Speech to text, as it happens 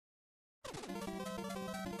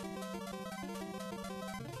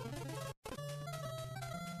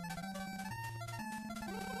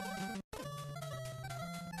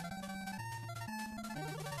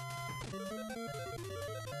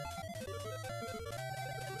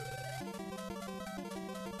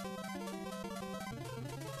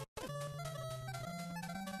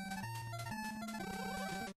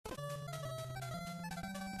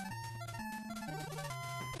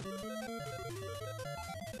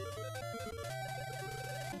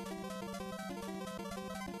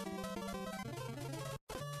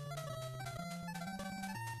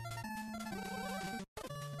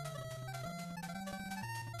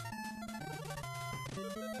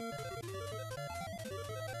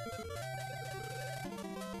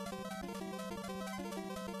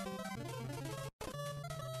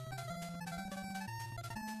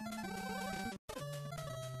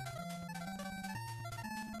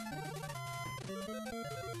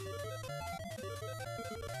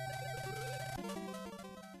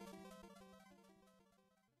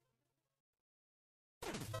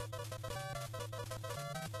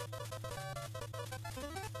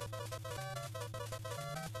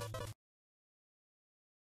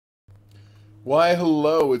Why,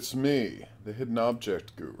 hello, it's me, the Hidden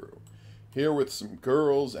Object Guru, here with some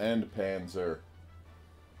girls and Panzer.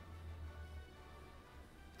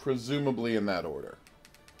 Presumably in that order.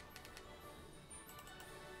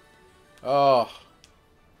 Oh,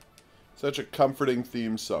 such a comforting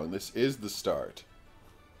theme song. This is the start.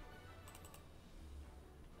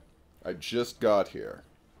 I just got here.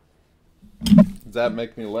 Does that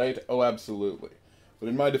make me late? Oh, absolutely. But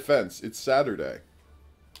in my defense, it's Saturday.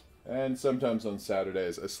 And sometimes on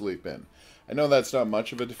Saturdays, I sleep in. I know that's not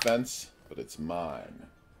much of a defense, but it's mine.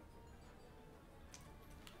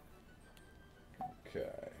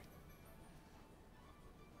 Okay.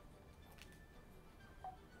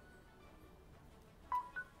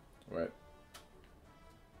 Right.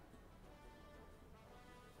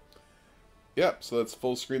 Yep, so let's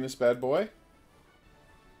full screen this bad boy.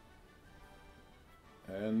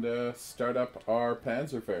 And start up our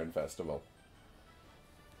Panzer Festival.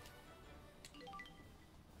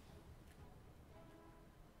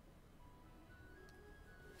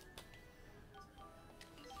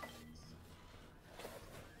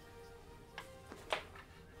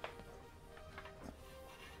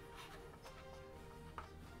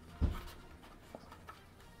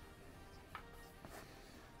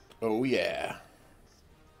 Oh, yeah.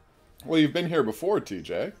 Well, you've been here before,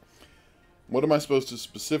 TJ. What am I supposed to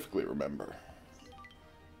specifically remember?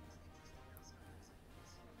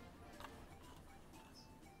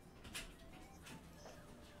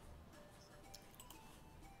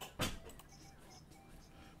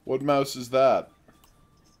 What mouse is that?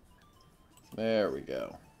 There we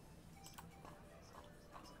go.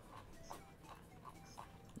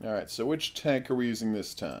 Alright, so which tank are we using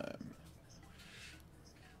this time?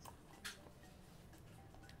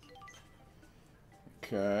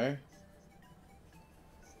 Okay.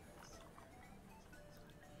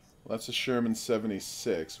 Well, that's a Sherman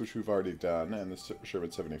 76, which we've already done, and the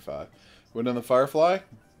Sherman 75. We done the Firefly?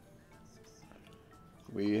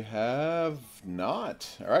 We have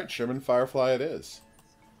not. Alright, Sherman Firefly it is.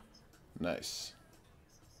 Nice.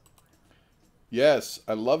 Yes,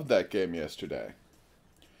 I loved that game yesterday.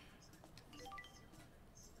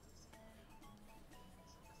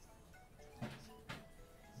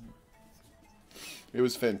 It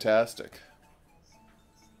was fantastic.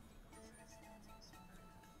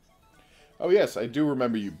 Oh yes, I do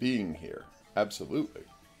remember you being here. Absolutely.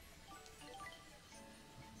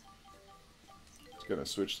 Just gonna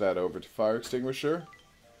switch that over to fire extinguisher.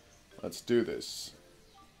 Let's do this.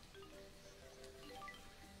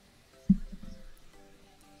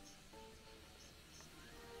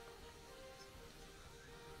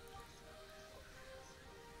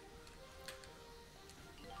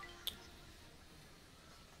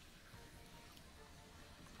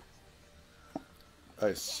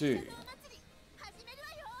 I see.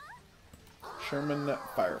 Sherman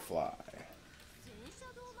Firefly.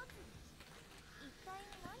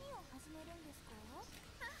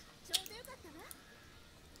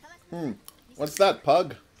 What's that,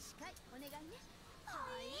 Pug?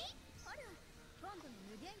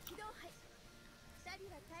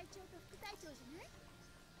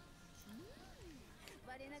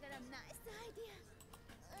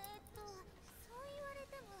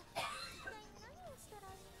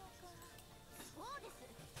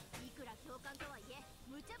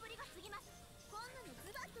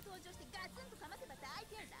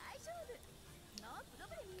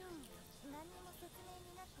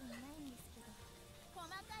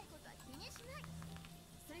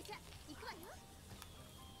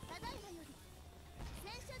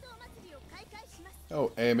 Oh,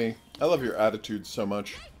 Amy. I love your attitude so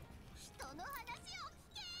much.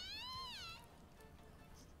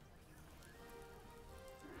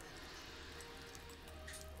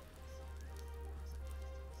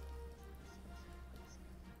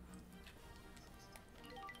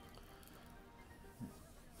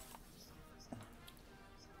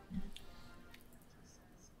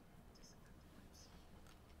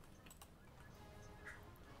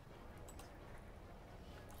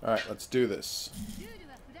 Alright, let's do this.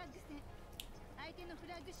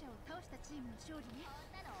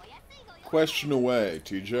 Question away,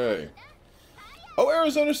 TJ. Oh,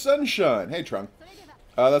 Arizona Sunshine! Hey, Trunk.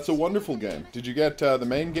 That's a wonderful game. Did you get the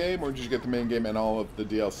main game, or did you get the main game and all of the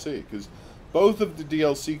DLC? Because both of the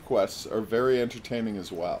DLC quests are very entertaining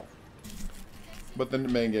as well. But the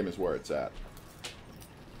main game is where it's at.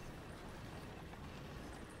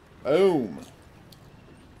 Boom!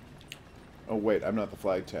 Oh, wait, I'm not the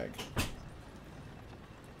flag tank.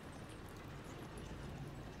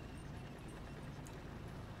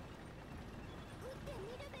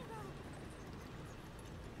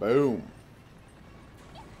 Boom.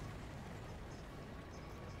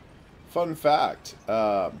 Fun fact.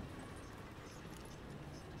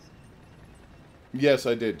 Yes,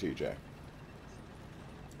 I did, TJ.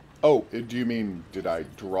 Oh, do you mean, did I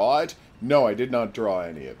draw it? No, I did not draw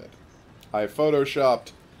any of it. I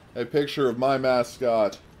photoshopped a picture of my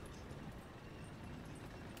mascot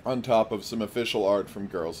on top of some official art from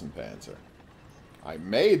Girls in Panzer. I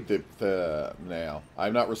made the nail.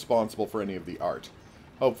 I'm not responsible for any of the art.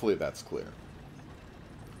 Hopefully that's clear.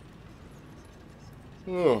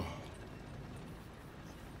 Oh.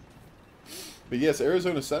 But yes,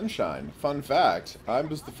 Arizona Sunshine. Fun fact, I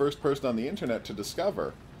was the first person on the internet to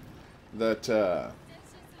discover that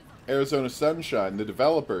Arizona Sunshine, the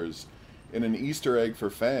developers, in an Easter egg for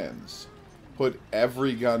fans, put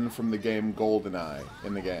every gun from the game GoldenEye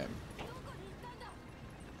in the game.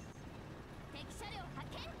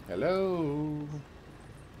 Hello.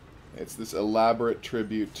 It's this elaborate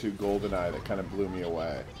tribute to GoldenEye that kind of blew me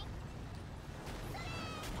away.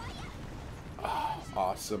 Oh,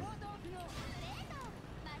 awesome.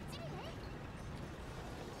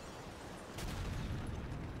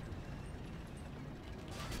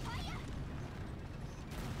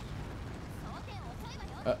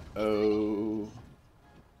 Uh-oh.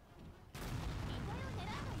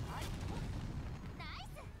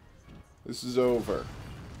 This is over.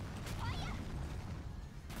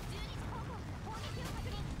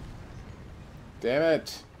 Damn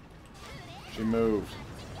it! She moved.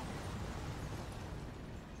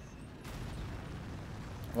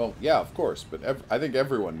 Well, yeah, of course, but I think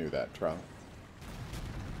everyone knew that, Trunk.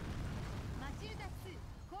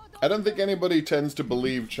 I don't think anybody tends to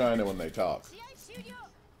believe China when they talk.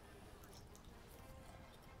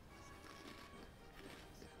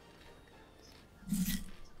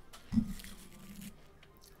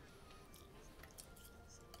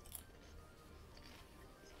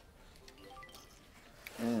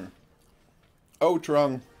 Oh,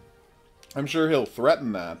 Trung. I'm sure he'll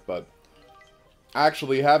threaten that, but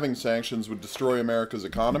actually having sanctions would destroy America's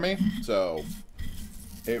economy, so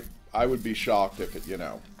I would be shocked if it, you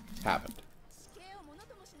know, happened.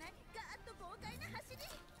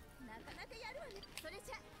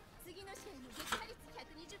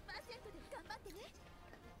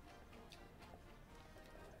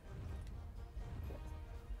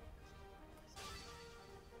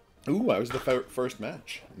 Ooh, I was the first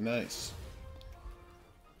match. Nice.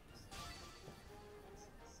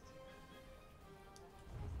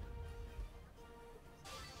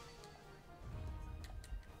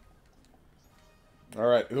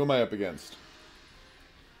 Alright, who am I up against?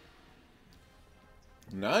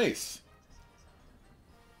 Nice.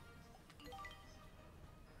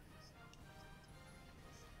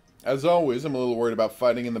 As always, I'm a little worried about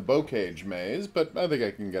fighting in the Bocage maze, but I think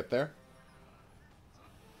I can get there.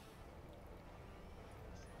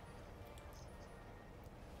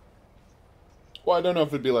 Well, I don't know if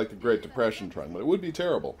it'd be like the Great Depression trend, but it would be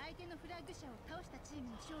terrible.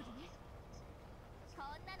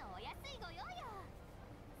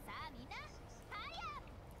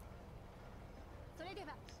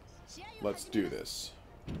 Let's do this.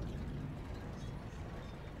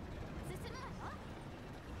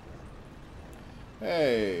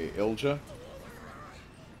 Hey, Ilja.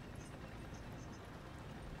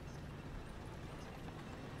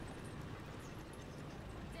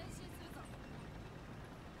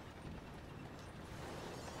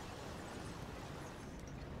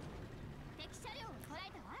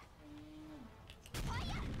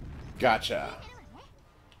 Gotcha.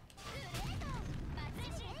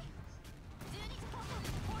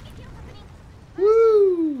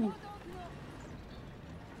 Woo!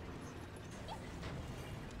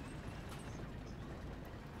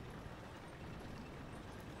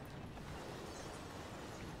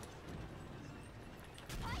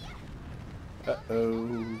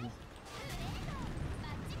 Uh-oh.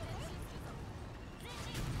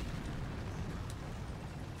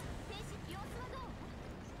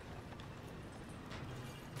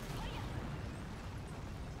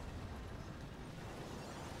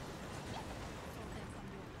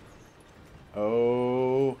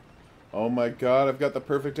 Oh. Oh my god, I've got the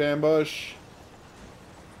perfect ambush.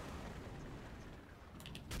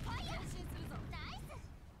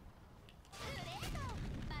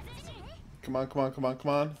 Come on, come on, come on,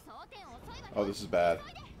 come on. Oh, this is bad.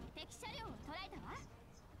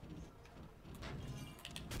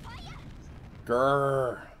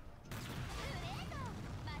 Grrr.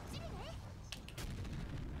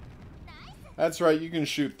 That's right, you can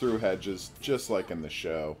shoot through hedges, just like in the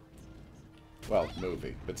show. Well,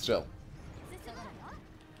 movie, but still.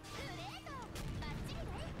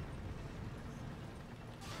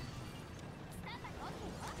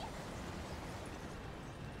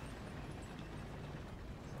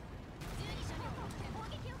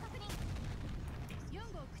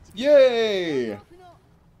 Yay!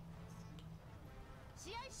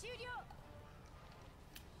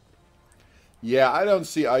 Yeah, I don't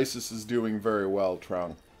see ISIS as doing very well,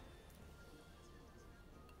 Trung.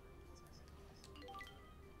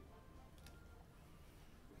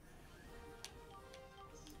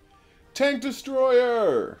 Tank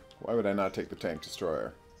Destroyer! Why would I not take the Tank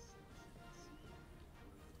Destroyer?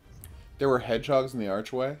 There were hedgehogs in the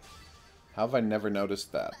archway? How have I never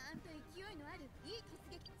noticed that?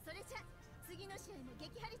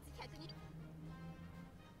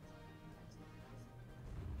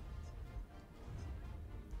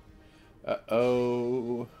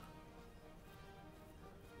 Uh-oh.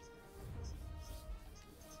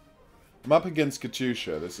 I'm up against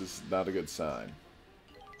Katusha. This is not a good sign.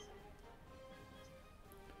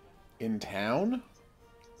 In town?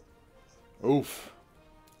 Oof.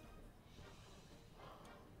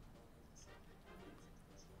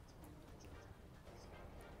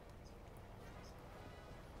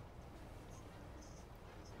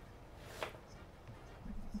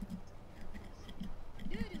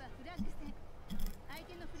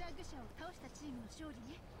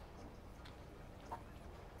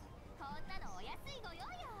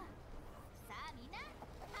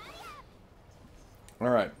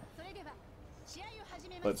 Alright.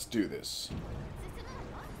 Let's do this.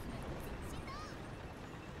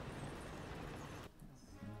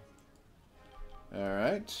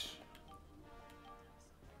 Alright.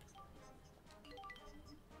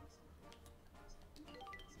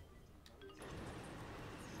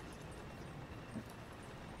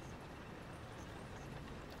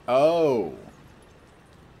 Oh.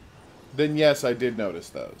 Then yes, I did notice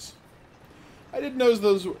those. I didn't notice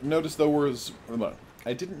those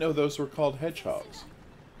I didn't know those were called hedgehogs.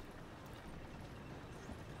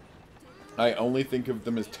 I only think of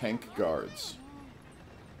them as tank guards.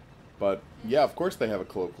 But, yeah, of course they have a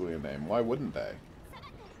colloquial name. Why wouldn't they?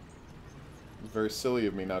 It's very silly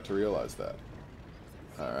of me not to realize that.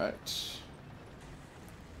 Alright.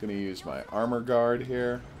 Gonna use my armor guard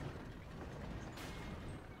here.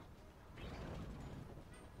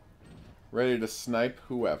 Ready to snipe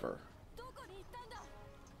whoever.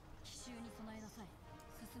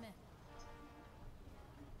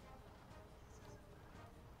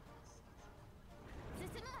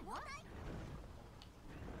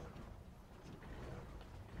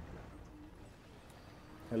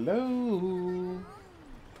 Hello.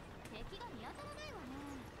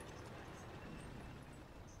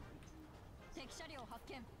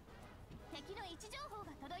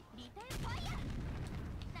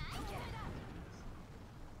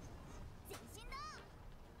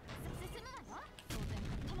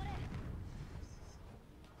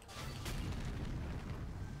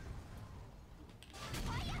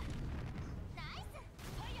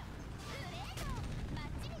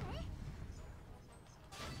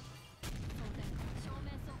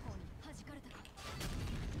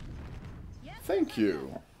 Thank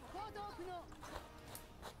you.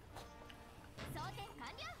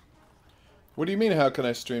 What do you mean, how can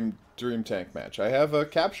I stream Dream Tank Match? I have a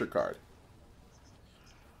capture card.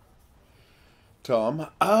 Tom?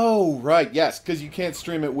 Oh, right, yes, because you can't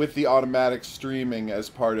stream it with the automatic streaming as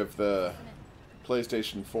part of the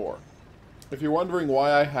PlayStation 4. If you're wondering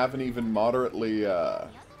why I have an even moderately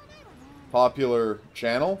popular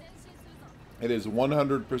channel, it is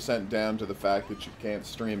 100% down to the fact that you can't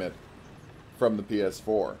stream it from the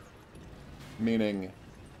PS4. Meaning,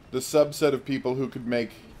 the subset of people who could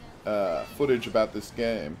make footage about this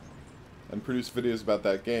game and produce videos about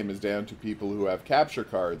that game is down to people who have capture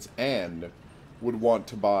cards and would want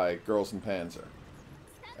to buy Girls in Panzer.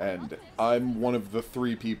 And I'm one of the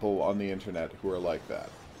 3 people on the internet who are like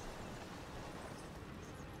that.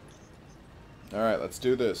 Alright, let's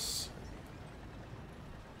do this.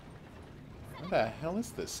 What the hell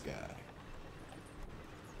is this guy?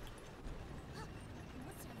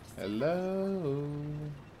 Hello.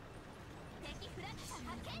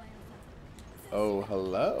 Oh,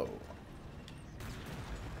 hello.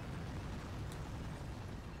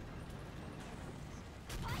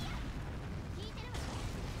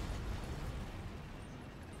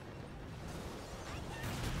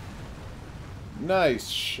 Nice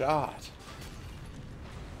shot.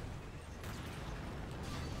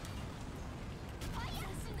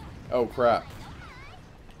 Oh, crap.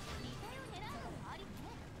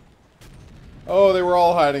 Oh, they were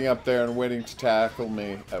all hiding up there and waiting to tackle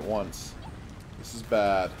me at once. This is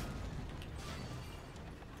bad.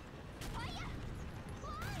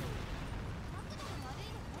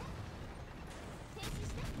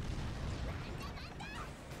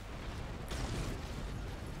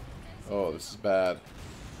 Oh, this is bad.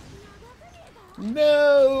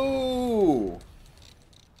 No!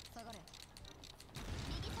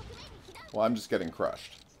 Well, I'm just getting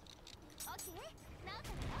crushed.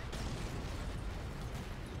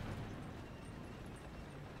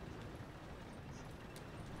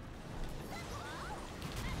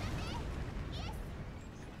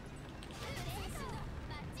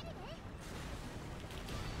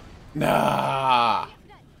 Nah!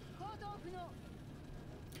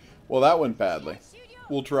 Well, that went badly.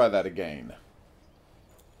 We'll try that again.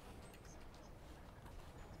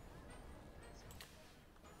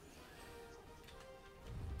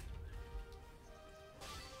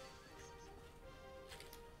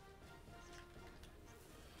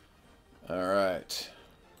 All right.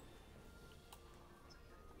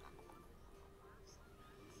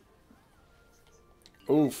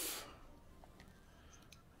 Oof.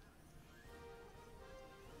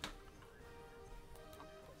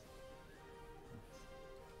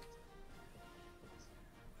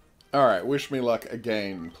 All right, wish me luck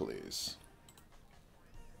again, please.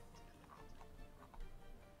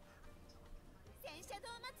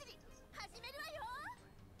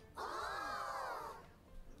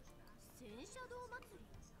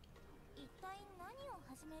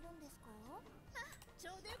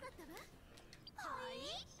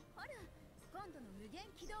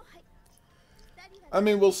 I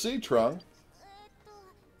mean, we'll see, Trung.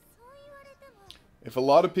 If a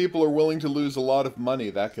lot of people are willing to lose a lot of money,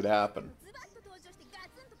 that could happen.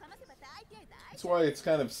 That's why it's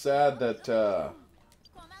kind of sad that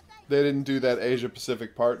they didn't do that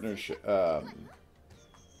Asia-Pacific partnership. No,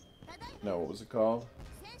 what was it called?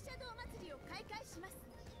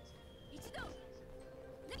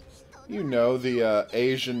 You know, the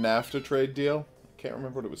Asian NAFTA trade deal? I can't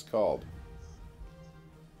remember what it was called.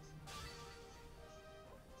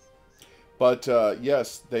 But,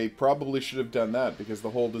 yes, they probably should have done that, because the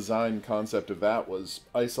whole design concept of that was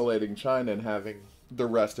isolating China and having the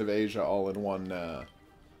rest of Asia all in one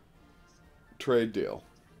trade deal.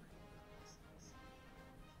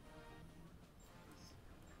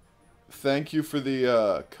 Thank you for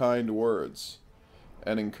the kind words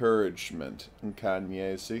and encouragement,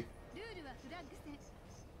 Nkanyesi.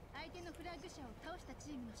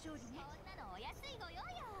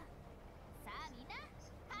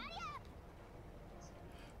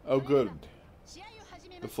 Oh, good.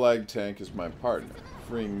 The flag tank is my partner,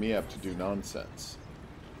 freeing me up to do nonsense.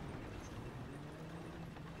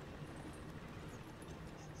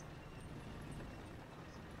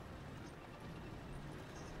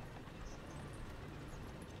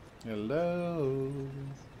 Hello.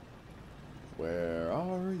 Where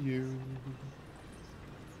are you?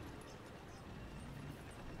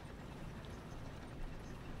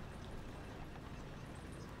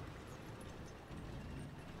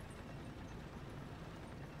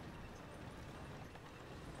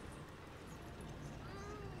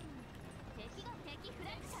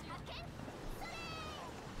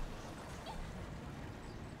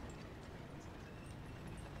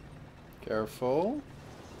 Careful.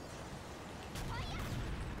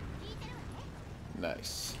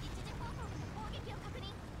 Nice.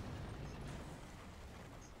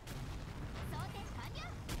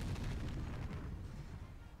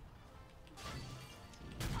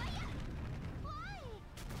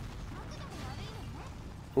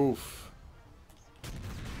 Oof.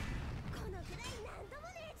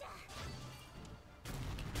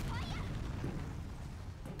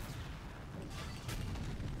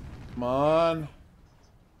 Come on.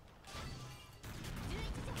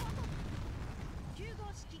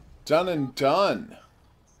 Done and done.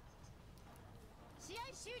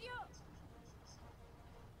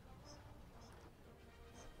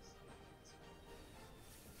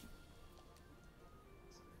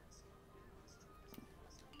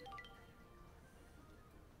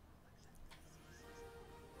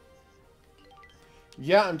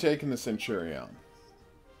 Yeah, I'm taking the Centurion.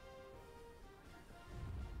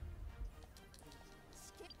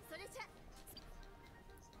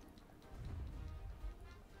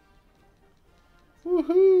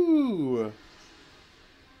 Woohoo!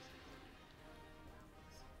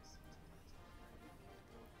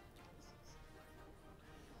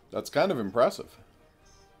 That's kind of impressive.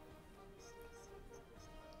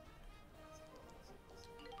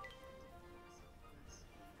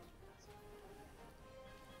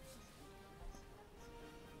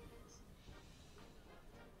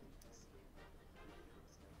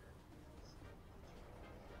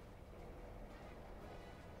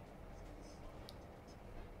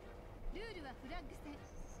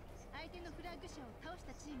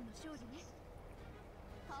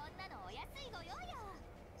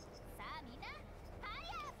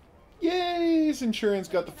 Yay! Hey, Centurion's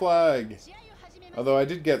got the flag. Although I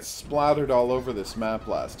did get splattered all over this map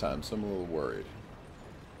last time, so I'm a little worried.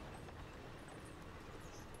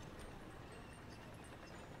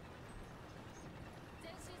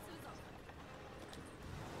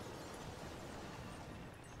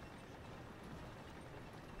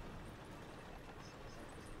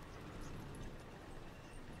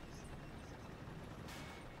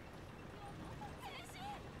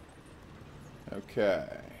 Okay.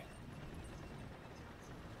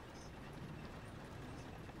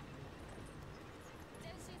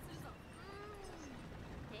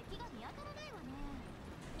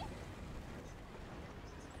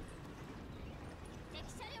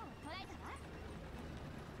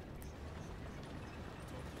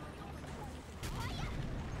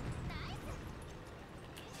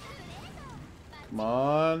 Come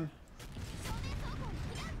on.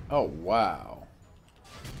 Oh, wow.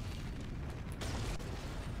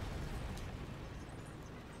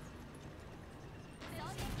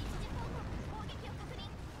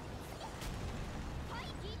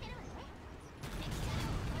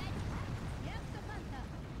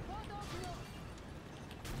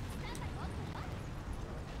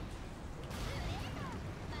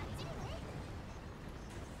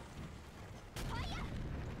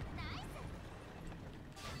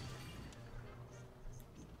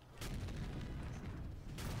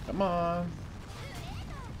 Come on.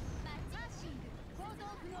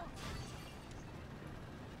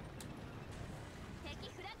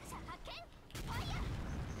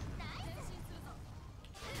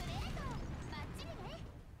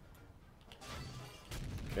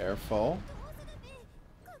 Careful.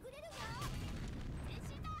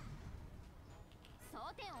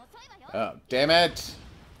 Oh, damn it!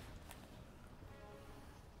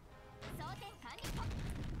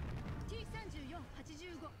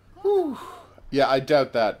 Whew. Yeah, I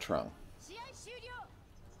doubt that, Trunk.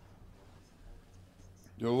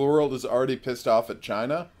 The world is already pissed off at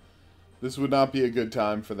China. This would not be a good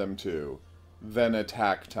time for them to then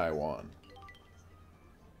attack Taiwan.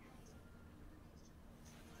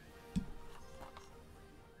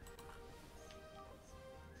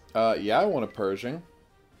 Yeah, I want a Pershing.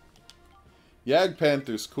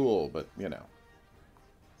 Jagdpanther's cool, but, you know.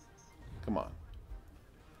 Come on.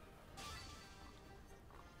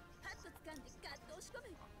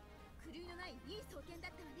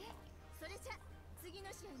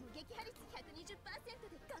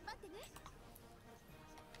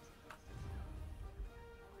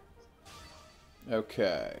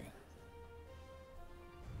 Okay.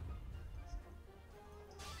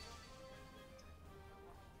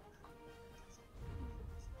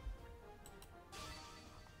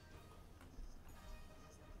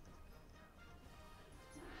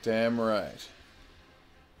 Damn right.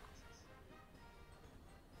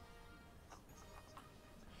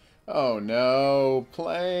 Oh no,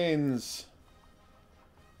 planes!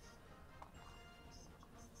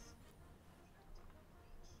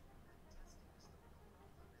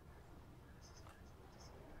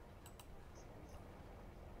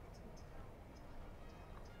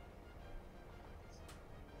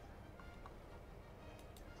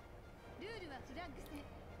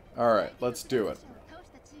 Alright, let's do it.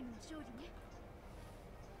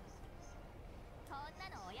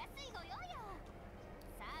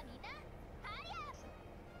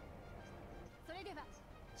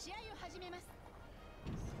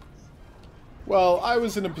 Well, I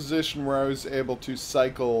was in a position where I was able to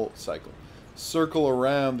circle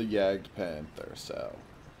around the Jagdpanther, so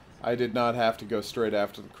I did not have to go straight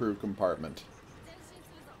after the crew compartment.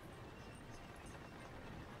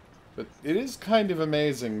 But it is kind of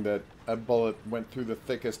amazing that a bullet went through the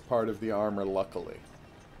thickest part of the armor, luckily.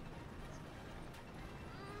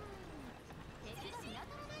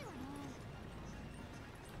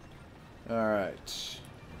 Alright.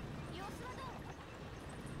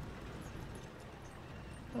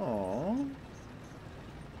 Aww.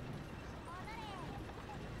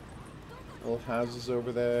 Little houses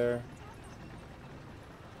over there.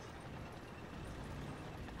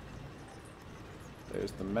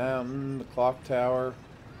 There's the mountain, the clock tower.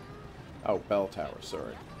 Oh, bell tower,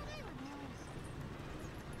 sorry.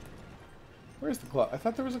 Where's the clock? I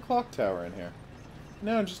thought there was a clock tower in here.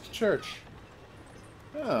 No, just a church.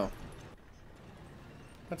 Oh.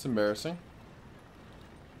 That's embarrassing.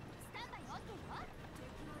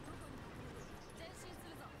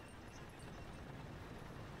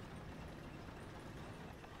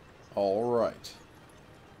 All right.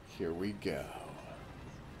 Here we go.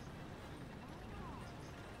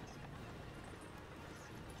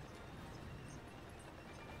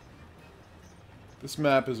 This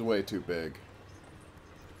map is way too big.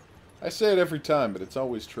 I say it every time, but it's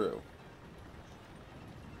always true.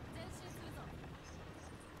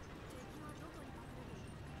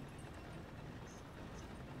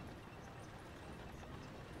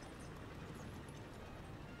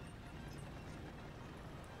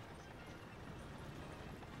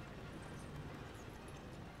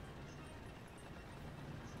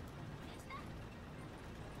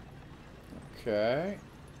 Okay.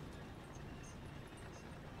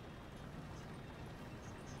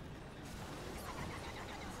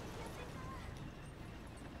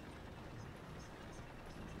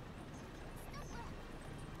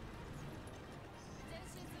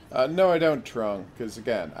 No, I don't, Trung, because,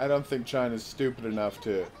 again, I don't think China's stupid enough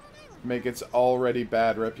to make its already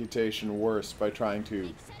bad reputation worse by trying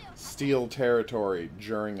to steal territory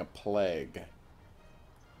during a plague.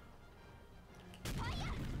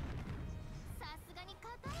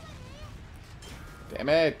 Damn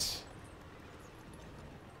it!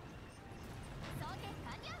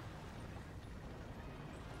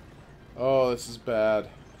 Oh, this is bad.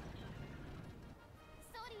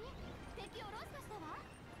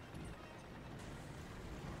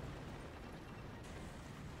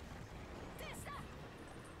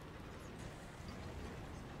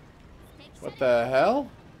 What the hell?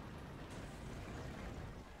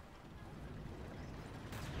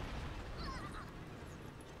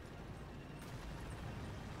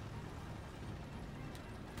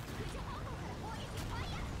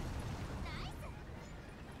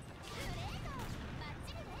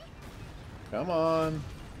 Come on.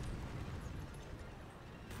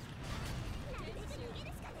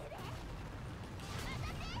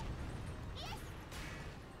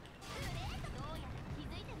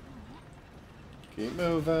 Keep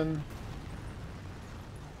moving.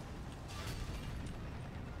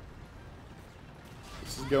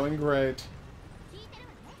 This is going great.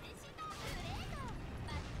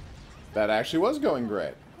 That actually was going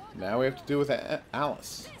great. Now we have to deal with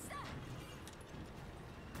Alice.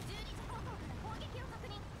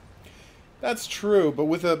 That's true, but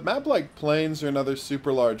with a map like Plains or another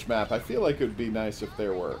super large map, I feel like it would be nice if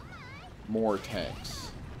there were more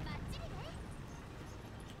tanks.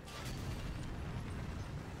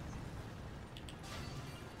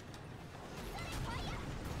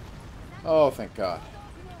 Oh, thank God.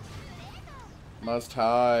 Must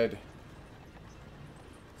hide.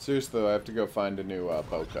 Seriously, though, I have to go find a new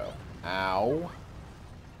Boko. Ow.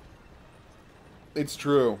 It's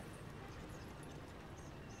true.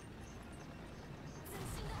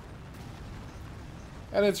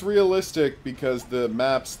 And it's realistic because the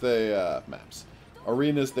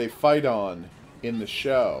arenas they fight on in the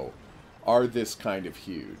show are this kind of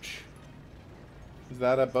huge. Is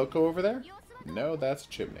that a Boko over there? No, that's a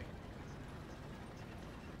chimney.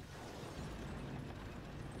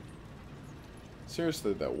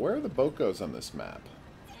 Seriously, though, where are the Bokos on this map?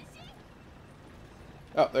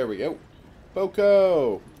 Oh, there we go.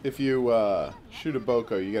 Boko! If you shoot a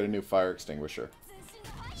Boko, you get a new fire extinguisher.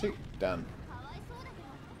 See? Done.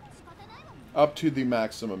 Up to the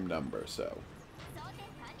maximum number, so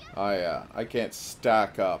I can't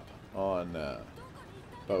stack up on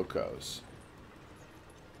Bokos,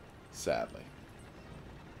 sadly.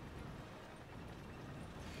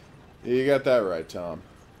 You got that right, Tom.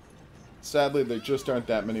 Sadly, there just aren't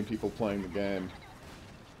that many people playing the game.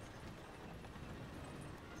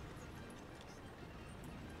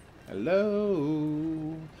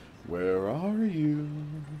 Hello, where are you?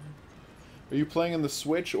 Are you playing on the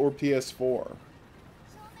Switch or PS4?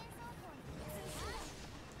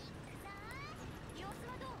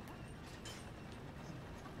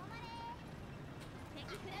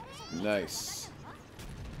 Nice.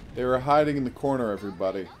 They were hiding in the corner,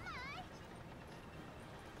 everybody.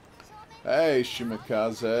 Hey,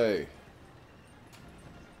 Shimikaze.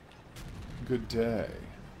 Good day.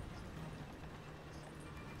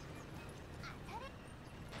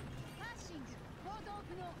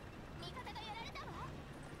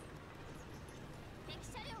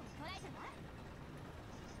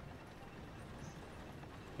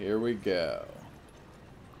 Here we go.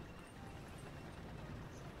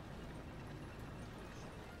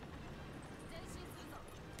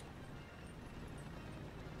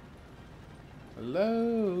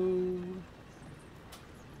 Hello.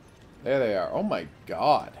 There they are. Oh my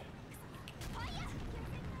God.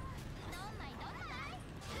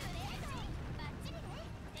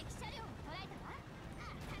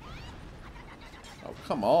 Oh,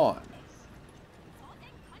 come on.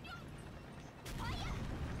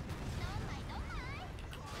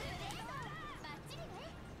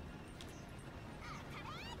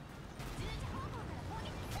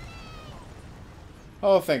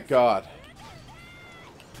 Oh, thank God.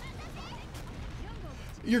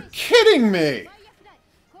 You're kidding me!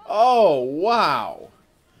 Oh, wow.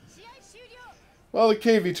 Well, the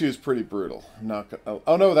KV-2 is pretty brutal. I'm not gonna,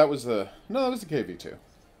 oh, no, that was the... No, that was the KV-2.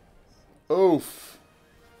 Oof.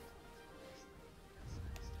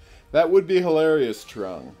 That would be hilarious,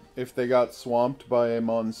 Trung, if they got swamped by a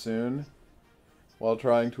monsoon while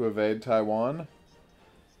trying to evade Taiwan.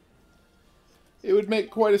 It would make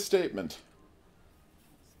quite a statement.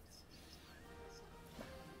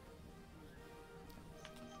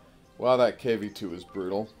 Wow, that KV-2 is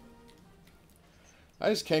brutal. I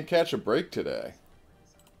just can't catch a break today.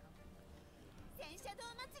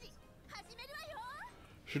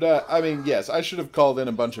 Should I mean, yes, I should have called in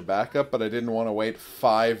a bunch of backup, but I didn't want to wait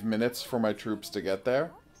 5 minutes for my troops to get there.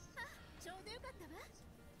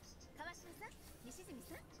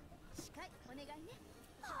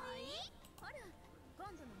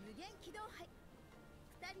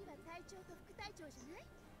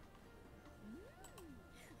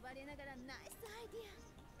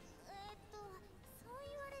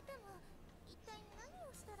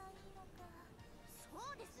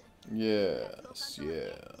 Yes,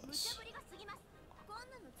 yes.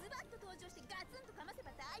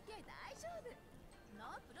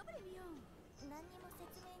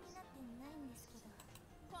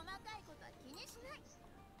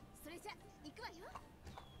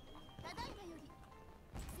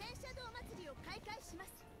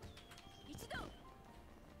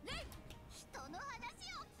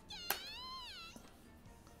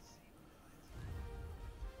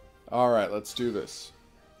 Alright, let's do this.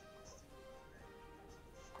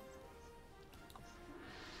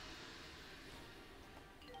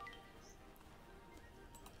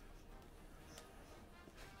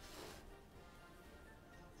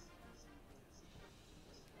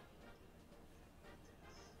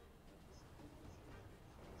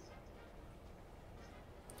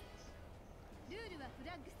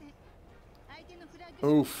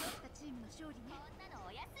 Oof.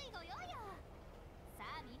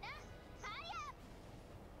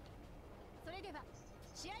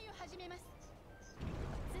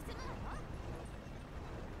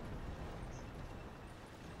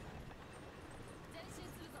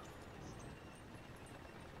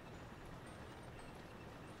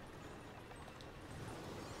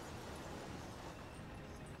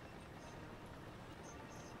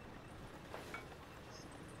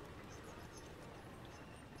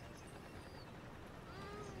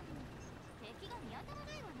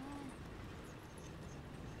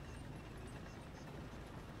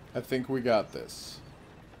 I think we got this.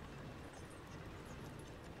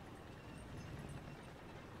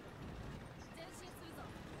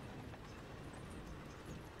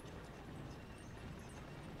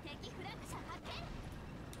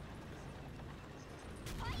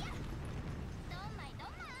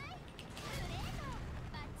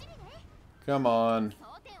 Come on.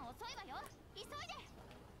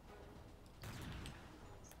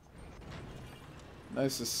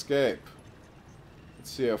 Nice escape. Let's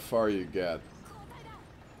see how far you get.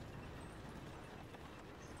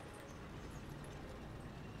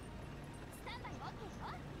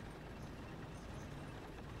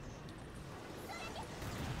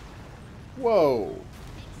 Whoa.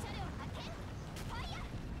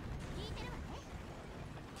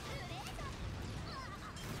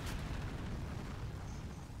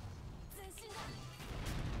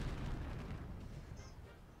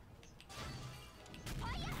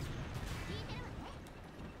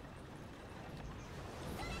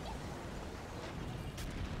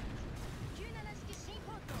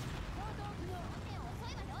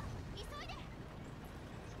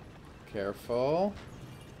 Careful.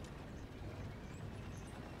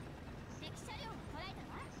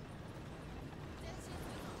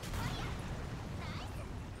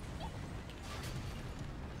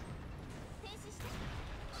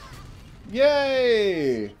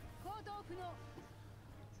 Yay!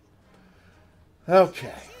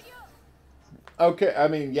 Okay. Okay, I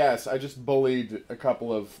mean, yes, I just bullied a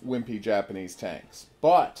couple of wimpy Japanese tanks.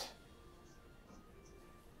 But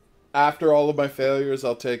after all of my failures,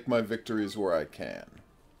 I'll take my victories where I can.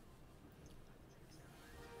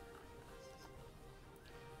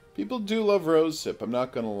 People do love Rosehip, I'm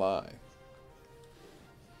not gonna lie.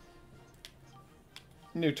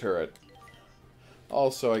 New turret.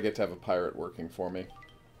 Also, I get to have a pirate working for me.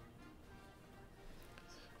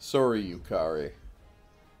 Sorry, Yukari.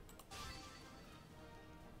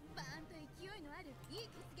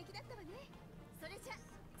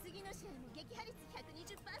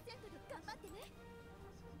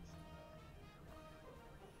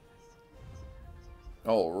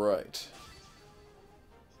 All right.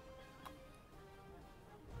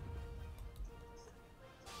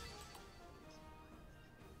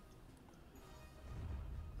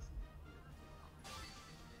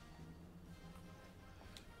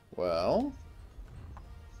 Well...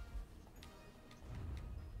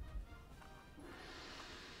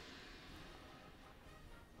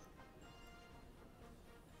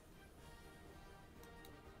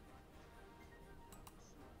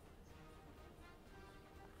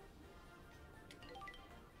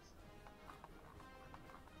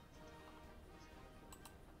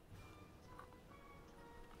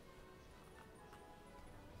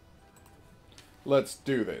 let's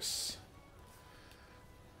do this.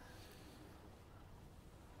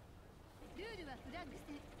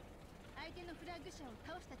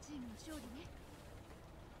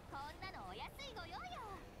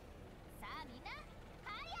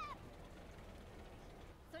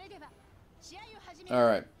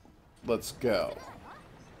 Alright, let's go.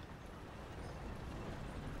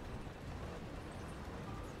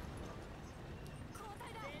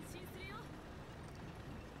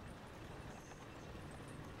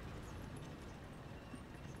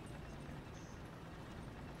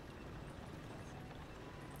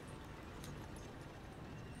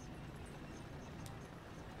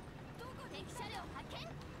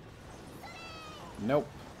 Nope.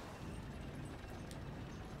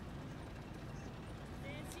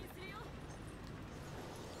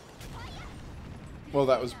 Well,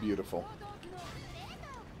 that was beautiful.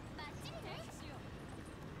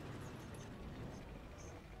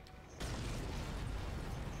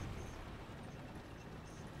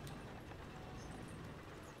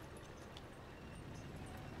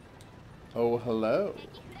 Oh, hello.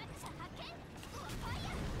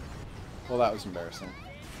 Well, that was embarrassing.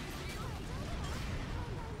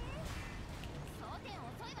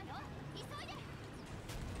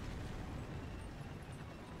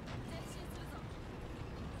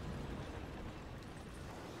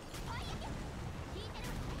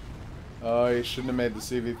 Oh, you shouldn't have made the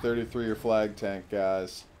CV-33 your flag tank,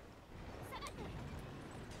 guys.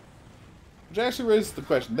 Which actually raises the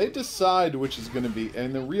question. They decide which is going to be...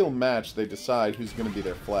 In the real match, they decide who's going to be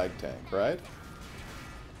their flag tank, right?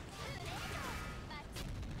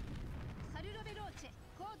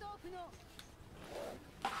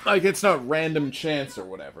 Like, it's not random chance or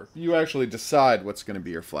whatever. You actually decide what's going to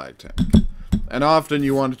be your flag tank. And often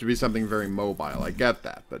you want it to be something very mobile. I get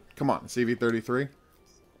that. But, come on, CV-33?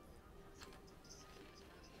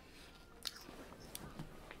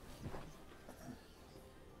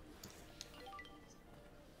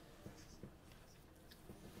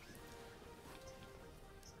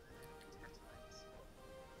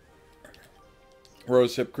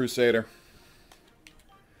 Rosehip Crusader.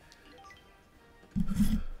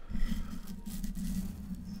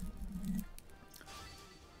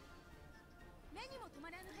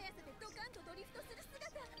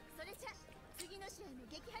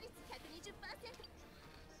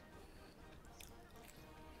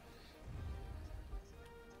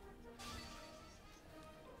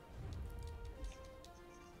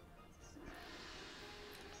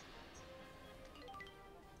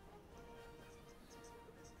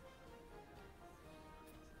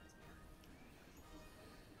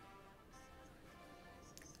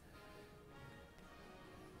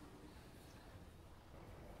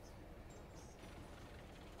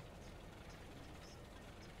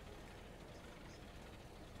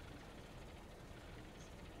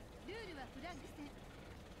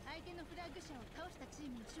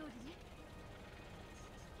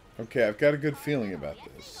 Okay, I've got a good feeling about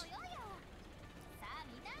this.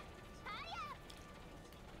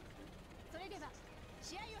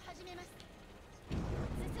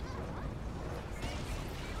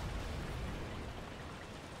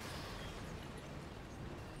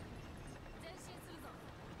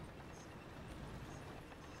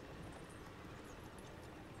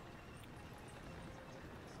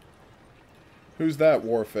 Who's that,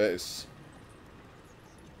 Warface?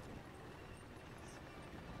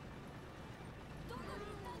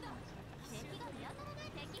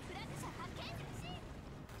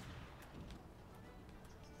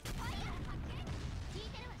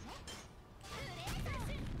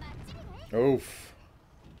 Oof.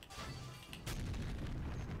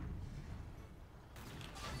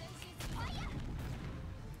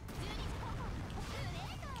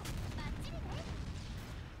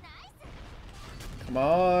 Come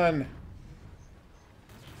on.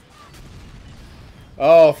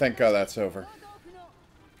 Oh, thank God that's over.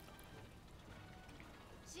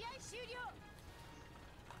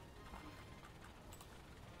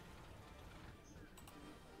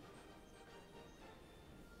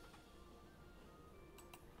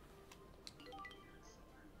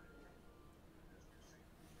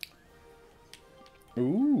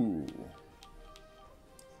 Ooh.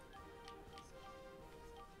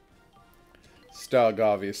 Stug,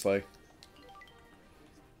 obviously.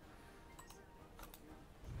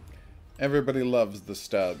 Everybody loves the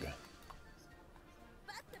Stug.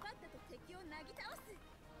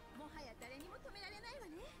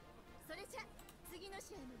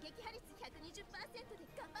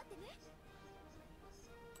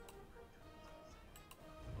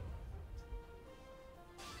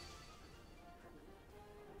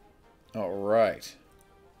 All right.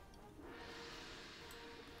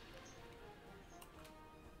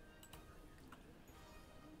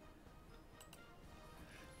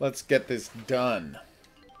 Let's get this done.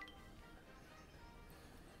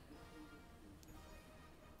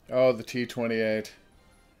 Oh, the T-28.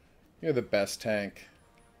 You're the best tank.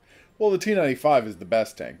 Well, the T-95 is the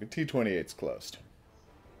best tank. The T-28's close.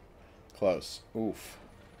 Close. Oof.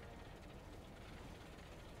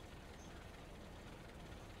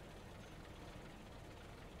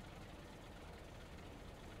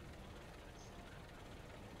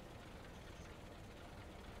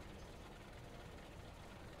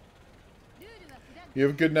 You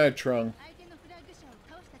have a good night, Trung.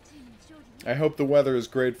 I hope the weather is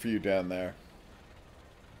great for you down there.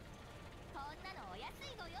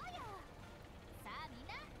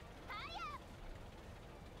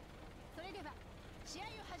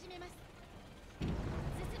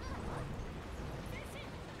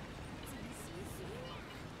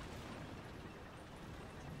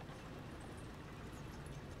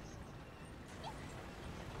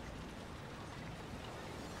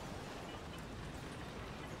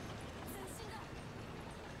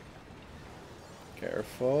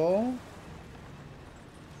 Careful.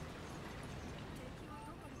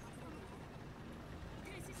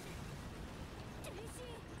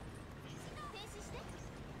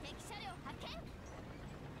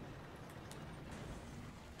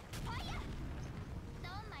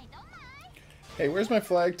 Hey, where's my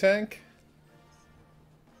flag tank?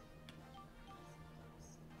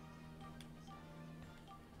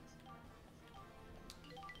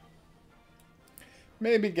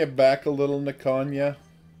 Maybe get back a little, Nakonya.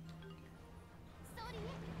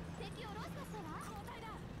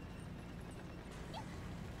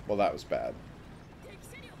 Well, that was bad.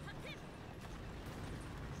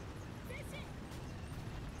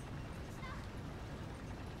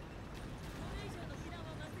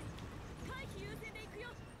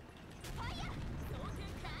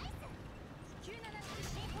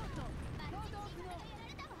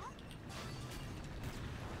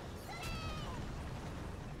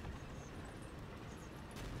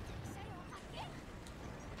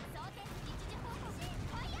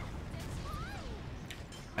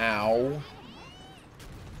 Ow.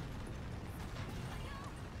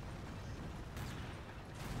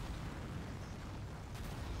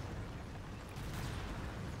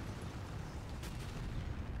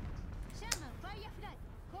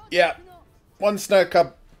 Yeah, one snuck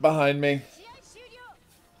up behind me.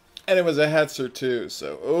 And it was a Hetzer too,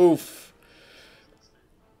 so oof.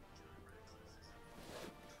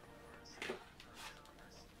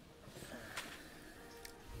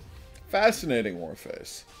 Fascinating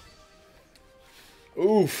Warface.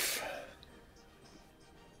 Oof.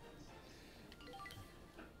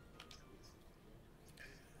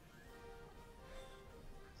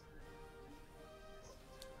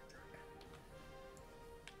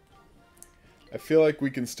 I feel like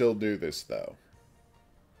we can still do this, though.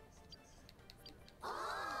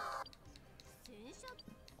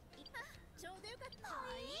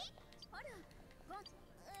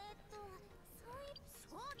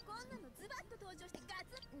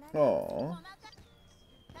 Aww.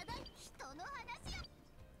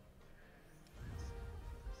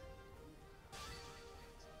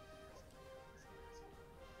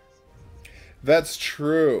 That's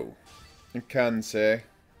true. I can say.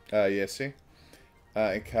 Yesi.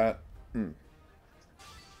 I can't.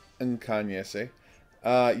 Yesi.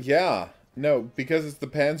 Yeah. No, because it's the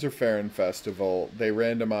Panzer Festival, they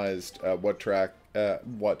randomized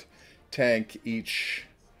what tank each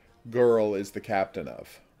girl is the captain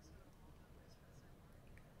of.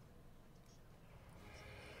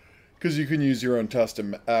 Because you can use your own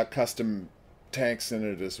custom tanks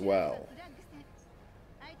in it as well.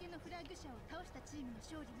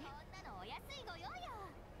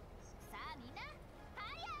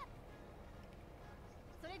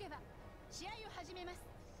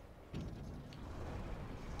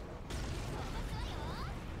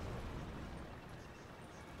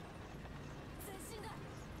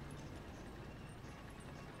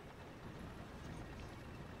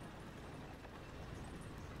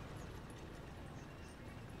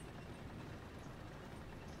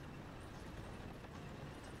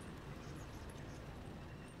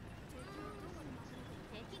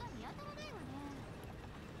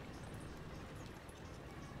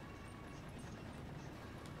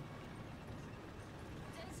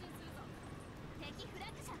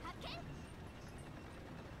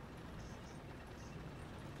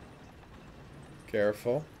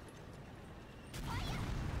 Careful.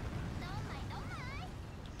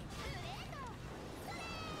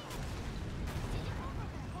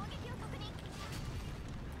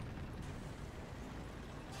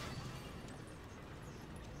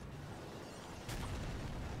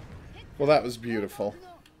 Well, that was beautiful.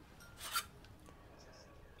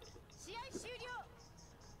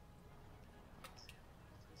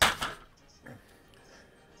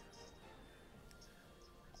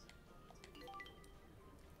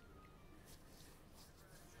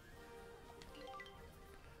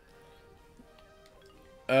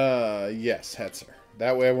 Yes, Hetzer.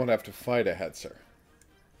 That way I won't have to fight a Hetzer.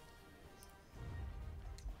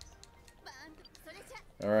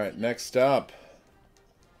 Alright, next up.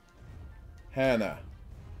 Hannah.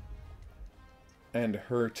 And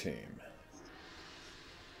her team.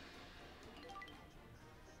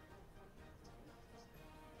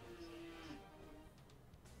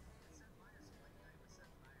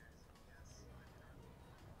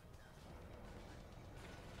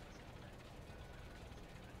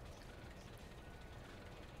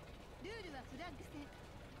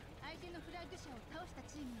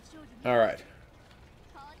 Alright.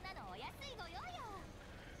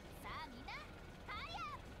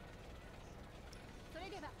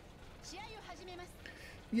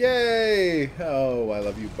 Yay! Oh, I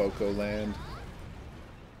love you, Boko Land.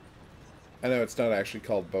 I know it's not actually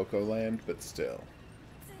called Boko Land, but still.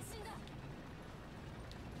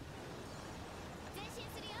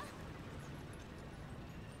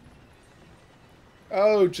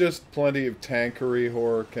 Oh, just plenty of tankery,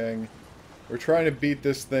 Horror King. We're trying to beat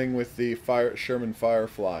this thing with the Sherman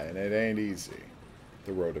Firefly, and it ain't easy.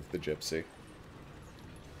 The Road of the Gypsy.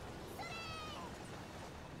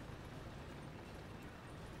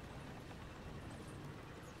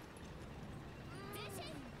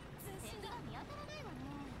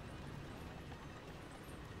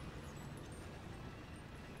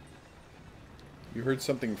 You heard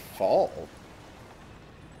something fall.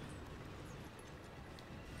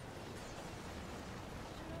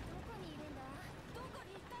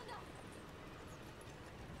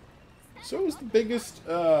 So what was the biggest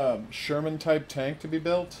Sherman-type tank to be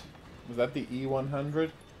built? Was that the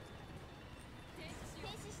E-100?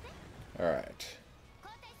 Alright.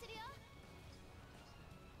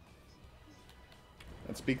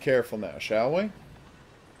 Let's be careful now, shall we?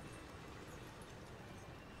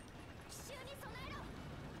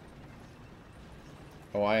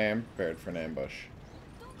 Oh, I am prepared for an ambush.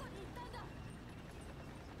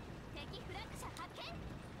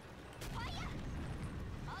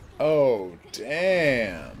 Oh,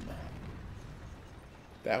 damn.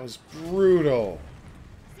 That was brutal.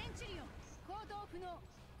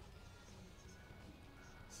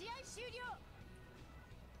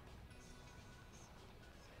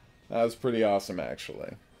 That was pretty awesome,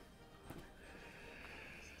 actually.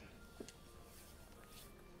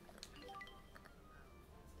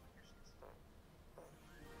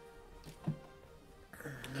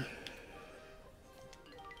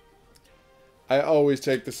 I always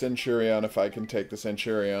take the Centurion if I can take the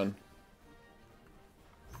Centurion.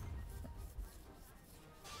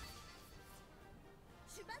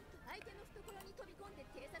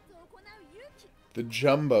 The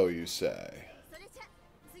Jumbo, you say?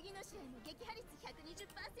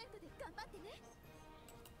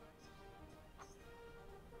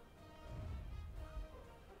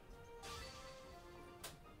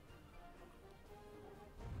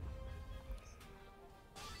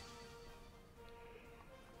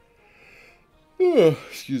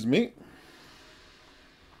 Excuse me.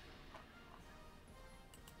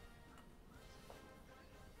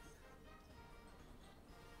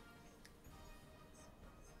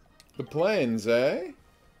 The planes, eh?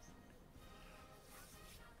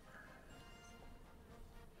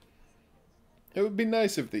 It would be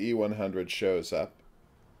nice if the E-100 shows up.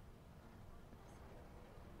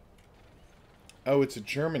 Oh, it's a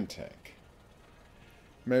German tank.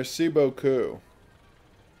 Merci beaucoup.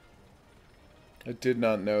 I did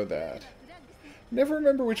not know that. Never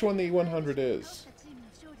remember which one the E-100 is.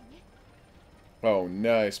 Oh,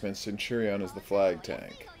 nice, man. Centurion is the flag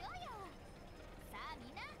tank.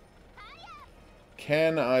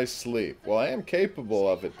 Can I sleep? Well, I am capable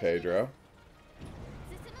of it, Pedro.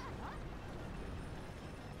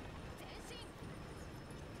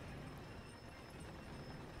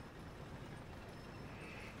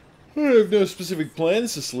 I have no specific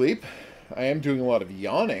plans to sleep. I am doing a lot of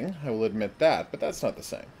yawning, I will admit that, but that's not the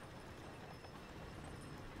same.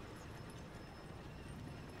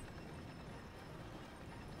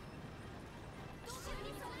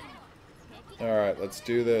 Alright, let's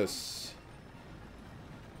do this.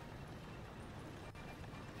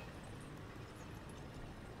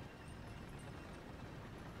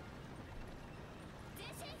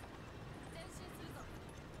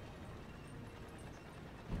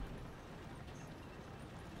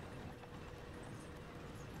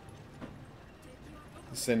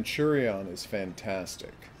 The Centurion is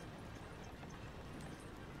fantastic.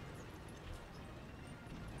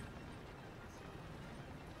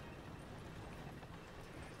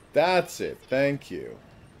 That's it, thank you.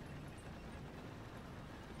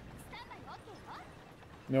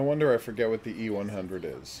 No wonder I forget what the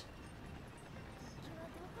E100 is.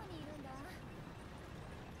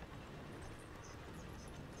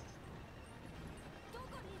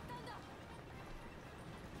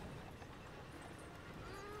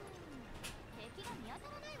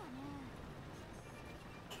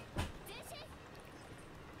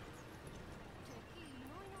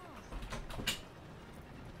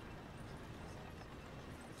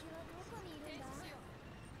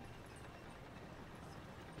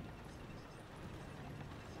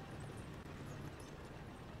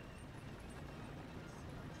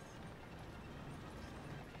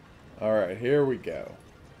 Alright, here we go.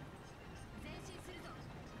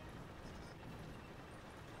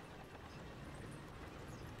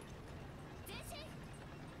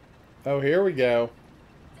 Oh, here we go.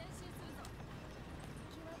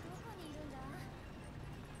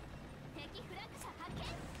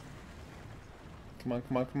 Come on,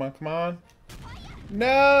 come on, come on, come on.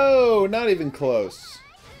 No! Not even close.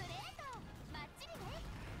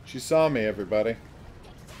 She saw me, everybody.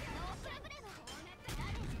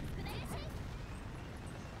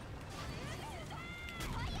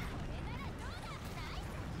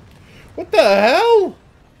 What the hell?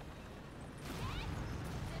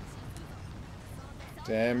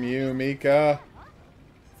 Damn you, Mika.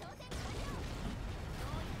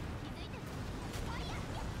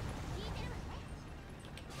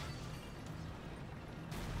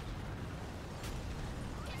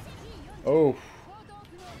 Oh.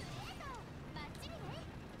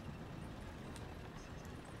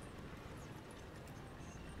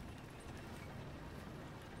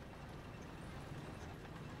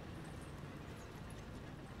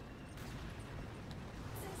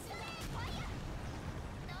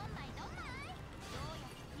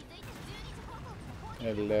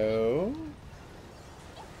 Hello?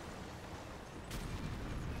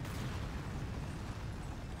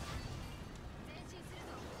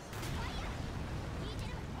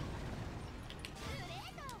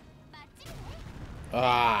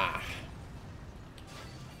 Ah.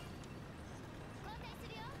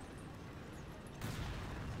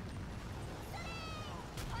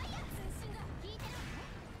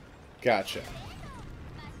 Gotcha.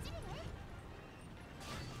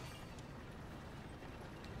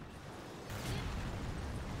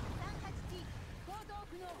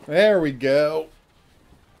 There we go.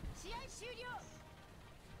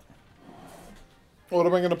 What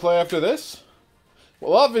am I going to play after this?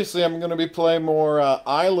 Well, obviously I'm going to be playing more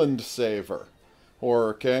Island Saver,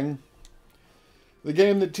 Horror King. The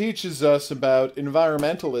game that teaches us about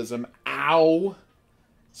environmentalism. Ow!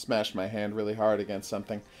 Smashed my hand really hard against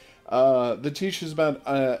something.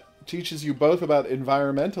 That teaches you both about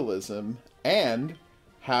environmentalism and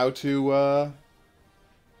how to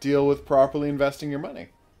deal with properly investing your money.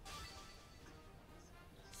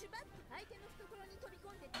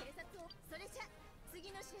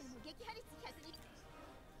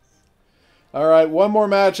 Alright, one more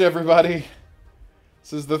match, everybody.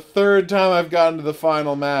 This is the third time I've gotten to the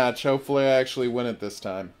final match. Hopefully I actually win it this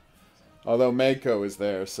time. Although Mako is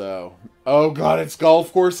there, so... Oh god, it's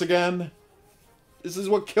golf course again? This is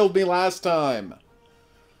what killed me last time.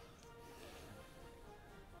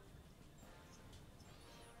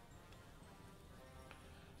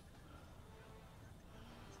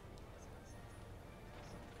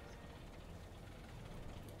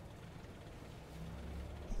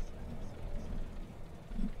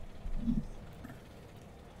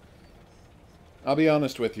 I'll be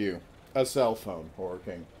honest with you. A cell phone, Horror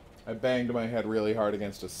King. I banged my head really hard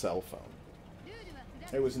against a cell phone.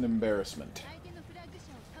 It was an embarrassment.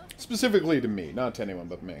 Specifically to me, not to anyone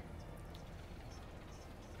but me.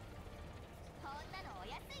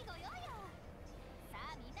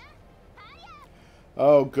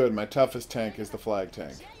 Oh, good. My toughest tank is the flag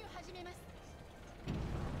tank.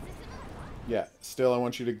 Yeah, still I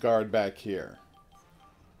want you to guard back here.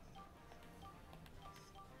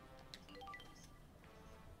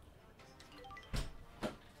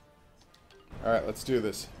 Alright, let's do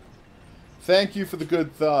this. Thank you for the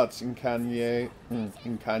good thoughts, Inkanyasi.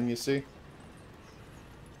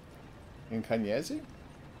 In Kanyezi?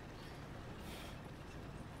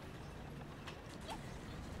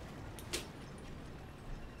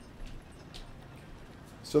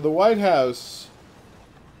 So the White House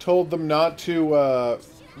told them not to,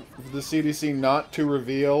 the CDC not to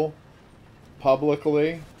reveal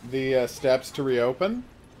publicly the steps to reopen.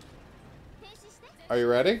 Are you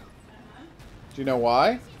ready? Do you know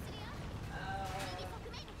why?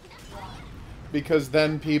 Because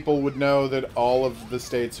then people would know that all of the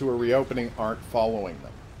states who are reopening aren't following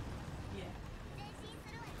them.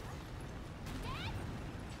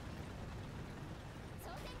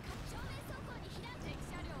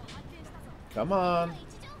 Come on.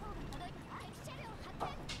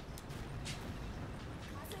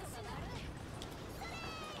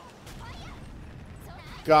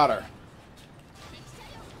 Got her.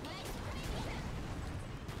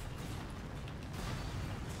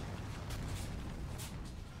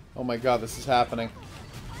 Oh my god, this is happening.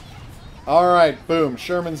 Alright, boom.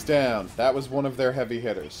 Sherman's down. That was one of their heavy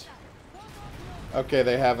hitters. Okay,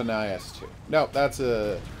 they have an IS-2. No, that's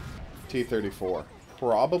a T-34.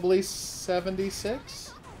 Probably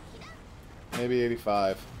 76? Maybe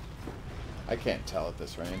 85. I can't tell at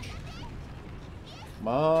this range. Come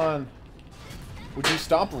on. Would you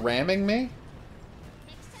stop ramming me?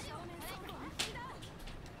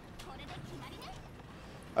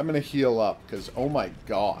 I'm gonna heal up, because, oh my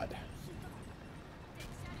god.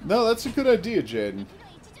 No, that's a good idea, Jaden.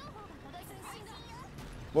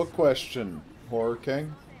 What question, Horror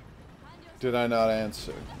King? Did I not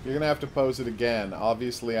answer? You're gonna have to pose it again.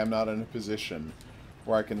 Obviously, I'm not in a position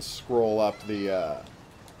where I can scroll up the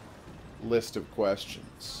list of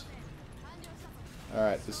questions.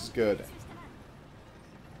 Alright, this is good.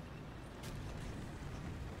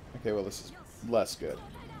 Okay, well, this is less good.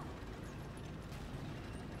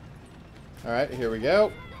 Alright, here we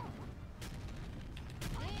go.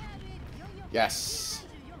 Yes!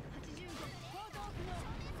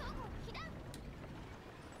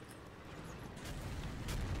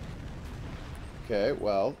 Okay,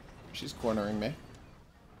 well, she's cornering me.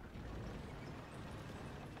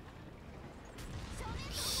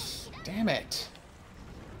 Damn it!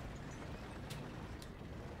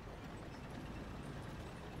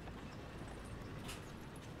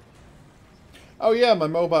 Oh yeah, my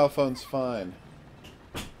mobile phone's fine.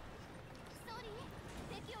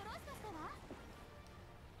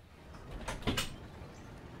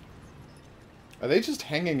 Are they just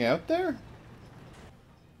hanging out there?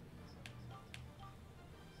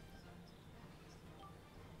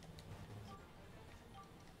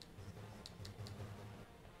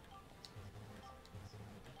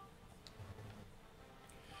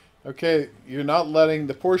 Okay, you're not letting...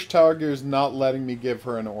 The Porsche Tiger is not letting me give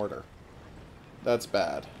her an order. That's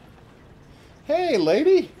bad. Hey,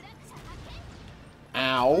 lady!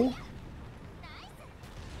 Ow.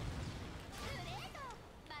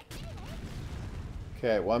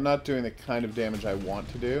 Okay, well, I'm not doing the kind of damage I want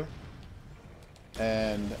to do.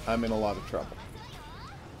 And I'm in a lot of trouble.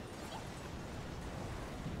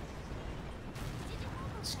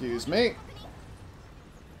 Excuse me.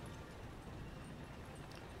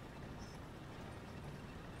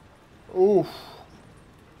 Oof.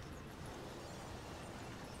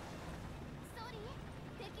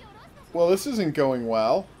 Well, this isn't going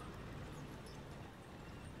well.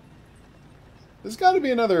 There's got to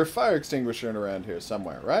be another fire extinguisher around here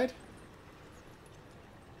somewhere, right?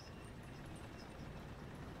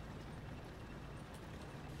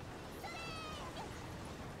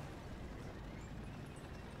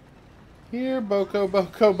 Here, Boko,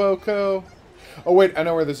 Boko, Boko. Oh, wait, I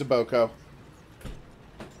know where there's a Boko.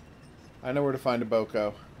 I know where to find a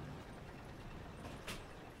Boko.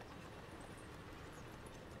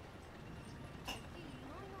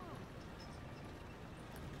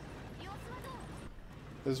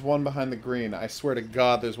 There's one behind the green. I swear to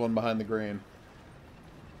God there's one behind the green.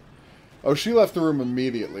 Oh, she left the room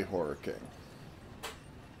immediately, Horror King.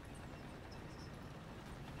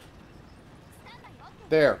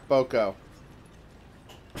 There, Boko.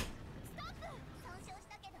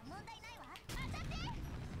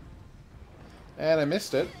 And I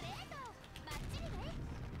missed it.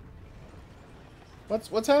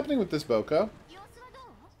 What's happening with this Boko?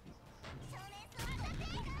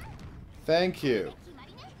 Thank you.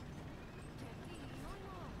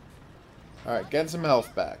 Alright, get some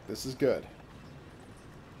health back. This is good.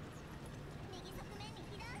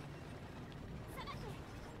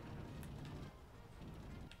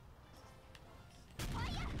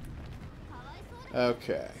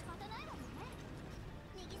 Okay.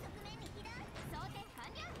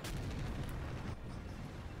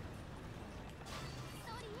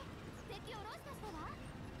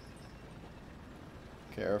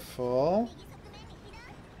 Careful.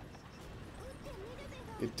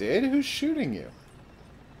 It did? Who's shooting you?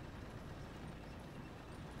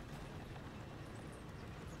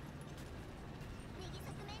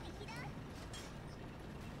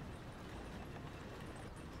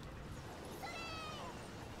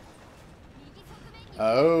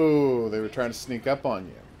 Oh, they were trying to sneak up on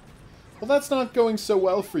you. Well, that's not going so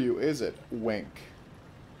well for you, is it? Wink.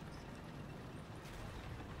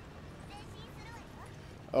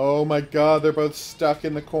 Oh my god, they're both stuck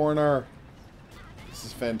in the corner. This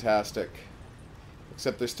is fantastic.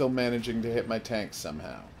 Except they're still managing to hit my tank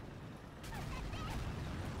somehow.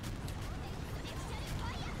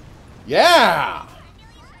 Yeah!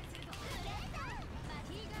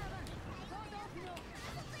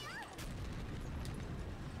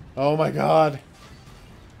 Oh my god.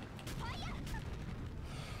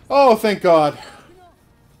 Oh, thank god.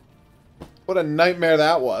 What a nightmare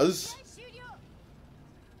that was.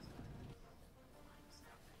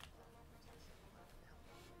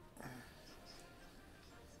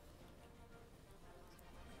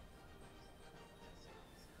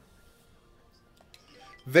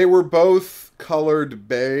 They were both colored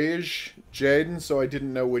beige, Jaden, so I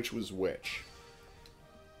didn't know which was which.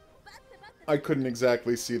 I couldn't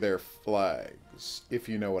exactly see their flags, if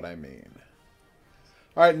you know what I mean.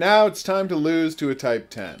 Alright, now it's time to lose to a Type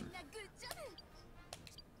 10.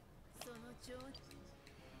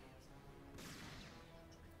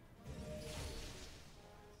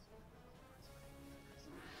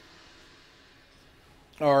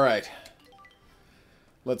 Alright.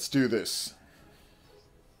 Let's do this.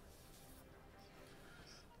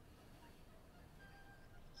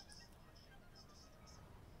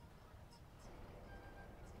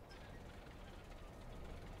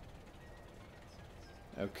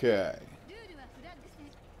 Okay.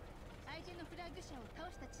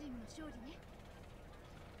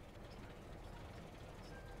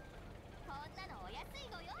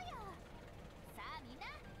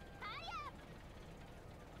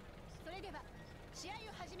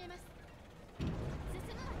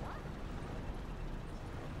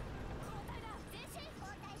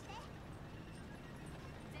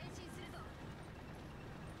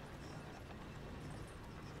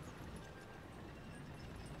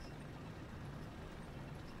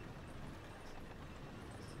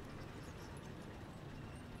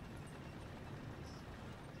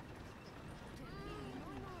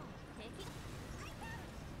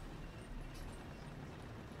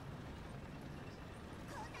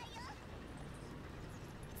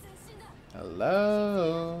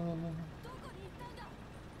 Hello?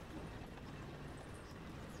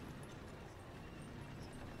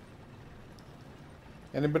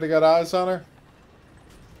 Anybody got eyes on her?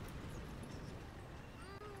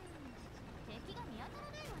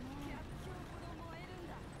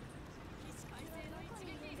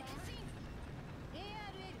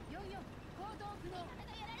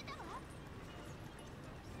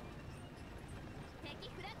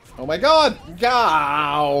 Oh my god!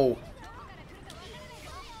 Gow!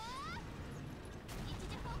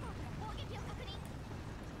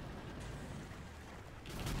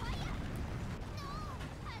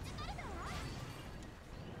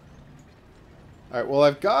 Alright, well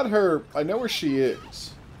I've got her. I know where she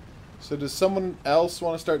is. So does someone else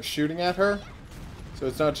want to start shooting at her? So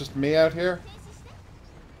it's not just me out here?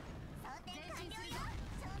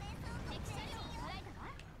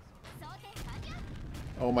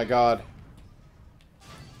 Oh my god.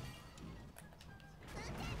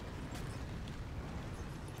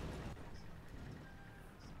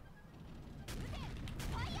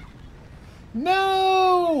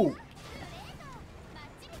 No!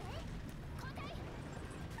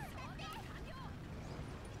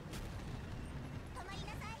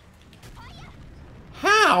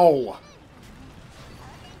 How?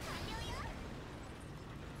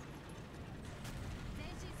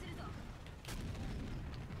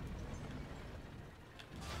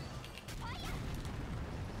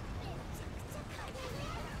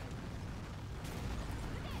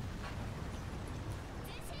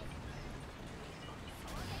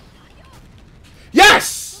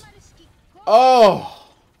 Yes! Oh.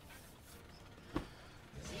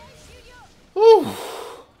 Whew.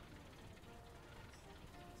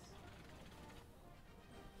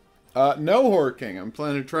 No Horror King. I'm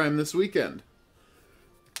planning to try him this weekend.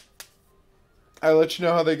 I'll let you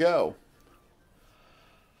know how they go.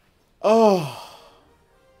 Oh.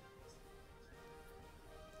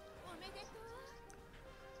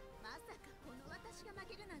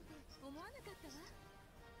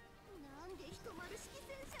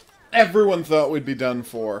 Everyone thought we'd be done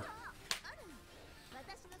for.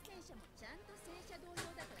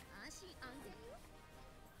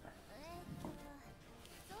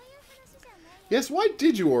 Yes, why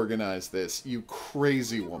did you organize this, you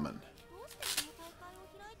crazy woman?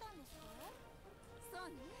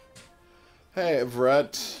 Hey,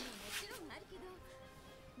 Everett.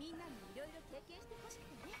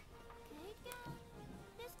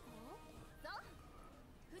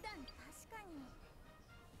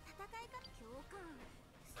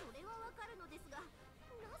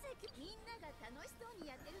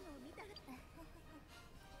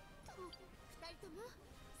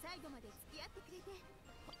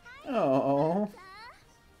 Oh,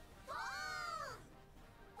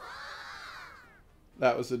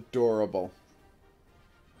 that was adorable.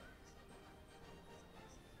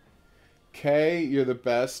 Kay, you're the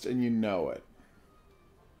best and you know it.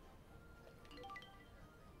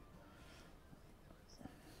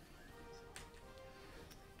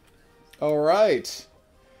 Alright.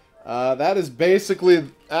 That is basically,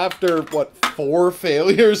 after, what, 4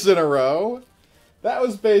 failures in a row? That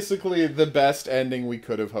was basically the best ending we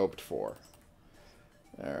could have hoped for.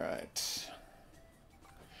 Alright.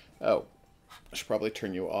 Oh. I should probably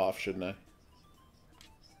turn you off, shouldn't I?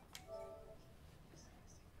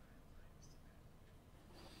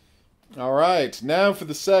 Alright, now for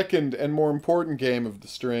the second and more important game of the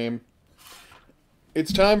stream.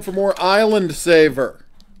 It's time for more Island Saver.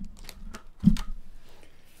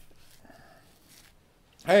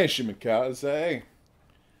 Hey, Shimikaze.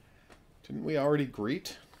 Didn't we already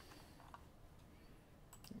greet?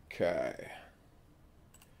 Okay.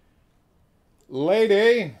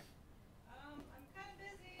 Lady! I'm kind of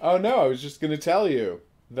busy. Oh no, I was just going to tell you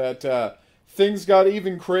that things got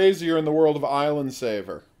even crazier in the world of Island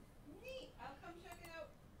Saver. Neat. I'll come check it out.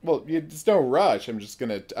 Well, it's no rush. I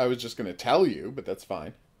was just gonna tell you, but that's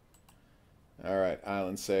fine. Alright,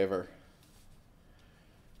 Island Saver.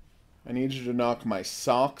 I need you to knock my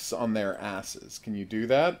socks on their asses. Can you do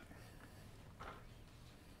that?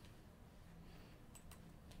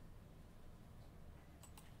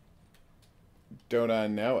 Don't I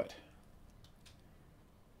know it?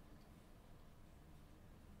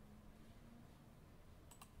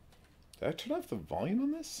 Did I turn off the volume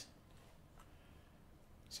on this?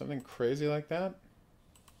 Something crazy like that?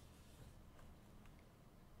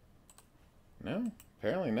 No,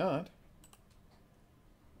 apparently not.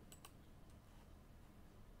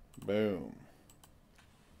 Boom.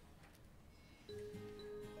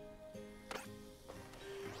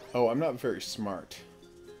 Oh, I'm not very smart.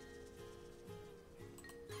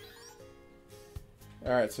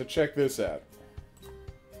 Alright, so check this out.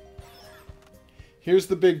 Here's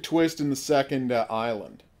the big twist in the second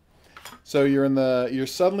island. So you're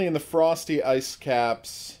suddenly in the frosty ice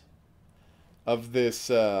caps of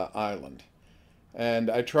this island.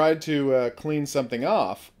 And I tried to clean something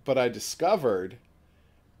off, but I discovered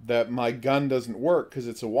that my gun doesn't work because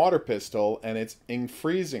it's a water pistol and it's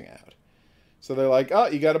freezing out. So they're like, oh,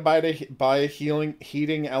 you got to buy a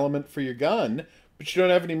heating element for your gun, but you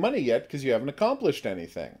don't have any money yet because you haven't accomplished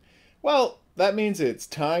anything. Well, that means it's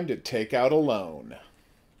time to take out a loan.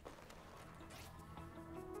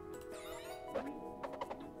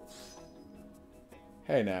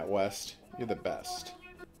 Hey, Nat West. You're the best.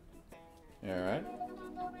 Alright.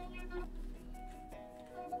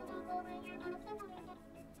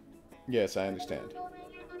 Yes, I understand.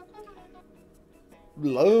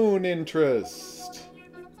 Loan interest.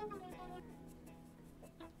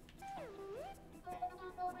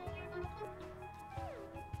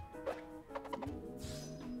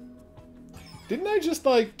 Didn't I just,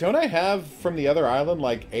 like, don't I have from the other island,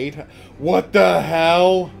 like, 8... What the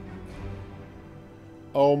hell?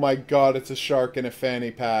 Oh my god, it's a shark in a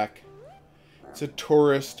fanny pack. It's a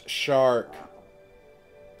tourist shark.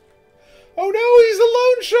 Oh no, he's a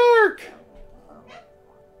loan shark!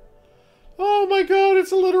 Oh my god,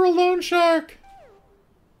 it's a literal loan shark!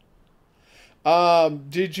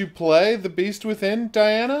 Did you play The Beast Within,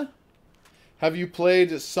 Diana? Have you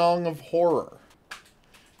played Song of Horror?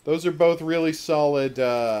 Those are both really solid,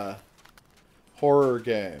 horror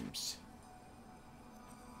games.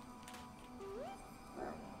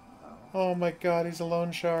 Oh my god, he's a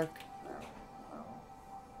loan shark.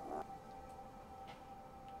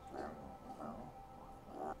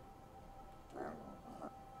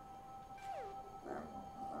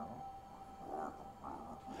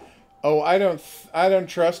 Oh, I don't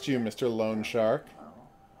trust you, Mr. Loan Shark.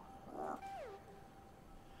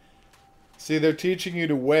 See, they're teaching you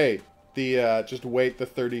to wait. Just wait the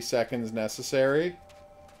 30 seconds necessary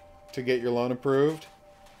to get your loan approved.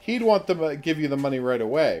 He'd want to give you the money right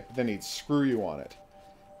away, but then he'd screw you on it.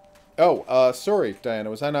 Oh, sorry, Diana,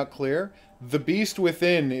 was I not clear? The Beast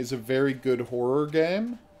Within is a very good horror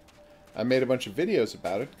game. I made a bunch of videos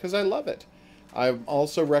about it because I love it. I'm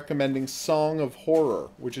also recommending Song of Horror,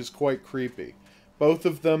 which is quite creepy. Both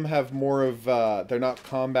of them have more of, they're not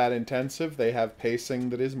combat intensive, they have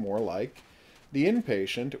pacing that is more like The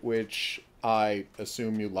Inpatient, which I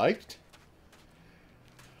assume you liked.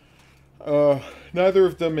 Neither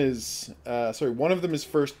of them is, one of them is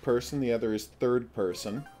first person, the other is third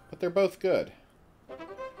person, but they're both good.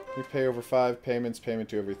 We pay over 5 payments, payment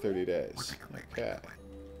due every 30 days. Okay.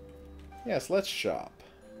 Yes, let's shop.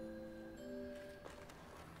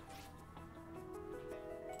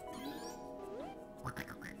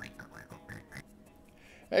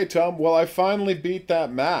 Hey, Tom. Well, I finally beat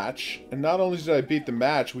that match. And not only did I beat the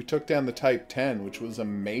match, we took down the Type 10, which was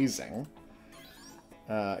amazing.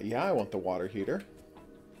 Yeah, I want the water heater.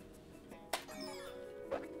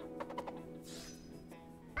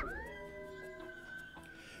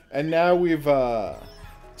 And now we've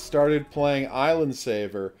started playing Island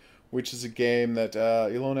Saver, which is a game that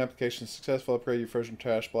your loan application is successful. Upgrade your Frozen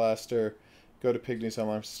Trash Blaster. Go to Pygmies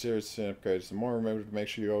Online for stairs and upgrade some more. Remember to make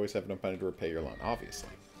sure you always have enough money to repay your loan, obviously.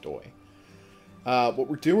 Doy. What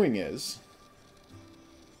we're doing is...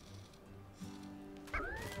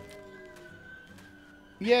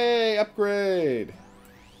 Yay! Upgrade!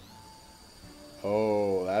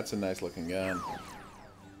 Oh, that's a nice looking gun.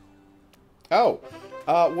 Oh!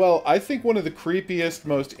 Well, I think one of the creepiest,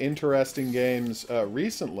 most interesting games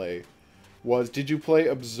recently was... Did you play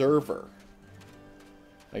Observer?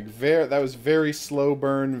 Like, that was very slow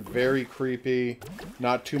burn, very creepy,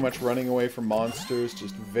 not too much running away from monsters,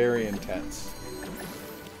 just very intense.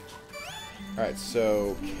 Alright,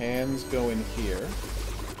 so cans go in here.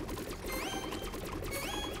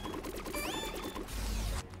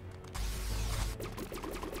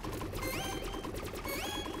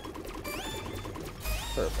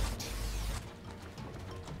 Perfect.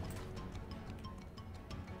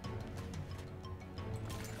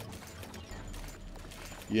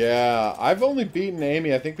 Yeah, I've only beaten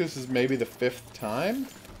Amy. I think this is maybe the 5th time.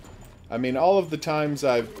 I mean, all of the times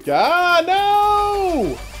I've... Ah,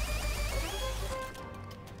 no!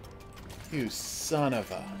 You son of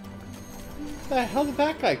a... Where the hell did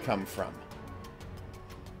that guy come from?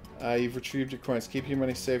 You've retrieved your coins. Keeping your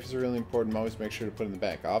money safe is really important. Always make sure to put it in the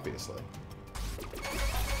bank, obviously.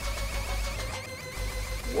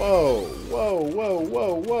 Whoa, whoa, whoa,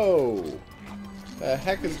 whoa, whoa. The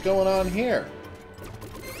heck is going on here?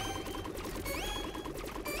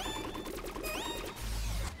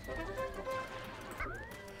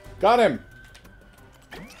 Got him!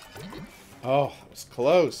 Oh, that was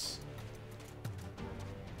close.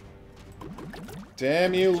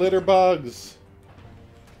 Damn you, litter bugs.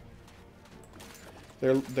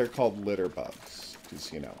 They're called litter bugs.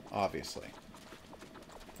 Because, you know, obviously.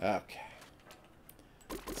 Okay.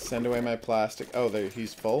 Send away my plastic. Oh, there,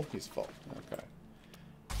 he's full? He's full. Okay.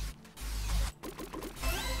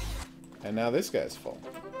 And now this guy's full.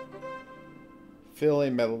 Fill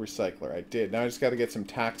a metal recycler. I did. Now I just got to get some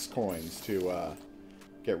tax coins to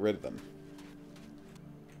get rid of them.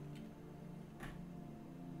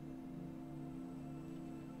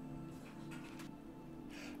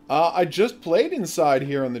 I just played Inside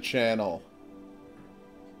here on the channel.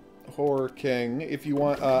 Horror King. If you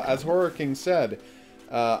want, as Horror King said,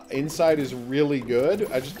 Inside is really good.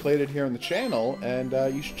 I just played it here on the channel, and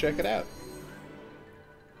you should check it out.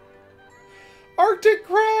 Arctic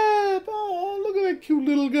crab! Oh, look at that cute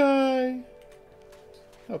little guy.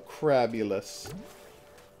 How crabulous.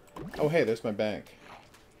 Oh, hey, there's my bank.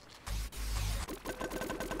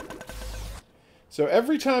 So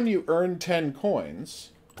every time you earn 10 coins,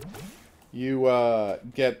 you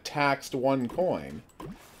get taxed 1 coin.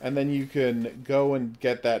 And then you can go and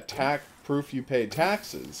get that proof you paid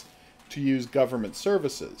taxes to use government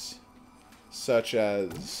services. Such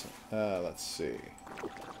as, let's see.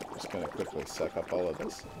 I'm just going to quickly suck up all of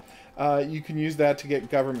this. You can use that to get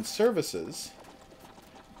government services.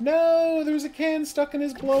 No, there's a can stuck in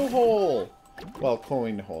his blowhole. Well,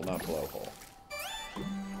 coin hole, not blowhole.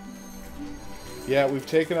 Yeah, we've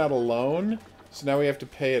taken out a loan, so now we have to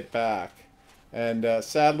pay it back. And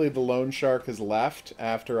sadly, the loan shark has left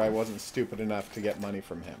after I wasn't stupid enough to get money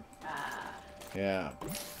from him. Yeah.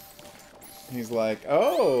 He's like,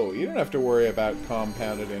 oh, you don't have to worry about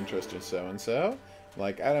compounded interest or so-and-so.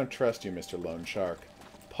 Like, I don't trust you, Mr. Loan Shark.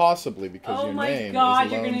 Possibly because your name is Loan Shark. Oh my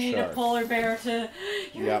god, you're gonna need a polar bear to...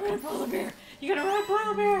 You're gonna run a polar bear. You're gonna run a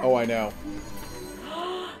polar bear. Oh, I know.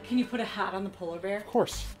 Can you put a hat on the polar bear? Of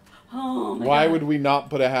course. Oh my god. Why would we not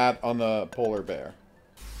put a hat on the polar bear?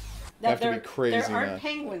 You have to be crazy. There aren't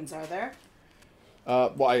penguins, are there?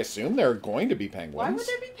 Well, I assume there are going to be penguins. Why would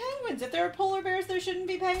there be penguins? If there are polar bears, there shouldn't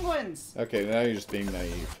be penguins. Okay, now you're just being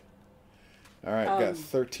naive. Alright, got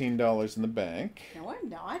 $13 in the bank. No, I'm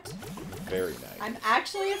not. Very nice. I'm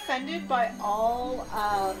actually offended by all,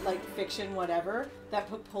 like, fiction, whatever, that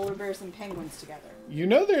put polar bears and penguins together. You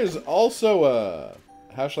know there's also a...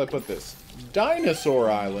 How shall I put this?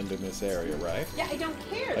 Dinosaur island in this area, right? Yeah, I don't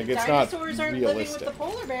care. Like, it's Dinosaurs not aren't realistic. living with the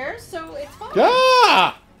polar bears, so it's fine.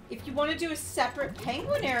 Ah! If you want to do a separate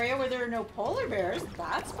penguin area where there are no polar bears,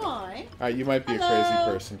 that's fine. Alright, you might be a crazy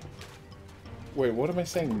person. Wait, what am I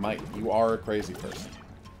saying might? You are a crazy person.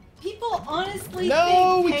 People honestly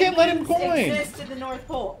No, think we can't let him penguins coin. exist in the North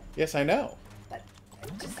Pole. Yes, I know. But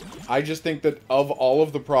I just think that of all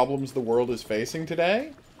of the problems the world is facing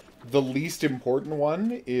today, the least important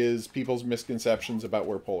one is people's misconceptions about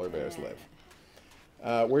where polar bears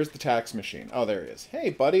live. Where's the tax machine? Oh, there he is.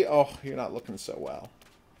 Hey, buddy. Oh, you're not looking so well.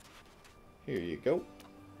 Here you go.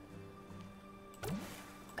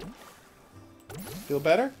 Feel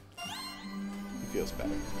better? He feels better.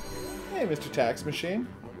 Hey, Mr. Tax Machine.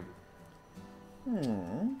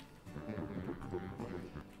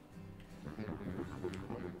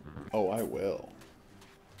 Oh, I will.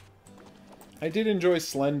 I did enjoy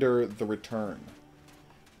Slender the Return.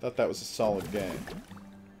 Thought that was a solid game.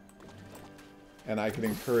 And I could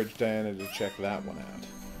encourage Diana to check that one out.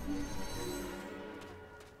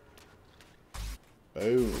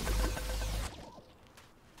 Boom.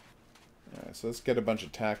 Alright, so let's get a bunch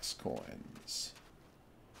of tax coins.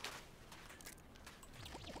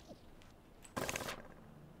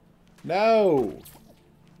 No!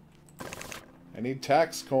 I need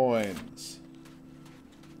tax coins.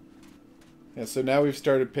 Yeah, so now we've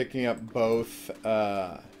started picking up both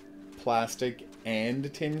plastic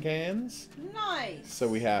and tin cans. nice. So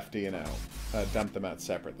we have to, you know, dump them out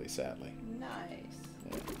separately, sadly. Nice.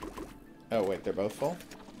 Yeah. Oh, wait, they're both full?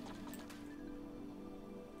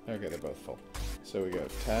 Okay, they're both full. So we go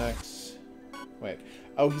tax. Wait.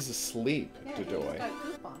 Oh, he's asleep, Yeah, Dodoy. he's got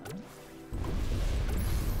goop on him.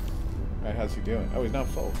 Alright, how's he doing? Oh, he's not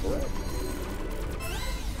full. Correct.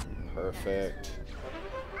 Perfect.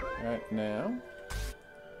 Alright, now.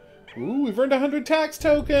 Ooh, we've earned 100 tax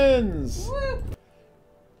tokens! Woo!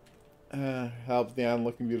 Helps the island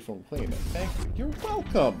looking beautiful and clean. Thank you. You're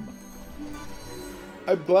welcome!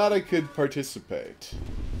 I'm glad I could participate.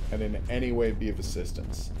 And in any way be of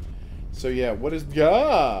assistance. So yeah, what is...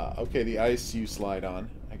 Yeah! Okay, the ice you slide on.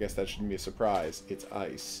 I guess that shouldn't be a surprise. It's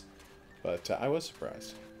ice. But I was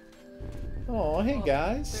surprised. Oh, hey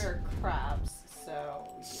guys. They're crabs, so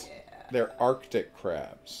yeah. They're Arctic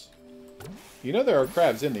crabs. You know there are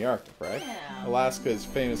crabs in the Arctic, right? Yeah. Alaska is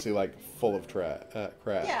famously, like, full of crabs.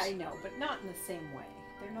 Yeah, I know, but not in the same way.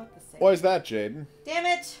 They're not the same. Why is that, Jaden? Damn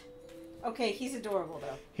it! Okay, he's adorable,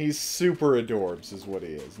 though. He's super adorbs is what he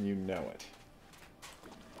is, and you know it.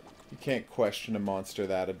 You can't question a monster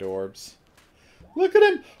that adorbs. Look at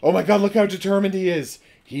him! Oh my god, look how determined he is!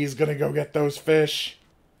 He's gonna go get those fish!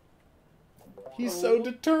 He's so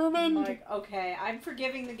determined! Like, okay, I'm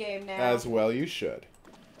forgiving the game now. As well you should.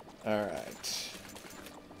 Alright.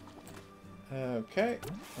 Okay,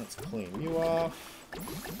 let's clean you off.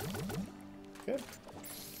 Good.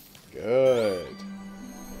 Good.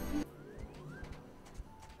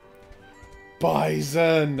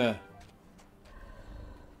 Bison!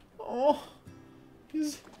 Oh,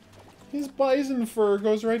 his bison fur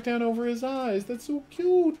goes right down over his eyes. That's so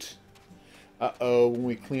cute. Uh-oh, when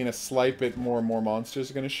we clean a slight bit more and more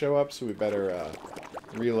monsters are going to show up, so we better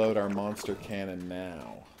reload our monster cannon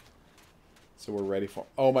now. So we're ready for...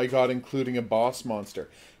 Oh my god, including a boss monster.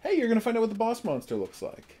 Hey, you're going to find out what the boss monster looks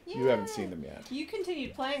like. Yeah. You haven't seen them yet. You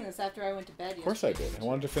continued playing this after I went to bed. Of course I did. I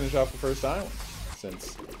wanted to finish off the first island,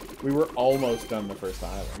 since we were almost done the first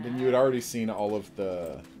island. And you had already seen all of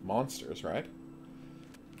the monsters, right?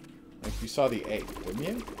 Like, you saw the 8, didn't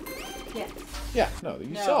you? Yes. Yeah, no,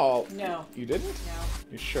 you saw all... No. You didn't? No.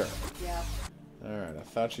 You sure? Yeah. Alright, I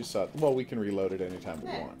thought you saw... Well, we can reload it anytime we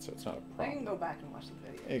want, so it's not a I problem. can go back and watch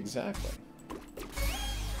the video. Exactly.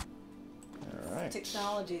 Alright.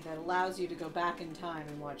 Technology that allows you to go back in time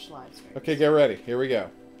and watch live streams. Okay, get ready. Here we go.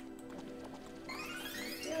 Do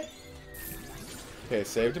it. Okay,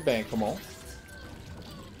 save to bank. Come on.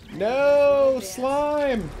 No!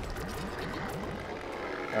 Slime!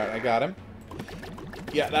 Alright, I got him.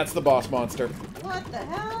 Yeah, that's the boss monster. What the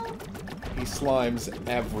hell? He slimes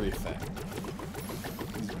everything.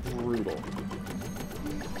 He's brutal.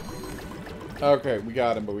 Okay, we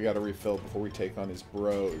got him, but we gotta refill before we take on his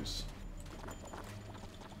bros.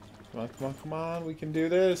 Come on, come on, come on. We can do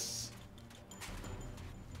this.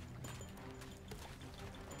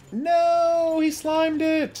 No! He slimed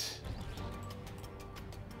it!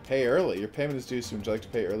 Pay early. Your payment is due soon. Would you like to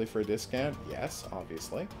pay early for a discount? Yes,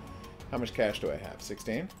 obviously. How much cash do I have?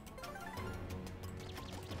 16?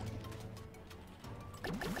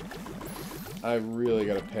 I really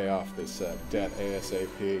gotta pay off this debt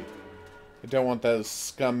ASAP. I don't want those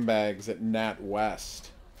scumbags at Nat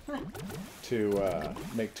West to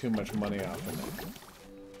make too much money off of me.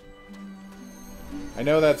 I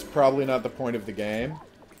know that's probably not the point of the game,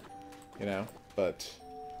 you know, but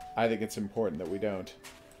I think it's important that we don't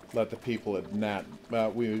let the people at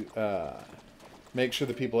make sure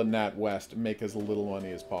the people at Nat West make as little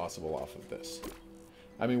money as possible off of this.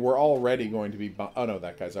 I mean, we're already going to be... Oh, no,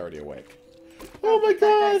 that guy's already awake. Oh, my God!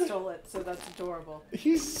 That guy stole it, so that's adorable.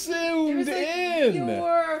 He zoomed in!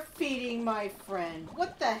 You're feeding my friend.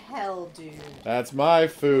 What the hell, dude? That's my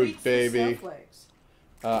food, Who eats baby. the snowflakes?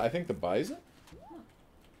 I think the bison?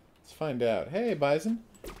 Let's find out. Hey, bison.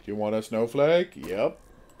 Do you want a snowflake? Yep.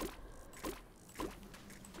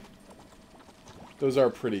 Those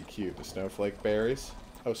are pretty cute, the snowflake berries.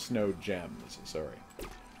 Oh, snow gems. Sorry.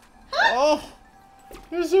 Oh!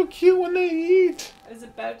 They're so cute when they eat! I was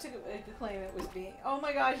about to claim it was being... Oh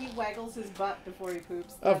my God, he waggles his butt before he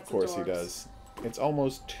poops. Of course he does. It's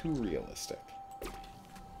almost too realistic.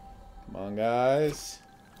 Come on, guys.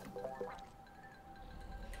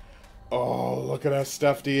 Oh, look at how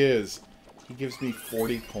stuffed he is. He gives me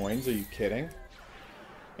 40 coins. Are you kidding?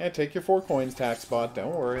 Yeah, take your 4 coins, TaxBot.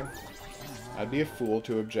 Don't worry. I'd be a fool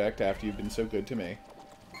to object after you've been so good to me.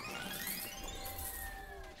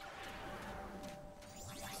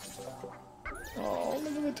 Oh,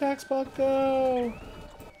 look at the TaxBot go!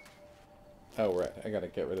 Oh, right. I gotta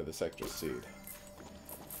get rid of this extra seed.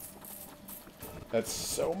 That's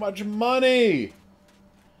so much money!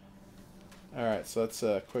 Alright, so let's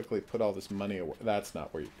quickly put all this money away. That's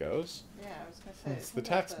not where it goes. Yeah, I was gonna say... It's the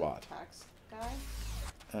TaxBot. Tax guy?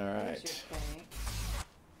 Alright.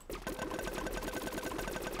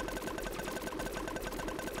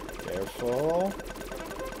 Careful.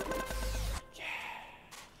 Yeah.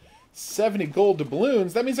 70 gold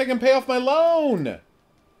doubloons? That means I can pay off my loan!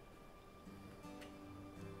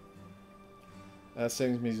 That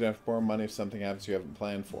savings means you don't have to borrow money if something happens you haven't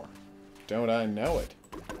planned for. Don't I know it?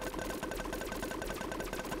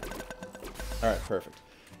 Alright, perfect.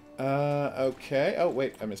 Okay. Oh,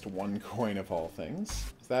 wait. I missed 1 coin of all things.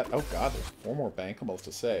 Is that... Oh, God. There's 4 more bankables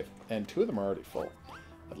to save. And 2 of them are already full.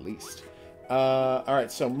 At least.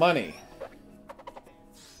 Alright, so money.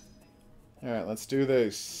 Alright, let's do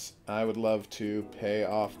this. I would love to pay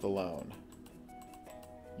off the loan.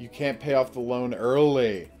 You can't pay off the loan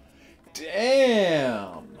early.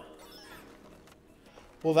 Damn!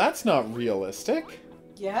 Well, that's not realistic.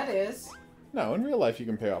 Yeah, it is. No, in real life you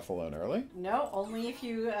can pay off the loan early. No, only if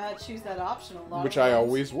you choose that option. Which I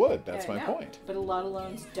always would. That's my point. But a lot of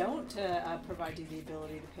loans don't provide you the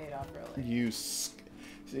ability to pay it off early. You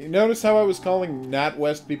notice how I was calling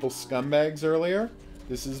NatWest people scumbags earlier?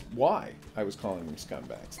 This is why I was calling them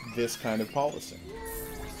scumbags. This kind of policy.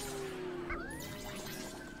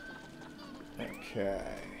 Okay.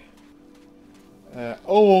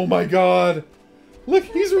 Oh my God! Look,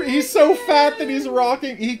 he's so fat that he's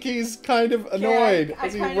rocking. He's kind of annoyed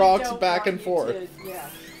as he rocks back and forth. Yeah.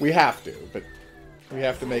 We have to, but we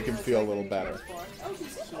have to make him feel a little better.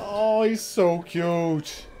 Oh, he's so cute.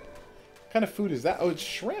 What kind of food is that? Oh, it's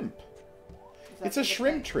shrimp. It's a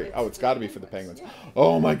shrimp tree. Oh, it's got to be for the penguins.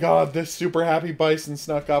 Oh my God, this super happy bison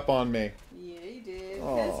snuck up on me. Yeah, he did.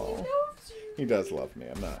 Oh, he does love me.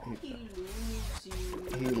 I'm not.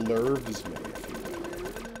 He loves me.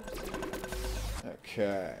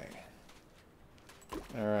 Okay.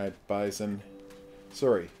 Alright, Bison.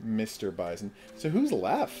 Sorry, Mr. Bison. So who's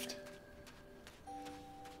left?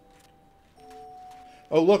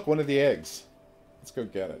 Oh, look, one of the eggs. Let's go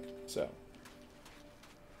get it. So.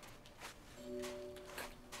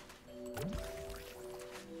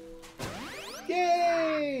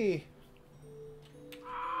 Yay!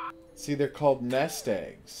 See, they're called nest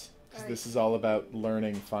eggs. Because this is all about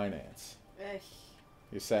learning finance.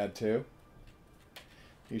 You sad too?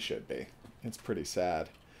 You should be. It's pretty sad.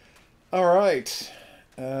 Alright.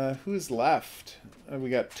 Who's left? We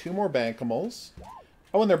got 2 more bankimals.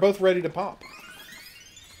 Oh, and they're both ready to pop.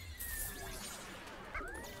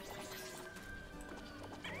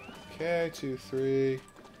 Okay, 2, 3.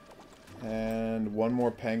 And 1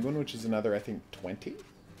 more penguin, which is another, I think, 20?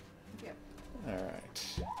 Yep.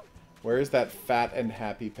 Alright. Where is that fat and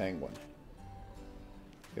happy penguin?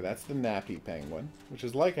 Okay, that's the nappy penguin, which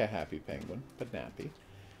is like a happy penguin, but nappy.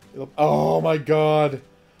 Oh my God!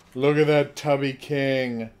 Look at that tubby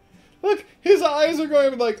king. Look, his eyes are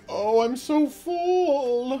going like, oh, I'm so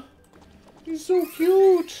full. He's so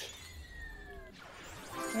cute.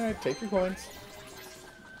 Alright, take your coins.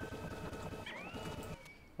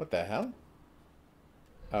 What the hell?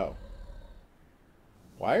 Oh.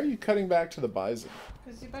 Why are you cutting back to the bison?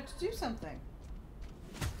 Because he's about to do something.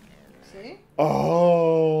 See?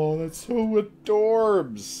 Oh, that's so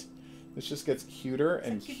adorbs. This just gets cuter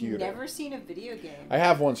and Like cuter. you've never seen a video game. I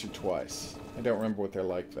have once or twice. I don't remember what they're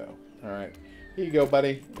like, though. Alright. Here you go,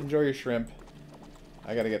 buddy. Enjoy your shrimp.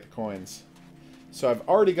 I gotta get the coins. So I've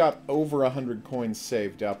already got over 100 coins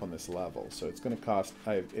saved up on this level, so it's gonna cost...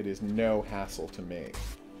 it is no hassle to me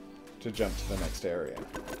to jump to the next area.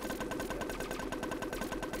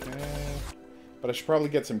 Okay. But I should probably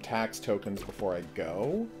get some tax tokens before I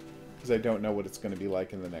go, because I don't know what it's going to be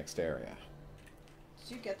like in the next area.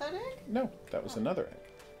 Did you get that egg? No, that was another egg.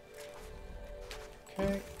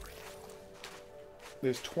 Okay.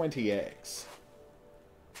 There's 20 eggs.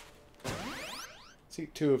 See,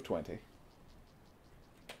 2 of 20.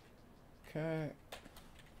 Okay.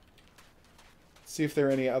 See if there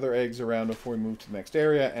are any other eggs around before we move to the next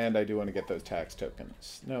area, and I do want to get those tax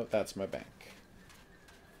tokens. No, that's my bank.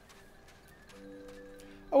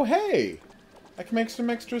 Oh, hey! I can make some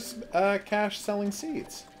extra cash selling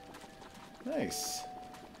seeds. Nice.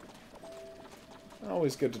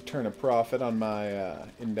 Always good to turn a profit on my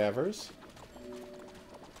endeavors.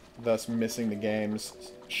 Thus missing the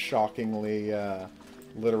game's shockingly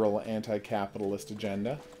literal anti-capitalist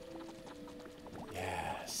agenda.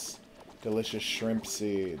 Yes. Delicious shrimp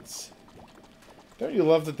seeds. Don't you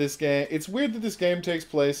love that this game... It's weird that this game takes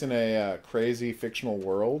place in a crazy fictional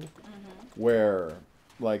world where,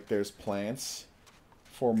 like, there's plants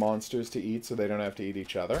for monsters to eat so they don't have to eat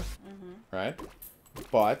each other. Right?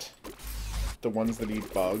 But the ones that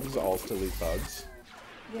eat bugs all still eat bugs.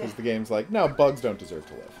 Because the game's like, no, bugs don't deserve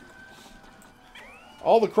to live.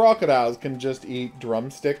 All the crocodiles can just eat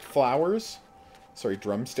drumstick flowers. Sorry,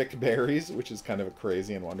 drumstick berries, which is kind of a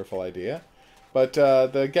crazy and wonderful idea. But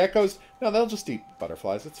the geckos, no, they'll just eat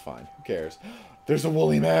butterflies. It's fine. Who cares? There's a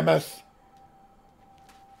woolly mammoth.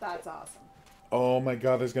 That's awesome. Oh my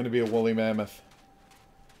god, there's going to be a woolly mammoth.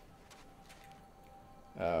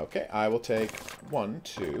 Okay, I will take 1,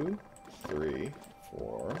 2, 3,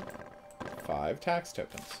 4, 5 tax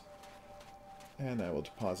tokens. And I will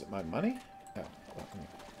deposit my money. Oh,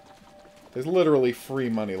 there's literally free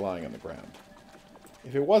money lying on the ground.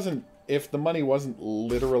 If the money wasn't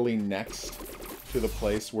literally next to the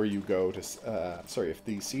place where you go to, sorry, if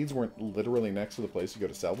the seeds weren't literally next to the place you go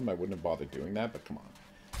to sell them, I wouldn't have bothered doing that, but come on.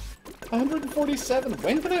 147!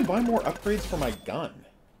 When can I buy more upgrades for my gun?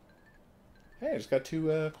 Hey, I just got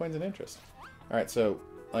 2 coins in interest. Alright, so,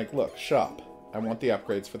 like, look, shop. I want the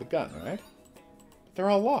upgrades for the gun, right? But they're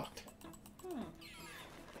all locked.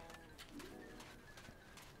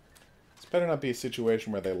 This better not be a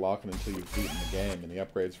situation where they lock it until you've beaten the game, and the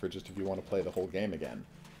upgrades for just if you want to play the whole game again.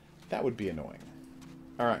 That would be annoying.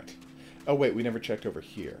 Alright. Oh, wait, we never checked over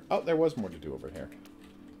here. Oh, there was more to do over here.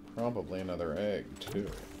 Probably another egg, too.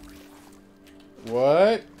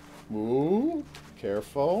 What? Ooh,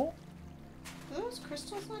 careful. Do those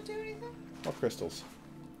crystals not do anything? What crystals?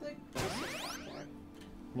 Like, crystals back there.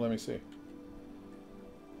 Let me see.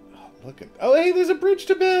 Oh, look at... Oh, hey, there's a bridge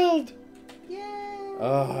to build! Yay!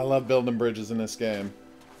 Oh, I love building bridges in this game.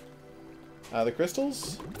 The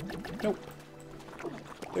crystals? Nope.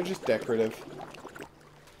 They're just decorative.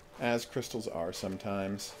 As crystals are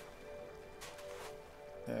sometimes.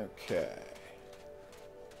 Okay.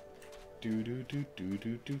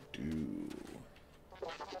 Do-do-do-do-do-do-do.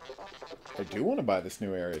 I do want to buy this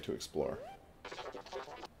new area to explore.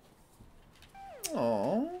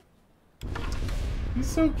 Aww. He's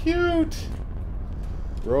so cute!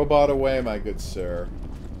 Robot away, my good sir.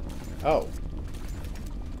 Oh.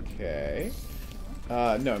 Okay.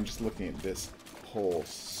 No, I'm just looking at this whole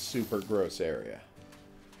super gross area.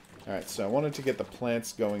 Alright, so I wanted to get the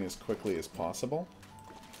plants going as quickly as possible.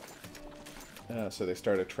 So they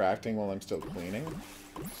start attracting while I'm still cleaning.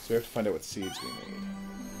 So we have to find out what seeds we need.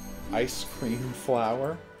 Ice cream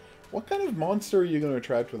flower? What kind of monster are you going to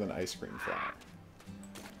attract with an ice cream flower?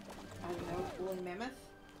 I don't know. Woolly mammoth?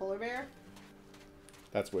 Polar bear?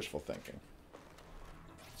 That's wishful thinking.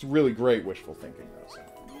 It's really great wishful thinking, though. So.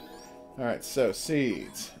 Alright, so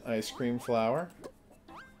seeds. Ice cream flower.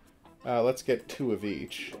 Let's get 2 of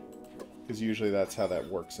each. Because usually that's how that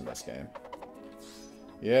works in this game.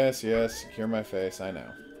 Yes, yes, secure my face, I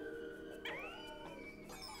know.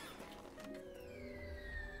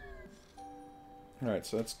 Alright,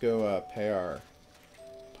 so let's go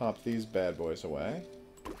pop these bad boys away.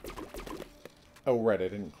 Oh, right, I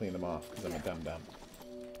didn't clean them off because I'm a dum-dum.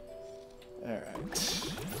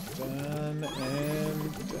 Alright. Done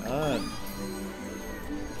and done.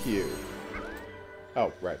 Cute.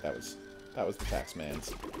 Oh, right, that was the tax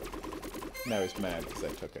man's. Now he's mad because I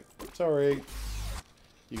took it. Sorry.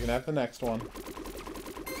 You can have the next one.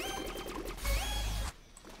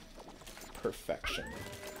 Perfection.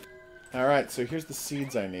 Alright, so here's the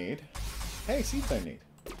seeds I need. Hey, seeds I need.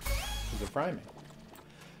 Because they're fry me.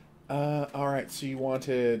 Alright, so you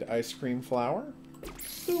wanted ice cream flour?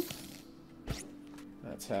 Boop.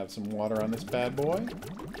 Let's have some water on this bad boy.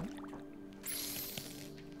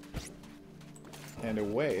 And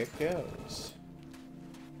away it goes.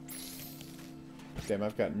 Damn,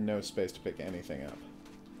 I've got no space to pick anything up.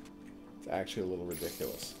 It's actually a little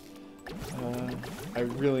ridiculous. I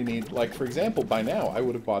really need, like, for example, by now, I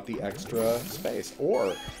would have bought the extra space.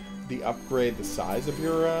 Or the size of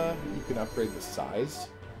your, you can upgrade the size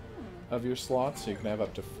of your slots, so you can have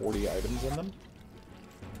up to 40 items in them.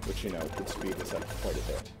 Which, you know, could speed this up quite a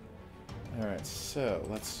bit. Alright, so,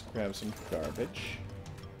 let's grab some garbage.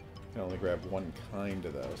 I can only grab one kind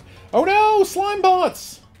of those. Oh no! Slime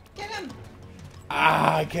bots! Get him!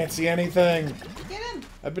 Ah, I can't see anything! Get him!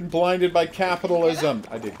 I've been blinded by capitalism!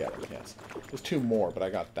 I did get it, yes. There's two more, but I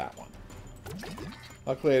got that one.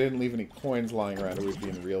 Luckily I didn't leave any coins lying around, or we'd be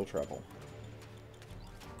in real trouble.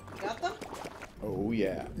 Got them? Oh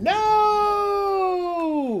yeah. No!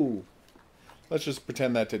 Let's just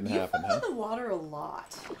pretend that didn't happen, huh? You follow the water a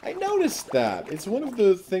lot. I noticed that! It's one of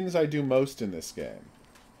the things I do most in this game.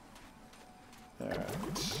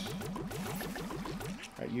 Alright.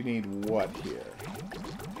 Alright, you need what here?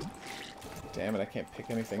 Damn it, I can't pick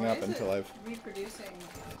anything up until I've... reproducing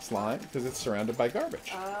slime? Because it's surrounded by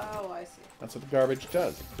garbage. Oh, I see. That's what the garbage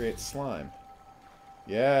does. It creates slime.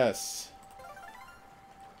 Yes!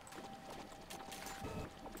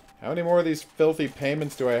 How many more of these filthy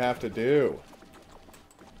payments do I have to do?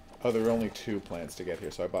 Oh, there are only 2 plants to get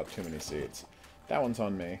here, so I bought too many seeds. That one's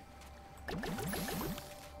on me.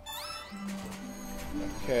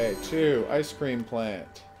 Okay, 2. Ice cream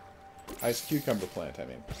plant. Ice cucumber plant, I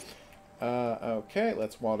mean. Okay,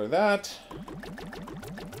 let's water that.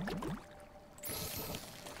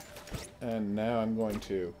 And now I'm going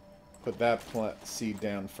to put that seed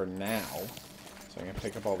down for now. So I'm going to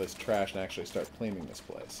pick up all this trash and actually start cleaning this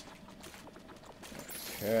place.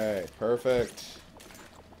 Okay, perfect.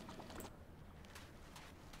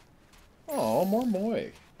 Oh, more moi.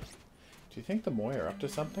 Do you think the moi are up to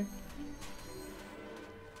something?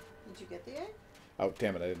 Did you get the egg? Oh,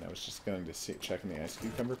 damn it, I didn't. I was just going to check in the ice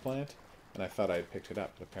cucumber plant, and I thought I had picked it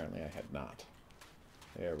up, but apparently I had not.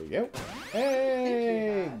 There we go.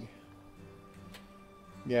 Egg!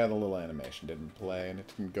 Yeah, the little animation didn't play, and it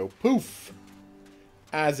didn't go poof!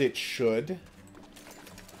 As it should.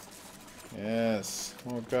 Yes.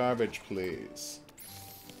 More garbage, please.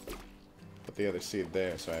 Put the other seed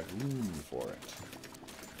there so I have room for it.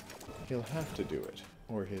 He'll have to do it,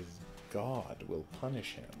 or his god will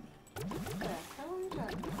punish him. How are you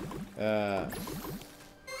talking about?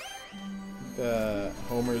 The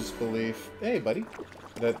Homer's belief, hey buddy,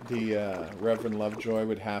 that the Reverend Lovejoy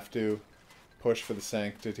would have to push for the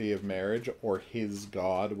sanctity of marriage, or his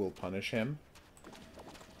god will punish him.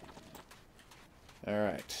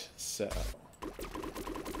 Alright, so...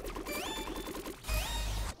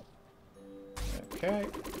 Okay.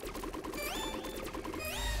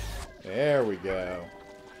 There we go.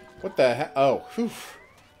 What the heck? Oh, whew.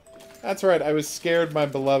 That's right, I was scared by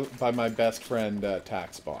my best friend,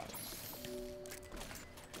 Taxbot.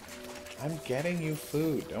 I'm getting you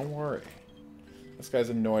food, don't worry. This guy's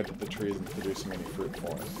annoyed that the tree isn't producing any fruit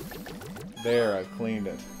for him. There, I've cleaned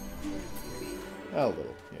it. A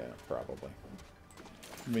little, yeah, probably.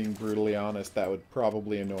 Being brutally honest, that would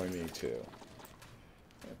probably annoy me too.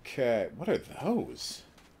 Okay, what are those?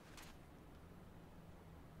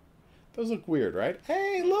 Those look weird, right?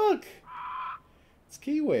 Hey, look! It's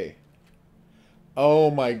kiwi.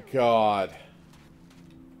 Oh my god.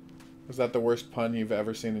 Was that the worst pun you've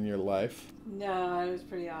ever seen in your life? No, it was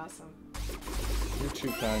pretty awesome. You're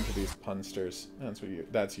too kind to these punsters.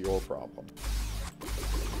 That's your problem.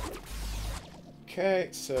 Okay,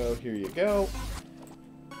 so here you go.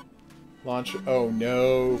 Launch. Oh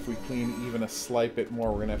no, if we clean even a slight bit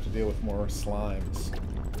more, we're gonna have to deal with more slimes.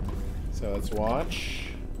 So let's watch.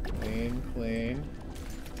 Clean, clean.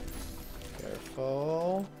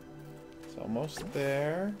 Careful. It's almost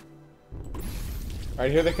there.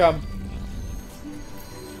 Alright, here they come.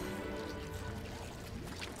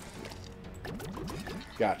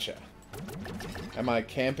 Gotcha. Am I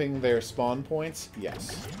camping their spawn points?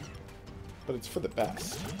 Yes. But it's for the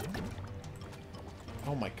best.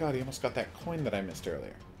 Oh my god, he almost got that coin that I missed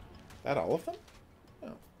earlier. That all of them?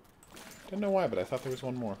 Oh. Didn't know why, but I thought there was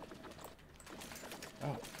one more.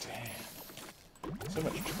 Oh, damn. So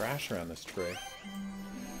much trash around this tree.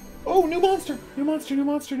 Oh, new monster! New monster, new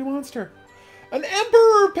monster, new monster! An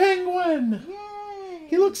emperor penguin! Yay!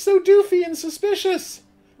 He looks so doofy and suspicious!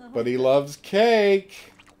 But he loves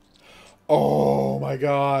cake! Oh my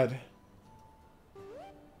god.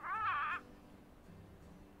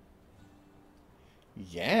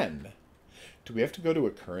 Yen? Do we have to go to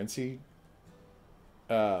a currency?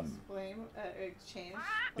 Exchange.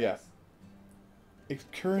 Yeah.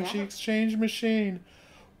 Currency Yeah. exchange machine.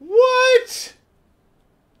 What?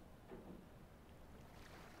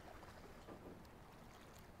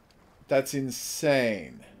 That's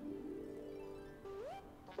insane.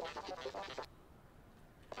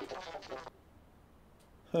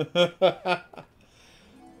 They're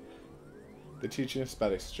teaching us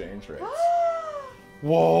about exchange rates.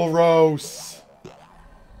 Walrus!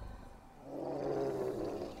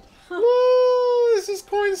 Whoa, this is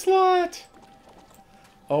coin slot!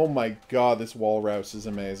 Oh my god, this walrus is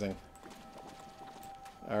amazing.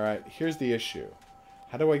 Alright, here's the issue.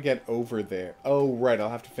 How do I get over there? Oh, right, I'll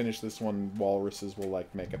have to finish this one. Walruses will,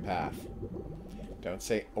 like, make a path. Don't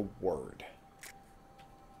say a word.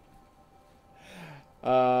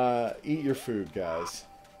 Eat your food, guys.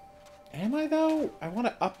 Am I, though? I want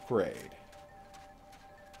to upgrade.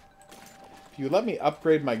 If you let me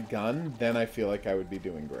upgrade my gun, then I feel like I would be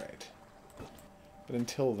doing great. But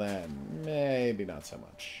until then, maybe not so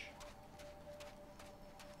much.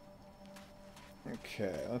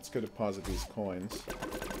 Okay, let's go deposit these coins.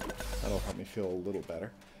 That'll help me feel a little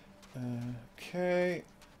better. Okay.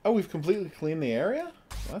 Oh, we've completely cleaned the area?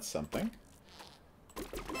 Well, that's something.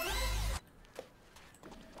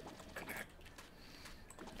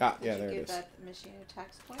 Ah, yeah, there it is. Give that machine a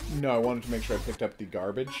tax coin? No, I wanted to make sure I picked up the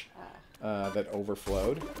garbage that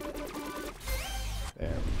overflowed. There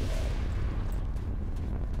we go.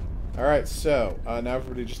 Alright, so, now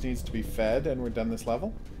everybody just needs to be fed and we're done this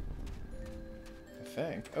level. I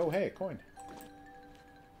think. Oh, hey, a coin.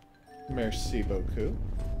 Merci beaucoup.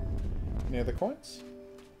 Any other coins?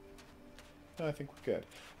 No, I think we're good.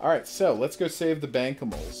 Alright, so, let's go save the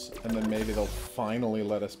Bankimals, and then maybe they'll finally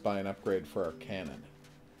let us buy an upgrade for our cannon.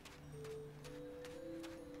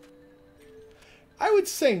 I would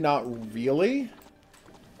say not really.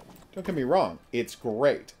 Don't get me wrong, it's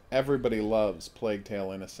great. Everybody loves Plague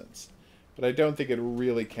Tale Innocence. But I don't think it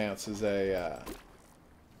really counts as a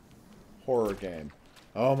horror game.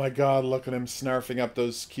 Oh my god, look at him snarfing up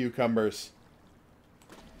those cucumbers.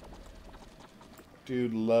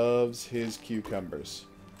 Dude loves his cucumbers.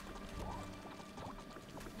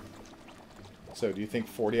 So, do you think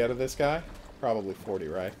 40 out of this guy? Probably 40,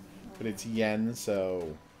 right? But it's yen,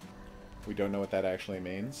 so we don't know what that actually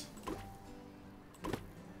means.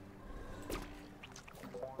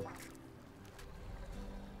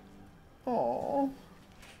 Aww.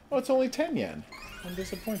 Oh, it's only 10 yen. I'm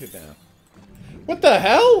disappointed now. What the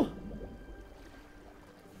hell?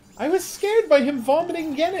 I was scared by him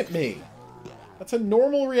vomiting yen at me. That's a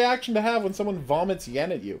normal reaction to have when someone vomits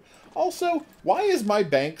yen at you. Also, why is my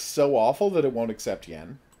bank so awful that it won't accept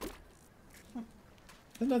yen?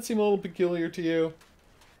 Doesn't that seem a little peculiar to you?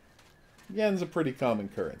 Yen's a pretty common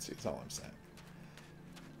currency, is all I'm saying.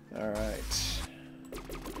 Alright.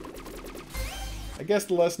 I guess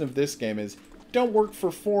the lesson of this game is, don't work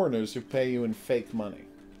for foreigners who pay you in fake money.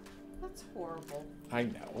 That's horrible. I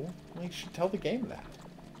know. Well, you should tell the game that.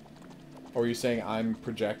 Or are you saying I'm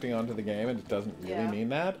projecting onto the game and it doesn't really mean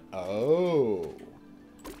that? Oh.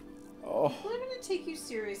 Oh. Well, I'm going to take you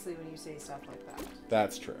seriously when you say stuff like that.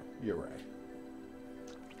 That's true. You're right.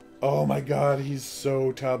 Oh my god, he's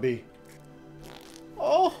so tubby.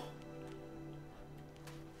 Oh.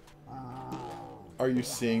 Are you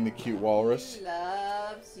seeing the cute walrus? He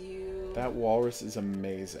loves you. That walrus is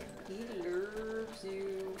amazing. He loves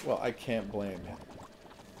you. Well, I can't blame him.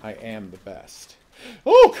 I am the best.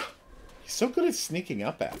 Oh! He's so good at sneaking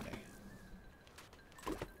up at me.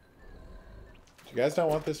 Do you guys not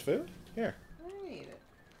want this food? Here. I need it.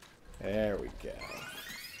 There we go.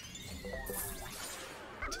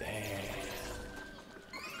 Damn.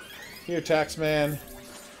 Here, taxman.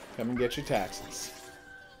 Come and get your taxes.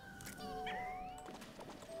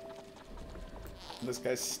 This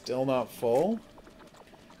guy's still not full?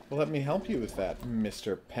 Well, let me help you with that,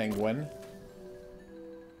 Mr. Penguin.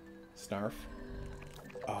 Snarf.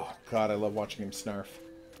 Oh, God, I love watching him snarf.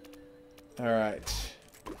 Alright.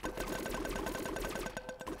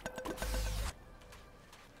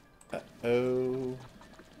 Uh-oh.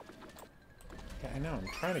 Yeah, I know, I'm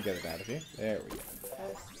trying to get it out of you. There we go.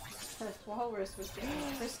 That walrus was getting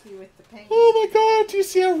frisky with the penguin. Oh my god, do you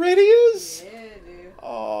see how red he is? Yeah, dude.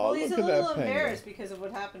 Oh, well, he's look a at little that penguin. embarrassed because of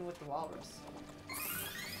what happened with the walrus.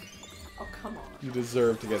 Oh, come on. You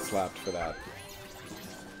deserve to get slapped for that.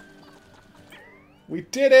 We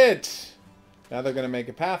did it! Now they're going to make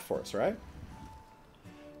a path for us, right?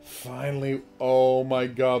 Finally. Oh my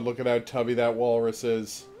god, look at how tubby that walrus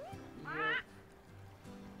is.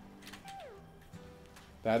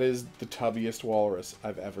 That is the tubbiest walrus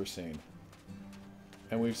I've ever seen.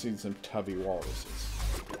 And we've seen some tubby walruses.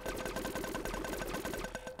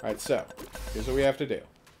 Alright, so, here's what we have to do.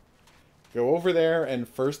 Go over there, and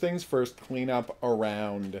first things first, clean up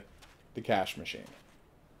around the cash machine.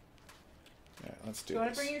 Yeah, let's do this. You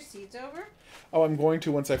want to bring your seeds over? Oh, I'm going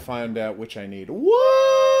to once I find out which I need. What?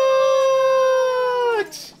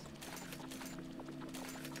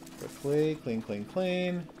 Quickly, clean, clean,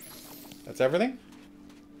 clean. That's everything?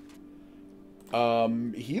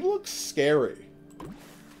 He looks scary.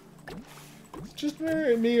 It's just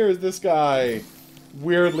me, or is this guy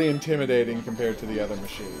weirdly intimidating compared to the other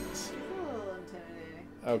machines? A little intimidating.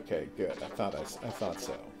 Okay, good. I thought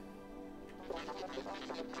so.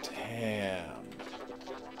 Damn.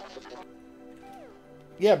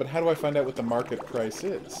 Yeah, but how do I find out what the market price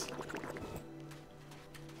is?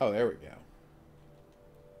 Oh, there we go.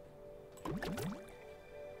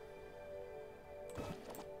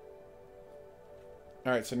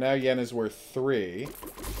 Alright, so now yen is worth 3.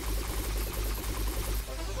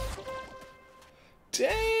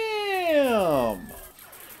 Damn!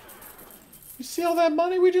 You see all that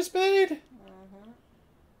money we just made?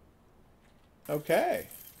 Okay.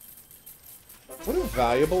 What a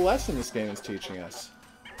valuable lesson this game is teaching us.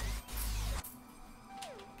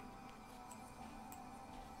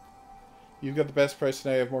 You've got the best price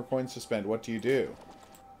tonight. You have more coins to spend. What do you do?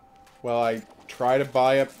 Well, I try to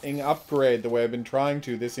buy an upgrade the way I've been trying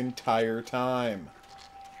to this entire time.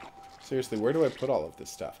 Seriously, where do I put all of this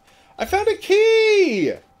stuff? I found a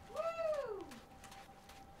key! Woo!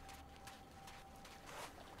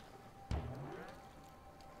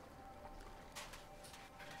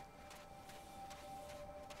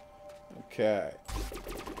 Okay.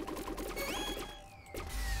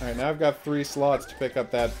 Alright, now I've got 3 slots to pick up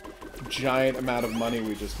that giant amount of money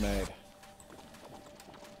we just made.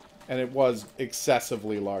 And it was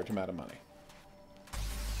excessively large amount of money.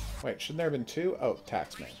 Wait, shouldn't there have been 2? Oh,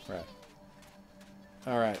 tax man, right.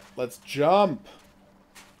 Alright, let's jump!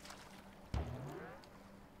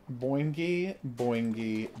 Boingy,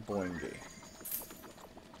 boingy, boingy.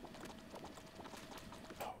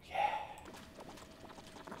 Oh, yeah.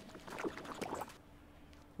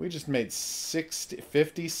 We just made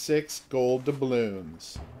 56 gold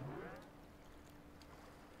doubloons.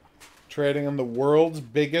 Trading on the world's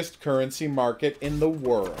biggest currency market in the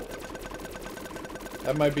world.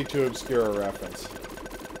 That might be too obscure a reference.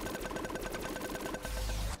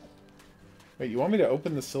 Wait, you want me to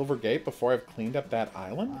open the silver gate before I've cleaned up that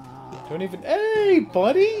island? Don't even... Hey,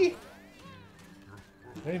 buddy!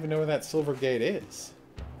 I don't even know where that silver gate is.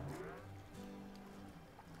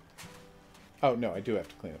 Oh, no, I do have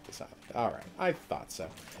to clean up this island. Alright, I thought so.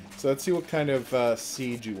 So let's see what kind of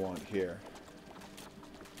seed you want here.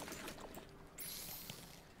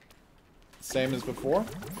 Same as before?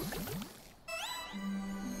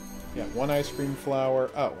 Yeah, 1 ice cream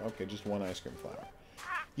flower. Oh, okay, just 1 ice cream flower.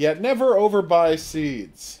 Yet never overbuy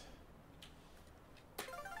seeds.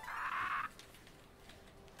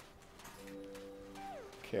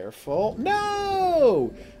 Careful.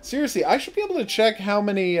 No! Seriously, I should be able to check how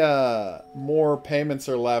many more payments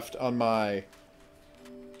are left on my...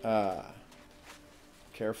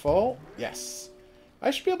 Careful. Yes.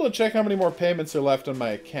 I should be able to check how many more payments are left on my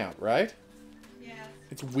account, right? Yes.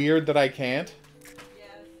 It's weird that I can't. Yes.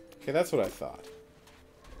 Okay, that's what I thought.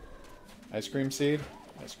 Ice cream seed?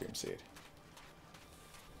 Ice cream seed.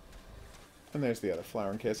 And there's the other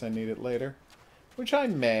flower in case I need it later. Which I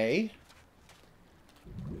may.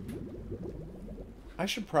 I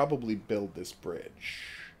should probably build this bridge.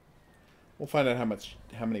 We'll find out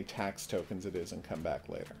how many tax tokens it is and come back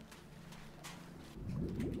later.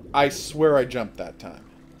 I swear I jumped that time.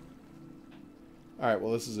 Alright,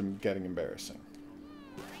 well this is getting embarrassing.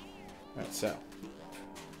 Alright, so.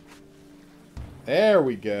 There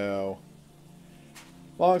we go.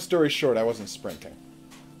 Long story short, I wasn't sprinting.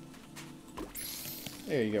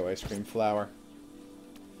 There you go, ice cream flower.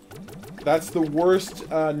 That's the worst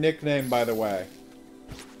nickname, by the way.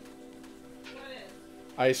 What is?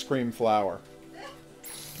 Ice cream flower.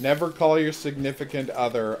 Never call your significant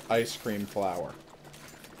other ice cream flower.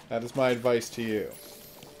 That is my advice to you.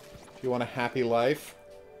 If you want a happy life,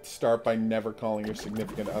 start by never calling your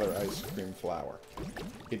significant other ice cream flower.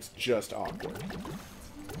 It's just awkward.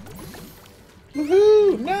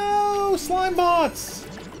 Woohoo! No! Slime bots!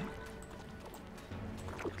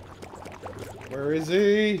 Where is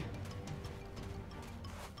he?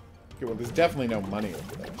 Okay, well, there's definitely no money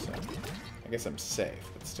over there, so I guess I'm safe,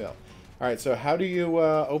 but still. Alright, so how do you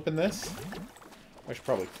open this? I should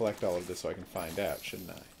probably collect all of this so I can find out,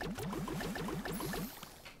 shouldn't I?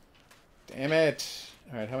 Damn it!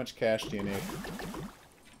 Alright, how much cash do you need?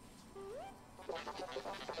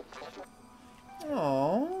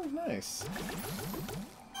 Oh, nice.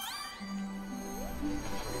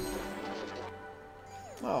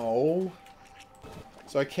 Oh.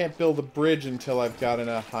 So I can't build a bridge until I've got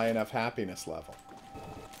a high enough happiness level.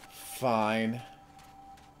 Fine.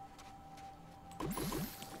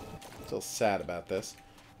 Still sad about this.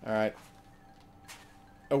 Alright.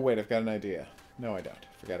 Oh, wait, I've got an idea. No, I don't.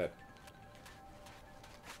 Forget it.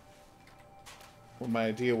 Well, my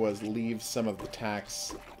idea was leave some of the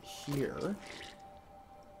tax here.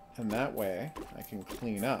 And that way, I can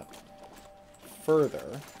clean up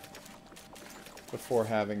further before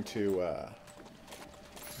having to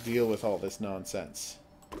deal with all this nonsense.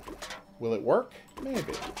 Will it work?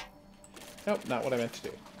 Maybe. Nope, not what I meant to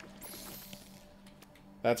do.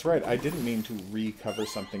 That's right, I didn't mean to recover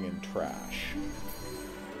something in trash.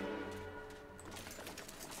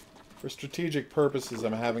 For strategic purposes,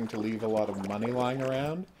 I'm having to leave a lot of money lying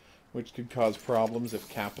around, which could cause problems if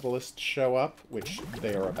capitalists show up, which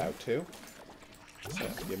they are about to. So,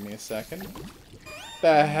 give me a second.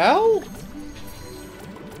 The hell?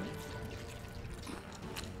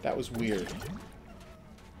 That was weird.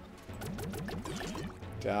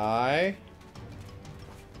 Die.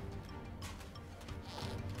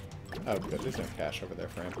 Oh, good. There's no cash over there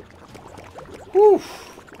for him. Whew!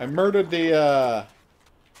 I murdered the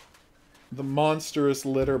monstrous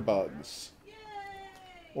litter bugs.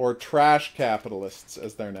 Or trash capitalists,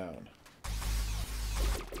 as they're known.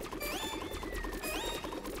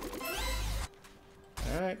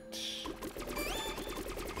 Alright.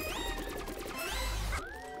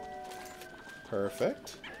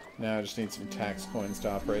 Perfect. Now I just need some tax coins to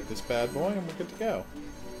operate this bad boy, and we're good to go.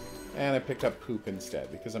 And I picked up poop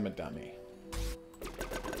instead, because I'm a dummy.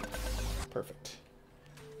 Perfect.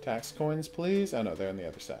 Tax coins, please? Oh no, they're on the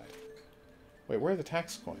other side. Wait, where are the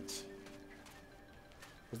tax coins?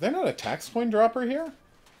 Was there not a tax coin dropper here?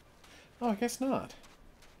 Oh, I guess not.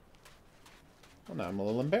 Well, now I'm a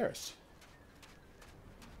little embarrassed.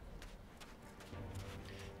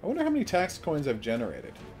 I wonder how many tax coins I've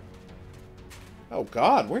generated. Oh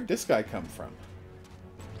god, where'd this guy come from?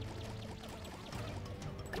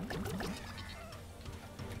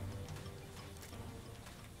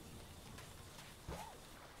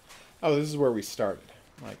 Oh, this is where we started.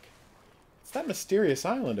 Like, it's that mysterious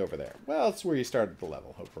island over there. Well, it's where you started the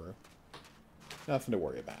level, HOGuru. Nothing to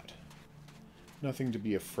worry about. Nothing to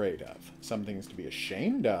be afraid of. Some things to be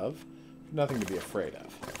ashamed of, nothing to be afraid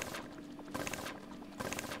of.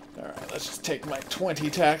 Alright, let's just take my 20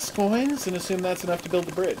 tax coins and assume that's enough to build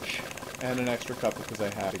the bridge. And an extra couple because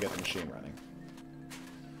I had to get the machine running.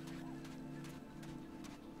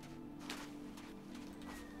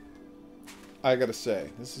 I gotta say,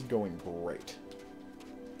 this is going great.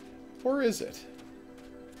 Or is it?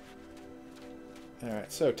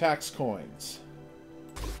 Alright, so tax coins.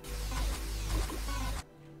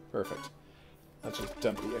 Perfect. Let's just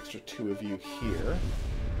dump the extra 2 of you here.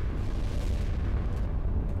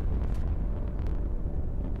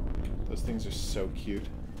 Those things are so cute.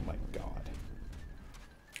 Oh my god.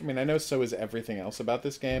 I mean, I know so is everything else about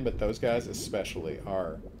this game, but those guys especially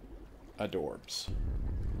are adorbs.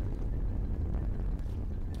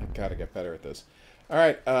 I gotta get better at this.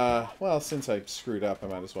 Alright, well, since I screwed up, I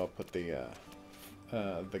might as well put the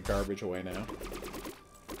garbage away now.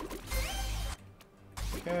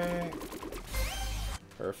 Okay.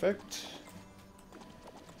 Perfect.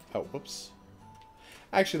 Oh, whoops.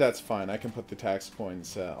 Actually, that's fine. I can put the tax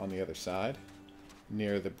coins on the other side,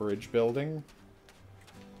 near the bridge building.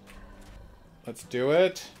 Let's do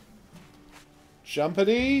it.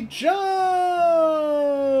 Jumpity jump!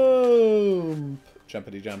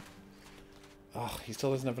 Jumpity jump. Oh, he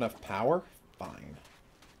still doesn't have enough power? Fine.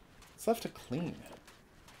 What's left to clean?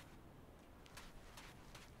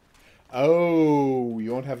 Oh,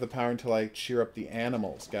 you won't have the power until I cheer up the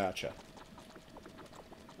animals. Gotcha.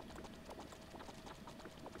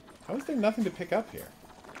 How is there nothing to pick up here?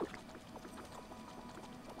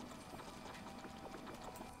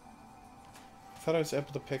 I thought I was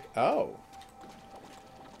able to pick... Oh.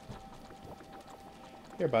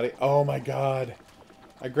 Here, buddy. Oh, my God.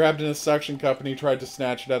 I grabbed in a suction cup and he tried to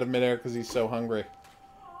snatch it out of midair because he's so hungry.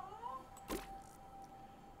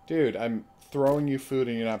 Dude, I'm throwing you food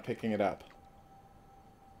and you're not picking it up.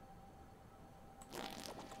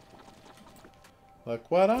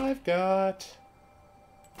 Look what I've got.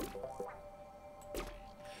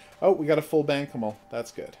 Oh, we got a full bankamel.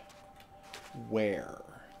 That's good. Where?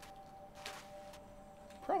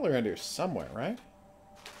 Probably around here somewhere, right?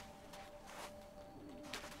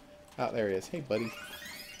 Oh, there he is. Hey, buddy.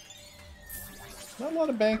 Not a lot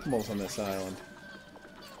of bankamels on this island.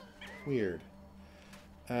 Weird.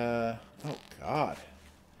 Oh, God.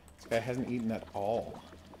 It's Guy hasn't eaten at all.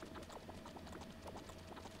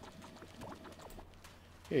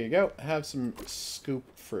 Here you go. Have some scoop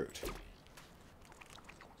fruit.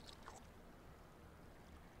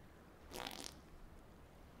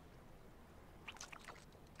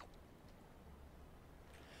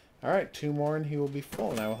 Alright, 2 more and he will be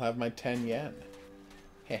full, and I will have my 10 yen.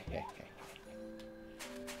 Okay.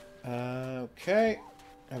 I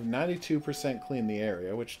have 92% cleaned the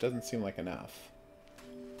area, which doesn't seem like enough.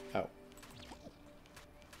 Oh.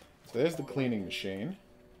 So there's the cleaning machine.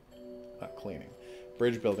 Not cleaning.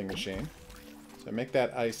 Bridge building machine. So I make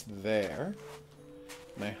that ice there.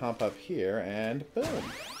 And I hop up here, and boom!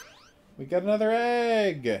 We got another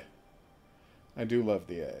egg! I do love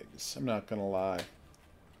the eggs. I'm not gonna lie.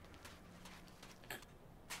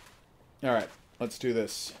 Alright, let's do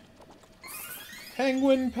this.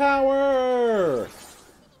 Penguin power!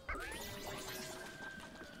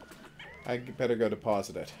 I better go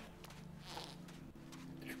deposit it.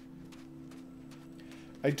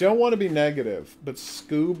 I don't want to be negative, but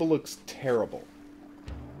Scoob looks terrible.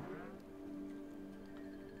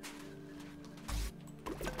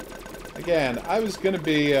 Again, I was going to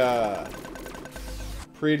be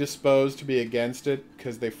predisposed to be against it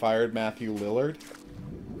because they fired Matthew Lillard.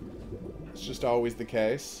 It's just always the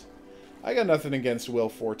case. I got nothing against Will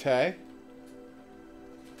Forte.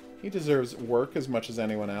 He deserves work as much as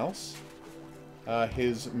anyone else.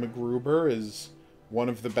 His MacGruber is one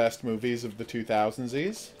of the best movies of the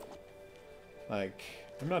 2000s. Like,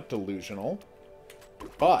 I'm not delusional.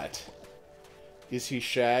 But, is he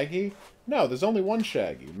Shaggy? No, there's only one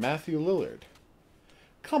Shaggy. Matthew Lillard.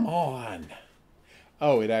 Come on!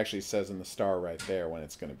 Oh, it actually says in the star right there when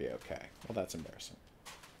it's going to be okay. Well, that's embarrassing.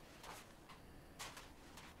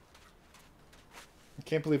 I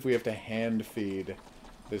can't believe we have to hand feed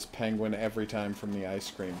this penguin every time from the ice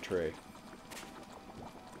cream tree.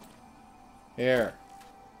 Here.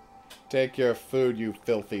 Take your food, you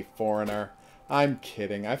filthy foreigner. I'm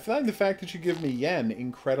kidding. I find the fact that you give me yen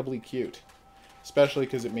incredibly cute. Especially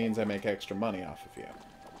because it means I make extra money off of you.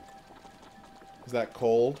 Is that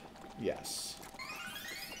cold? Yes.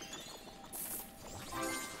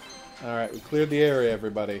 Alright, we cleared the area,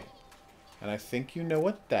 everybody. And I think you know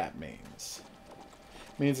what that means.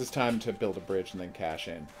 It means it's time to build a bridge and then cash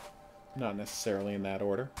in. Not necessarily in that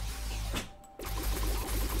order.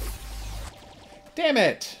 Damn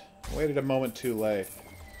it! I waited a moment too late.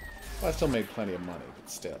 Well, I still made plenty of money, but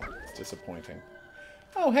still, it's disappointing.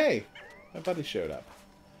 Oh, hey! My buddy showed up.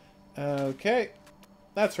 Okay.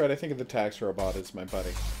 That's right, I think of the tax robot as my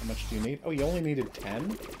buddy. How much do you need? Oh, you only needed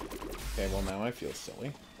 10? Okay, well now I feel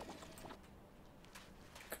silly.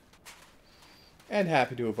 And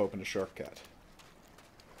happy to have opened a shortcut.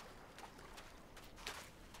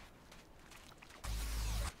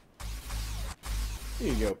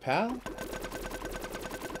 Here you go, pal.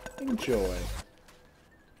 Enjoy.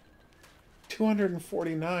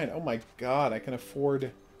 249. Oh my god, I can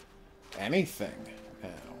afford anything now.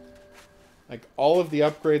 Like, all of the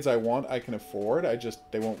upgrades I want, I can afford.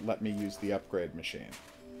 They won't let me use the upgrade machine.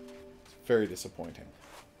 It's very disappointing.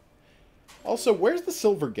 Also, where's the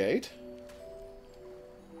Silver Gate?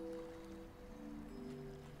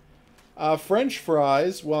 French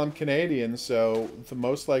fries. Well, I'm Canadian, so the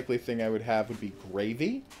most likely thing I would have would be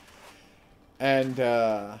gravy.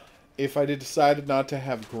 And, if I decided not to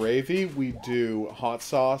have gravy, we do hot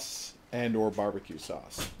sauce and or barbecue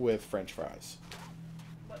sauce with French fries.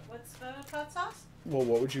 What's the hot sauce? Well,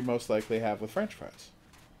 what would you most likely have with French fries?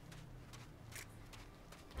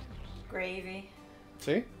 Gravy.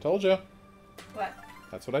 See? Told you. What?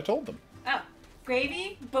 That's what I told them. Oh,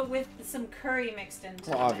 gravy, but with some curry mixed into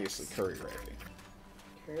it. Well, obviously, curry gravy.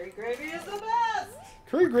 Curry gravy is the best!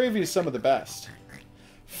 Curry gravy is some of the best.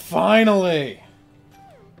 Finally!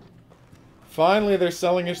 Finally, they're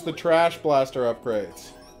selling us the Trash Blaster upgrades.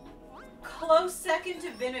 Close second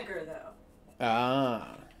to vinegar, though.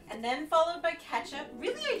 Ah. And then followed by ketchup.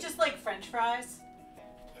 Really, I just like French fries.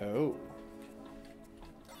 Oh.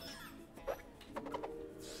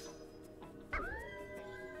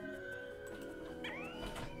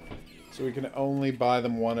 So we can only buy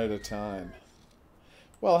them one at a time.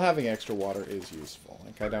 Well, having extra water is useful.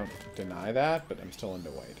 Like, I don't deny that, but I'm still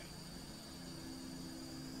underweight.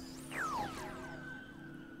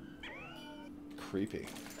 Creepy.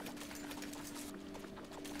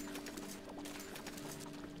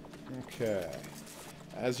 Okay.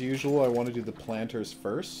 As usual, I want to do the planters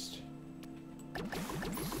first.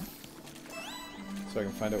 So I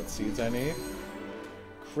can find out what seeds I need.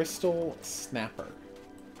 Crystal Snapper.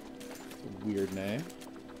 It's a weird name.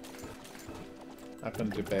 Not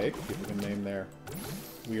going to debate. People can name their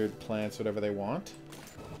weird plants whatever they want.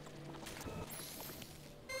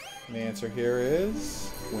 And the answer here is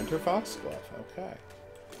winter foxglove. Okay.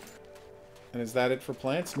 And is that it for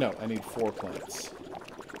plants? No, I need 4 plants.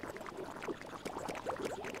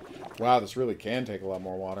 Wow, this really can take a lot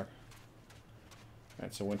more water.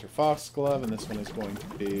 Alright, so winter foxglove, and this one is going to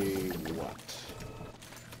be what?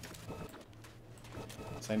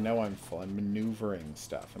 Because I know I'm full. I'm maneuvering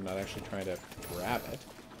stuff. I'm not actually trying to grab it.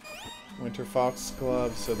 Winter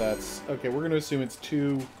foxglove, so that's... Okay, we're going to assume it's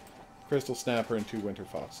 2 crystal snapper and 2 winter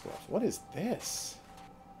foxglove. What is this?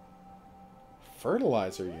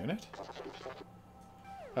 Fertilizer unit?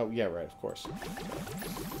 Oh, yeah, right, of course.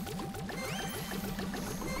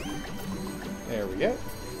 There we go.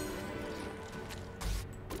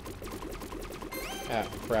 Ah,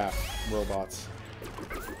 crap. Robots.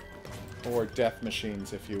 Or death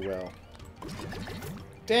machines, if you will.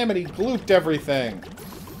 Damn it, he glooped everything!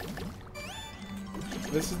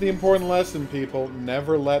 This is the important lesson, people.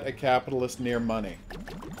 Never let a capitalist near money.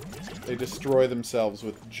 They destroy themselves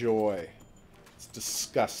with joy. It's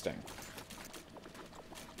disgusting.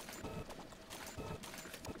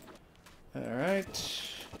 Alright.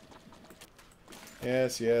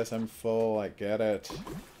 Yes, yes, I'm full. I get it.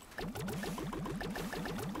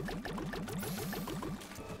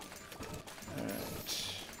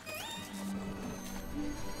 Alright.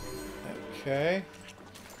 Okay.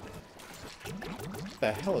 What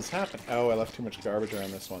the hell has happened? Oh, I left too much garbage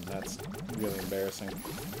around this one. That's really embarrassing.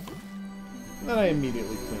 And then I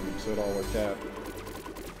immediately cleaned them, so it all worked out.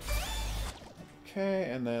 Okay,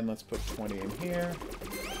 and then let's put 20 in here.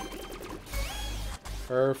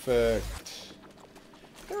 Perfect. Is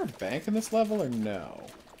there a bank in this level or no?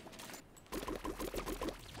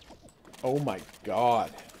 Oh my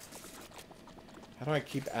god. How do I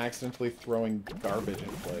keep accidentally throwing garbage in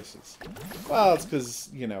places? Well, it's because,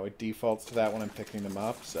 you know, it defaults to that when I'm picking them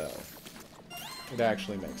up, so it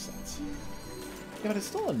actually makes sense. Yeah, but it's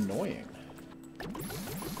still annoying.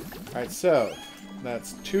 Alright, so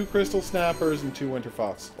that's 2 crystal snappers and 2 winter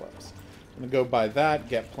foxgloves. I'm gonna go buy that,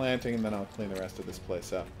 get planting, and then I'll clean the rest of this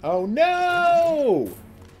place up. Oh no!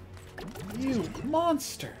 You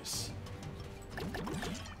monsters!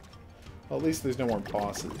 Well, at least there's no more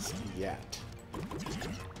bosses yet.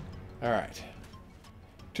 Alright.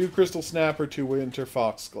 2 crystal snapper, 2 winter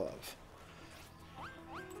foxglove.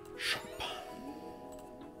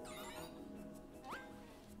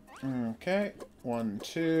 Okay. 1,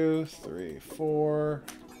 2, 3, 4.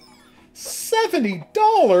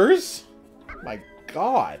 $70?! My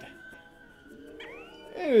god.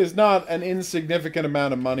 It is not an insignificant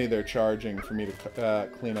amount of money they're charging for me to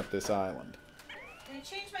clean up this island. Can I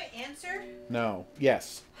change my answer? No.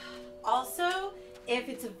 Yes. Also, if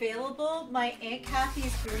it's available, my Aunt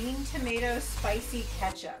Kathy's green tomato spicy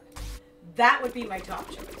ketchup. That would be my top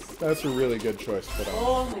choice. That's a really good choice to put on.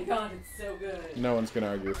 Oh my god, it's so good. No one's going to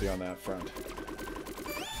argue with you on that front.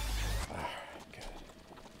 Good.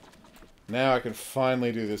 Now I can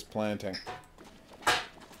finally do this planting.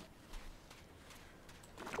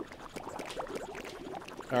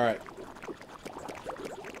 Alright.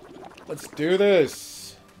 Let's do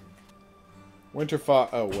this! Winter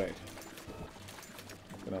fox... Oh, wait.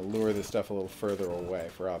 I'm going to lure this stuff a little further away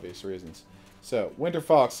for obvious reasons. So, winter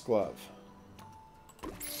foxglove.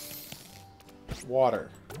 Water.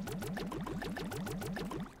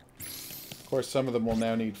 Of course, some of them will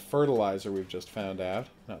now need fertilizer, we've just found out.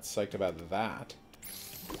 Not psyched about that.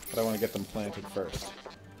 But I want to get them planted first.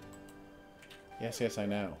 Yes, yes, I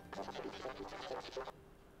know.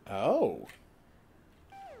 Oh.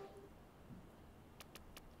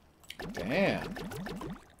 Damn.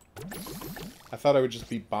 I thought I would just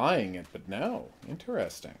be buying it, but no.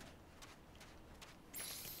 Interesting.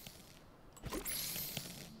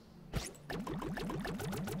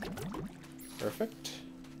 Perfect.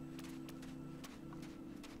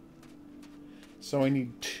 So I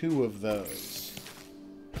need 2 of those.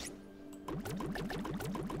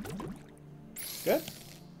 Good.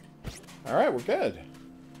 Alright, we're good.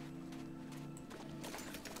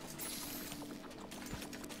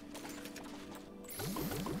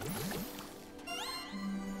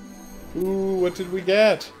 Ooh, what did we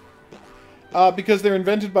get? Because they're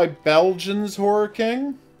invented by Belgians, Horror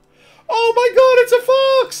King? Oh my god, it's a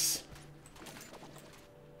fox!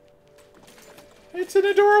 It's an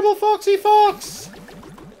adorable foxy fox!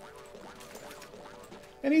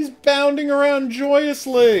 And he's bounding around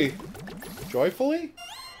joyously. Joyfully?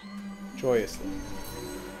 Joyously.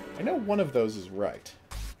 I know one of those is right.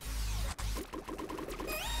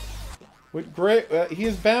 With great, he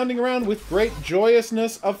is bounding around with great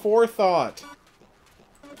joyousness aforethought.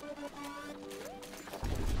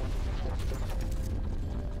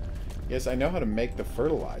 Yes, I know how to make the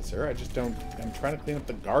fertilizer. I just don't... I'm trying to clean up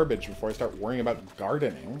the garbage before I start worrying about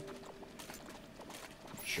gardening.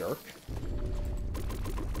 Jerk.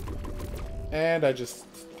 And I just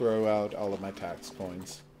throw out all of my tax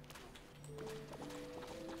coins.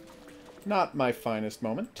 Not my finest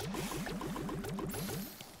moment.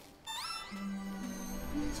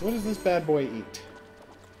 So what does this bad boy eat?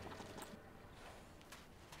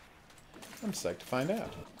 I'm psyched to find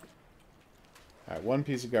out. Alright, one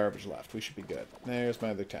piece of garbage left. We should be good. There's my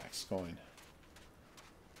other tax coin.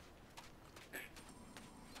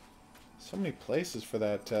 So many places for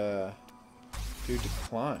that dude to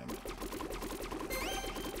climb.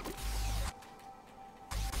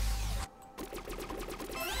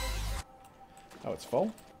 Oh, it's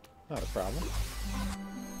full? Not a problem.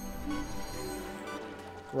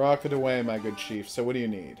 Rocket away, my good chief. So what do you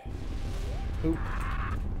need? Poop.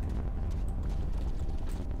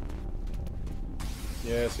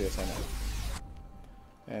 Yes, yes, I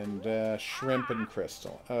know. And shrimp and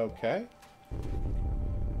crystal. Okay.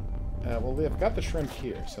 Well, they've got the shrimp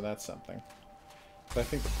here, so that's something. But I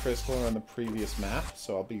think the crystal are on the previous map,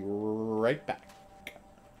 so I'll be right back.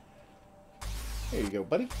 There you go,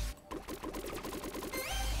 buddy.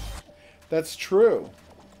 That's true.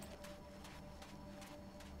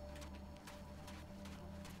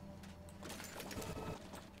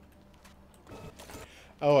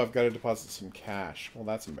 Oh, I've got to deposit some cash. Well,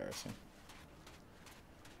 that's embarrassing.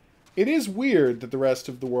 It is weird that the rest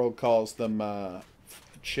of the world calls them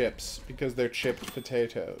chips, because they're chipped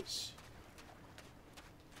potatoes.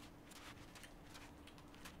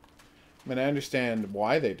 I mean, I understand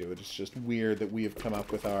why they do it. It's just weird that we have come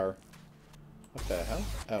up with our... What the hell?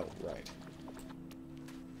 Oh, right.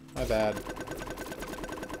 My bad.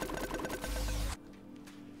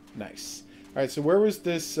 Nice. Alright, so where was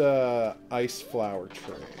this ice flower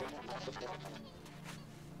tray?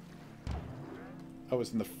 Oh, it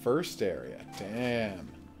was in the first area. Damn.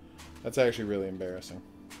 That's actually really embarrassing.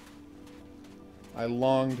 I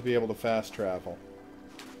long to be able to fast travel.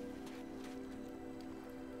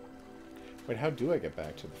 Wait, how do I get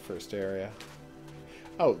back to the first area?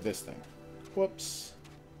 Oh, this thing. Whoops.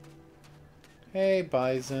 Hey,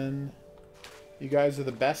 Bison. You guys are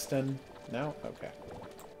the best and... No? Okay.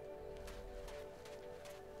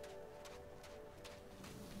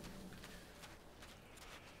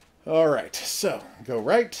 Alright, so, go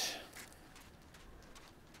right.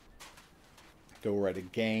 Go right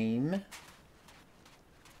again.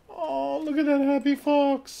 Oh, look at that happy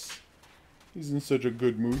fox. He's in such a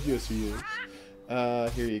good mood. Yes, he is.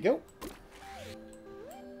 Here you go.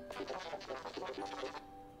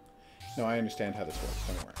 No, I understand how this works.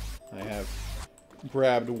 Don't worry. I have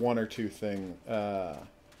grabbed one or two things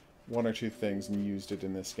and used it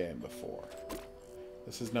in this game before.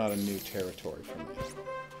 This is not a new territory for me.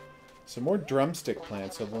 Some more drumstick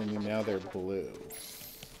plants, only now they're blue.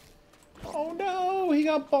 Oh no! He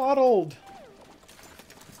got bottled!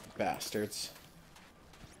 Bastards.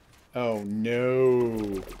 Oh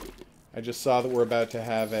no! I just saw that we're about to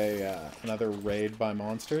have another raid by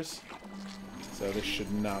monsters. So this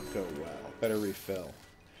should not go well. Better refill.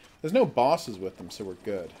 There's no bosses with them, so we're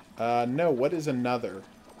good. No, what is another?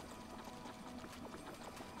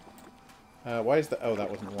 Why is the... Oh, that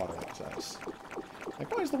wasn't water, that was ice.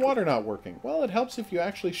 Like, why is the water not working? Well, it helps if you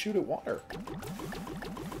actually shoot at water.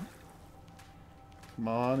 Come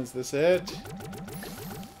on, is this it?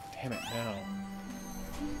 Damn it, no.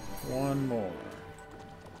 One more.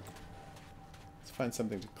 Let's find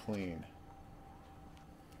something to clean.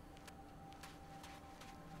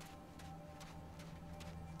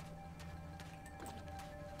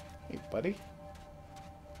 Hey, buddy.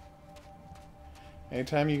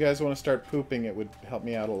 Anytime you guys want to start pooping, it would help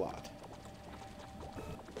me out a lot.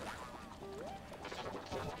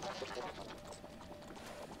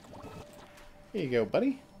 Here you go,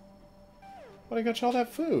 buddy. But I got you all that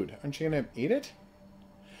food. Aren't you going to eat it?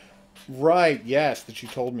 Right, yes, that you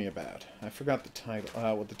told me about. I forgot the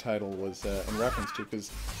title, what the title was in reference to, because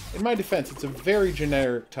in my defense, it's a very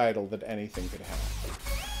generic title that anything could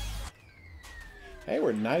have. Hey,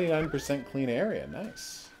 we're 99% clean area.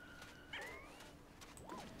 Nice.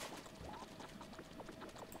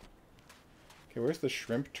 Okay, where's the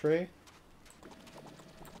shrimp tray?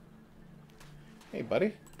 Hey,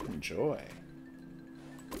 buddy. Enjoy.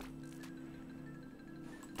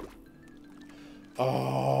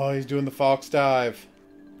 Oh, he's doing the fox dive.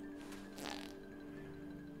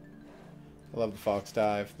 I love the fox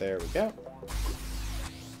dive. There we go.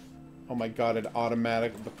 Oh my god,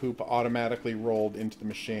 the poop automatically rolled into the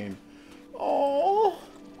machine. Oh,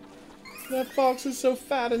 that fox is so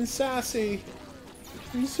fat and sassy.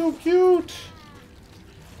 He's so cute.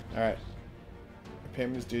 Alright.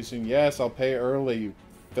 Payment is due soon. Yes, I'll pay early, you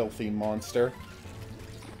filthy monster.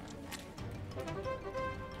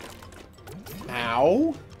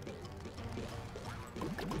 Ow!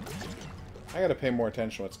 I gotta pay more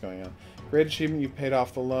attention to what's going on. Great achievement, you paid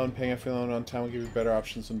off the loan. Paying off your loan on time will give you better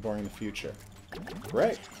options when borrowing in the future.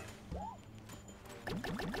 Great.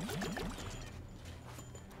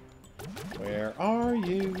 Where are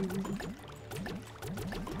you?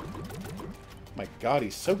 My god,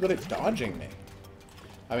 he's so good at dodging me.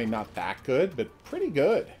 I mean, not that good, but pretty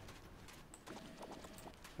good.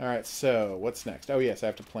 Alright, so, what's next? Oh yes, I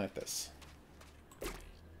have to plant this.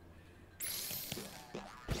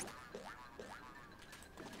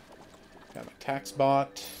 Got my tax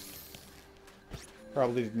bot.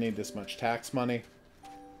 Probably didn't need this much tax money.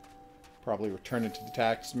 Probably return it to the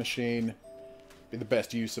tax machine. Be the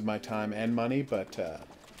best use of my time and money, but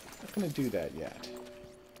not going to do that yet.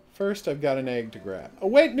 First, I've got an egg to grab. Oh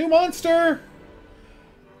wait, new monster!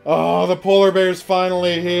 Oh, the polar bear's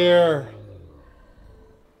finally here!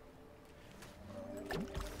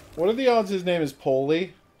 What are the odds his name is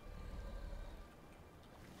Polly?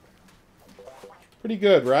 Pretty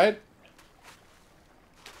good, right?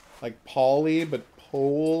 Like Polly, but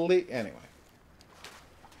Polly. Anyway.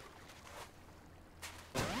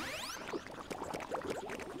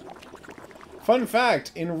 Fun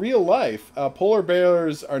fact, in real life, polar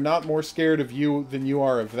bears are not more scared of you than you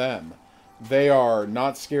are of them. They are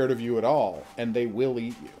not scared of you at all, and they will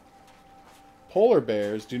eat you. Polar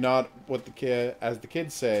bears do not, as the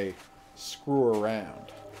kids say, screw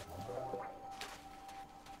around.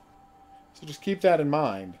 So just keep that in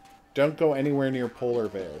mind. Don't go anywhere near polar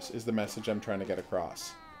bears, is the message I'm trying to get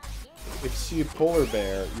across. If you see a polar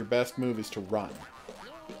bear, your best move is to run.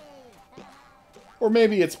 Or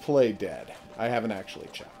maybe it's play dead. I haven't actually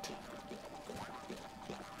checked.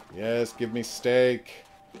 Yes, give me steak.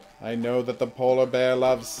 I know that the polar bear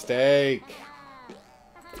loves steak.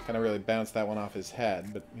 Kind of really bounced that one off his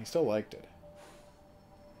head, but he still liked it.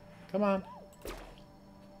 Come on.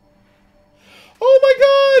 Oh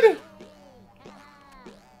my god!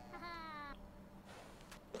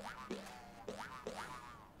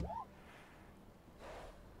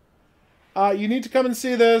 You need to come and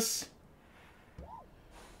see this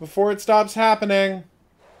before it stops happening.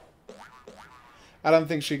 I don't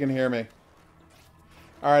think she can hear me.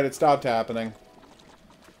 Alright, it stopped happening.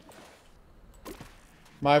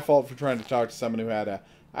 My fault for trying to talk to someone who had a,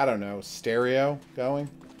 I don't know, stereo going.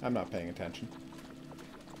 I'm not paying attention.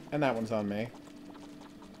 And that one's on me.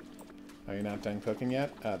 Are you not done cooking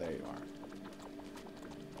yet? Oh, there you are.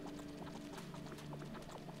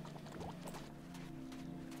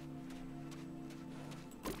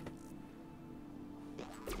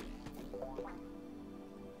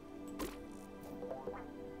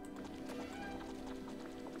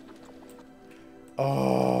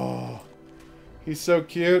 Oh, he's so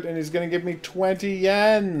cute, and he's going to give me 20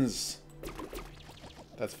 yens.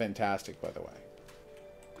 That's fantastic, by the way.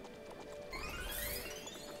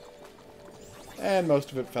 And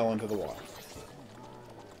most of it fell into the water.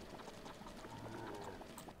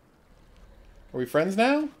 Are we friends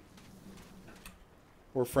now?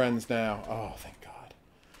 We're friends now. Oh, thank God.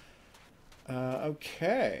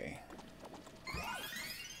 Okay.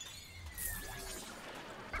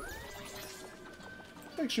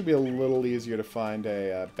 I think it should be a little easier to find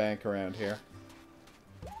a bank around here.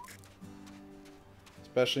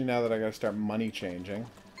 Especially now that I gotta start money changing.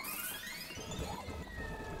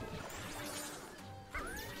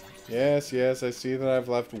 Yes, yes, I see that I've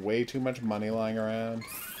left way too much money lying around.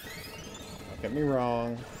 Don't get me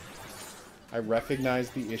wrong. I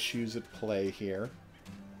recognize the issues at play here.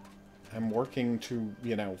 I'm working to,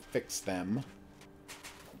 you know, fix them.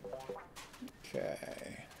 Okay.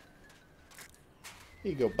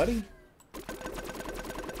 Here you go, buddy.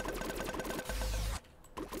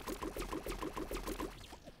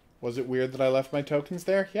 Was it weird that I left my tokens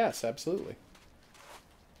there? Yes, absolutely.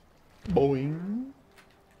 Boing.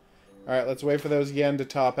 Alright, let's wait for those yen to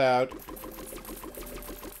top out.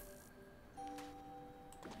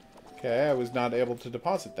 Okay, I was not able to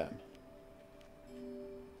deposit them.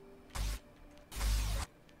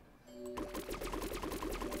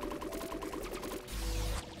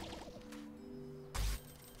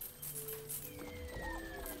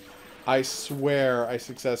 I swear I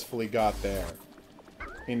successfully got there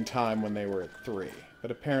in time when they were at 3. But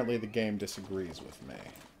apparently the game disagrees with me.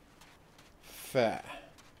 Feh.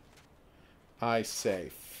 I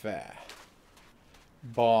say feh.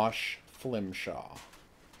 Bosh Flimshaw.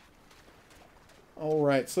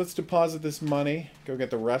 Alright, so let's deposit this money. Go get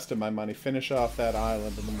the rest of my money. Finish off that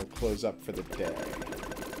island, and then we'll close up for the day.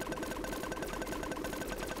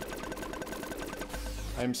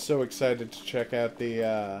 I'm so excited to check out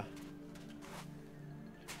the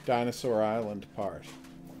Dinosaur Island part.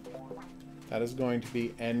 That is going to be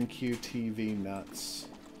NQTV nuts.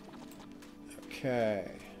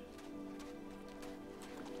 Okay.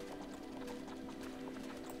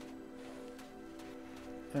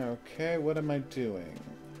 Okay, what am I doing?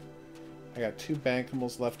 I got 2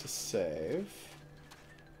 bankables left to save.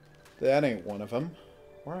 That ain't one of them.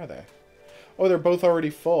 Where are they? Oh, they're both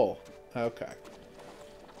already full. Okay.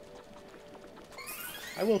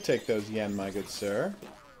 I will take those yen, my good sir.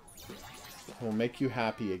 I will make you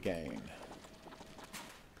happy again.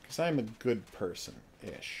 Because I'm a good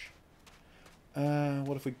person-ish.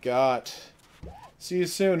 What have we got? See you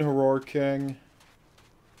soon, HOGuru King.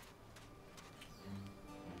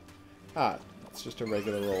 Ah, it's just a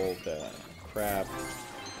regular old crab.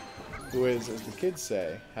 Who is, as the kids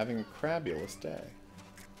say, having a crabulous day.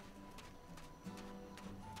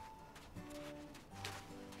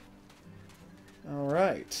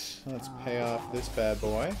 Alright, let's pay off this bad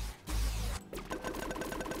boy.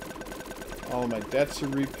 All my debts are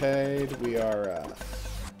repaid. We are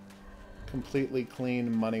completely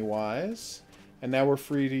clean money-wise. And now we're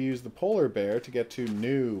free to use the polar bear to get to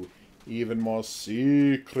new, even more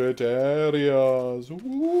secret areas.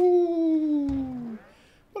 Woo!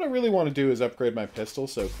 What I really want to do is upgrade my pistol,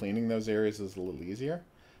 so cleaning those areas is a little easier.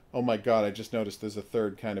 Oh my god, I just noticed there's a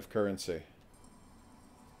third kind of currency.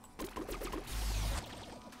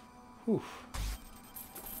 Whew.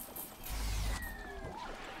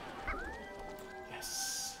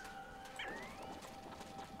 Yes.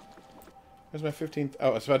 Where's my 15th... Oh,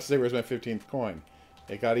 I was about to say, where's my 15th coin?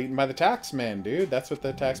 It got eaten by the tax man, dude. That's what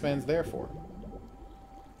the tax man's there for.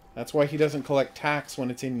 That's why he doesn't collect tax when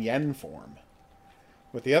it's in yen form.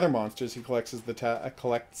 With the other monsters, he collects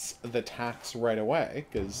the tax right away,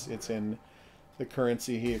 because it's in the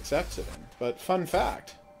currency he accepts it in. But fun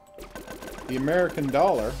fact, the American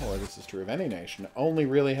dollar, or this is true of any nation, only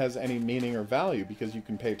really has any meaning or value because you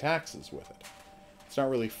can pay taxes with it. It's not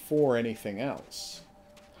really for anything else.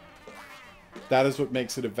 That is what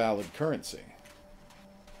makes it a valid currency.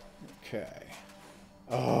 Okay.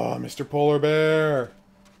 Oh, Mr. Polar Bear!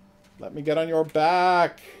 Let me get on your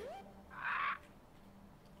back!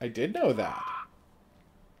 I did know that.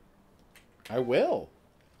 I will.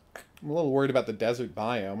 I'm a little worried about the desert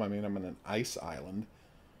biome. I mean, I'm in an ice island.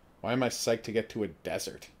 Why am I psyched to get to a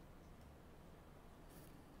desert?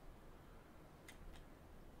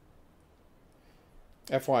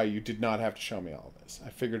 FYI, you did not have to show me all this. I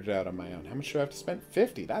figured it out on my own. How much do I have to spend?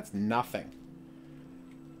 50. That's nothing.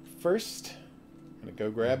 First, I'm going to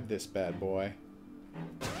go grab this bad boy.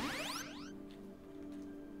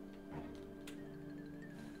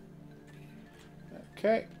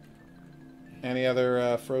 Okay. Any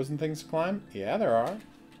other frozen things to climb? Yeah, there are.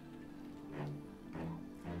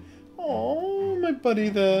 Oh, my buddy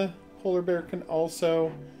the polar bear can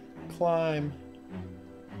also climb.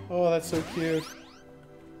 Oh, that's so cute.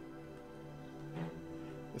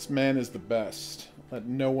 This man is the best. Let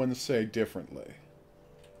no one say differently.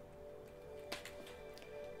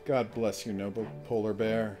 God bless you, noble polar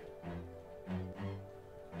bear.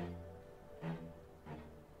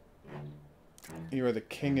 You are the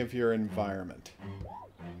king of your environment.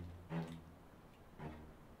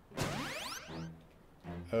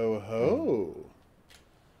 Oh ho!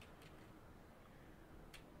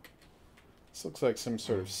 This looks like some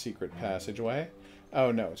sort of secret passageway.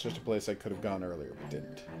 Oh no, it's just a place I could have gone earlier but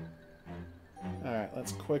didn't. Alright,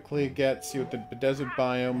 let's quickly see what the desert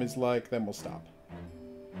biome is like, then we'll stop.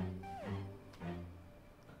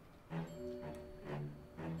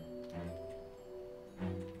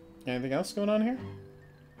 Anything else going on here?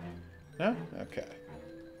 No? Okay.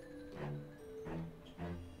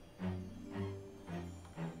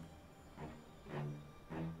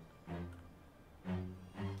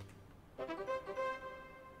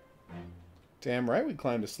 Damn right we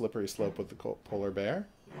climbed a slippery slope with the polar bear.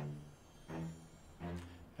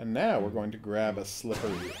 And now we're going to grab a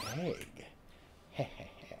slippery egg.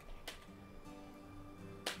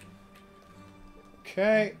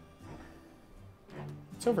 Okay.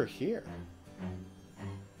 What's over here?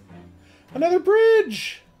 Another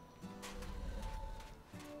bridge!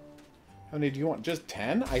 How many do you want? Just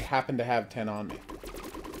 10? I happen to have 10 on me.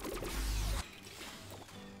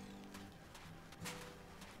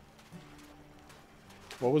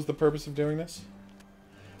 What was the purpose of doing this?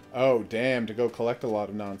 Oh, damn, to go collect a lot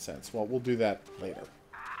of nonsense. Well, we'll do that later.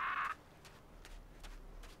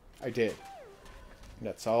 I did.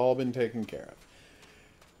 That's all been taken care of.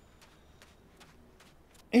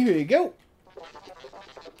 Here you go.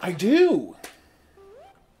 I do.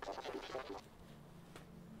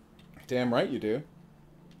 Damn right you do.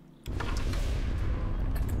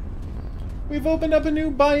 We've opened up a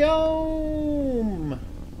new biome!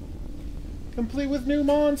 Complete with new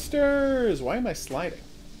monsters! Why am I sliding?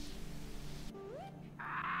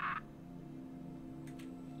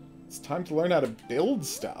 It's time to learn how to build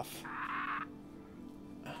stuff.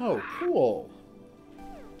 Oh, cool.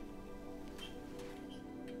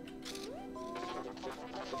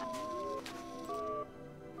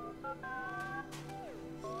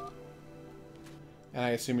 And I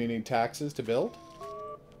assume you need taxes to build?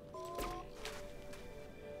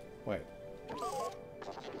 Wait.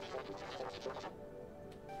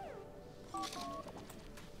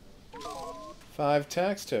 Five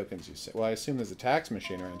tax tokens, you say. Well, I assume there's a tax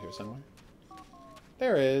machine around here somewhere.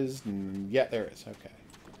 There is. Yeah, there is. Okay.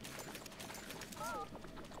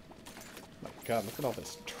 My God, look at all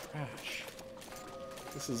this trash.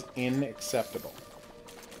 This is unacceptable.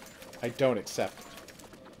 I don't accept it.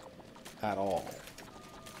 At all.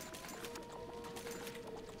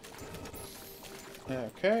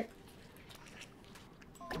 Okay.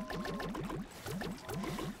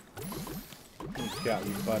 Who's got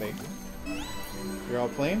you, buddy? You're all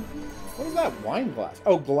clean? What is that wine glass?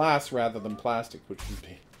 Oh, glass rather than plastic, which would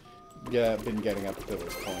be been getting up to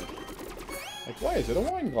this point. Like, why is it a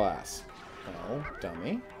wine glass? Well,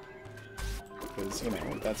 dummy. Because, you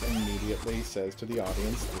know, that's immediately says to the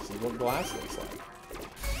audience, this is what glass looks like.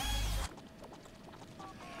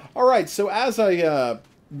 Alright, so as I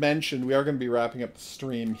mentioned, we are going to be wrapping up the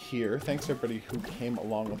stream here. Thanks everybody who came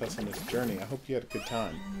along with us on this journey. I hope you had a good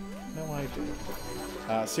time. No, I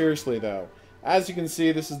did. Seriously, though, as you can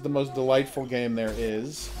see, this is the most delightful game there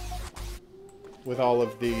is. With all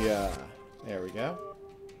of the, there we go.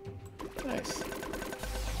 Nice.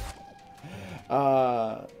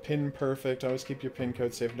 Pin perfect. Always keep your pin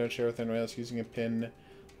code safe and don't share with anyone else. Using a pin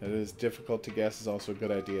that is difficult to guess is also a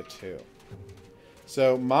good idea, too.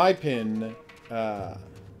 So, my pin, 1,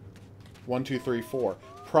 2, 3, 4.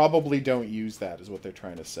 Probably don't use that, is what they're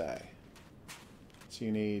trying to say. So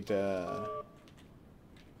you need, where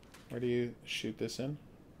do you shoot this in?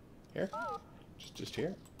 Here? Just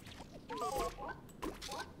here?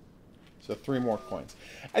 So 3 more coins.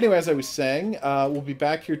 Anyway, as I was saying, we'll be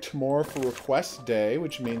back here tomorrow for Request Day,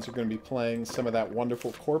 which means we're going to be playing some of that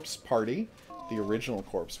wonderful Corpse Party, the original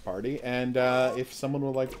Corpse Party, and if someone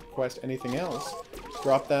would like to request anything else,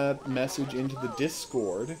 drop that message into the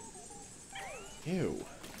Discord. Ew.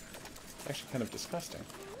 Actually kind of disgusting.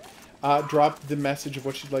 Drop the message of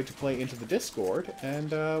what you'd like to play into the Discord, and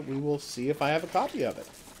we will see if I have a copy of it.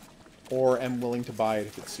 Or am willing to buy it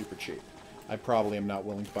if it's super cheap. I probably am not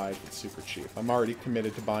willing to buy it if it's super cheap. I'm already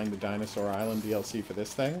committed to buying the Dinosaur Island DLC for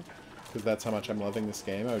this thing, because that's how much I'm loving this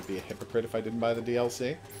game. I would be a hypocrite if I didn't buy the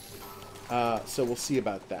DLC. So we'll see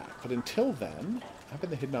about that. But until then, I've been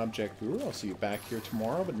the Hidden Object Guru. I'll see you back here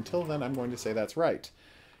tomorrow. But until then, I'm going to say that's right.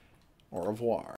 Au revoir.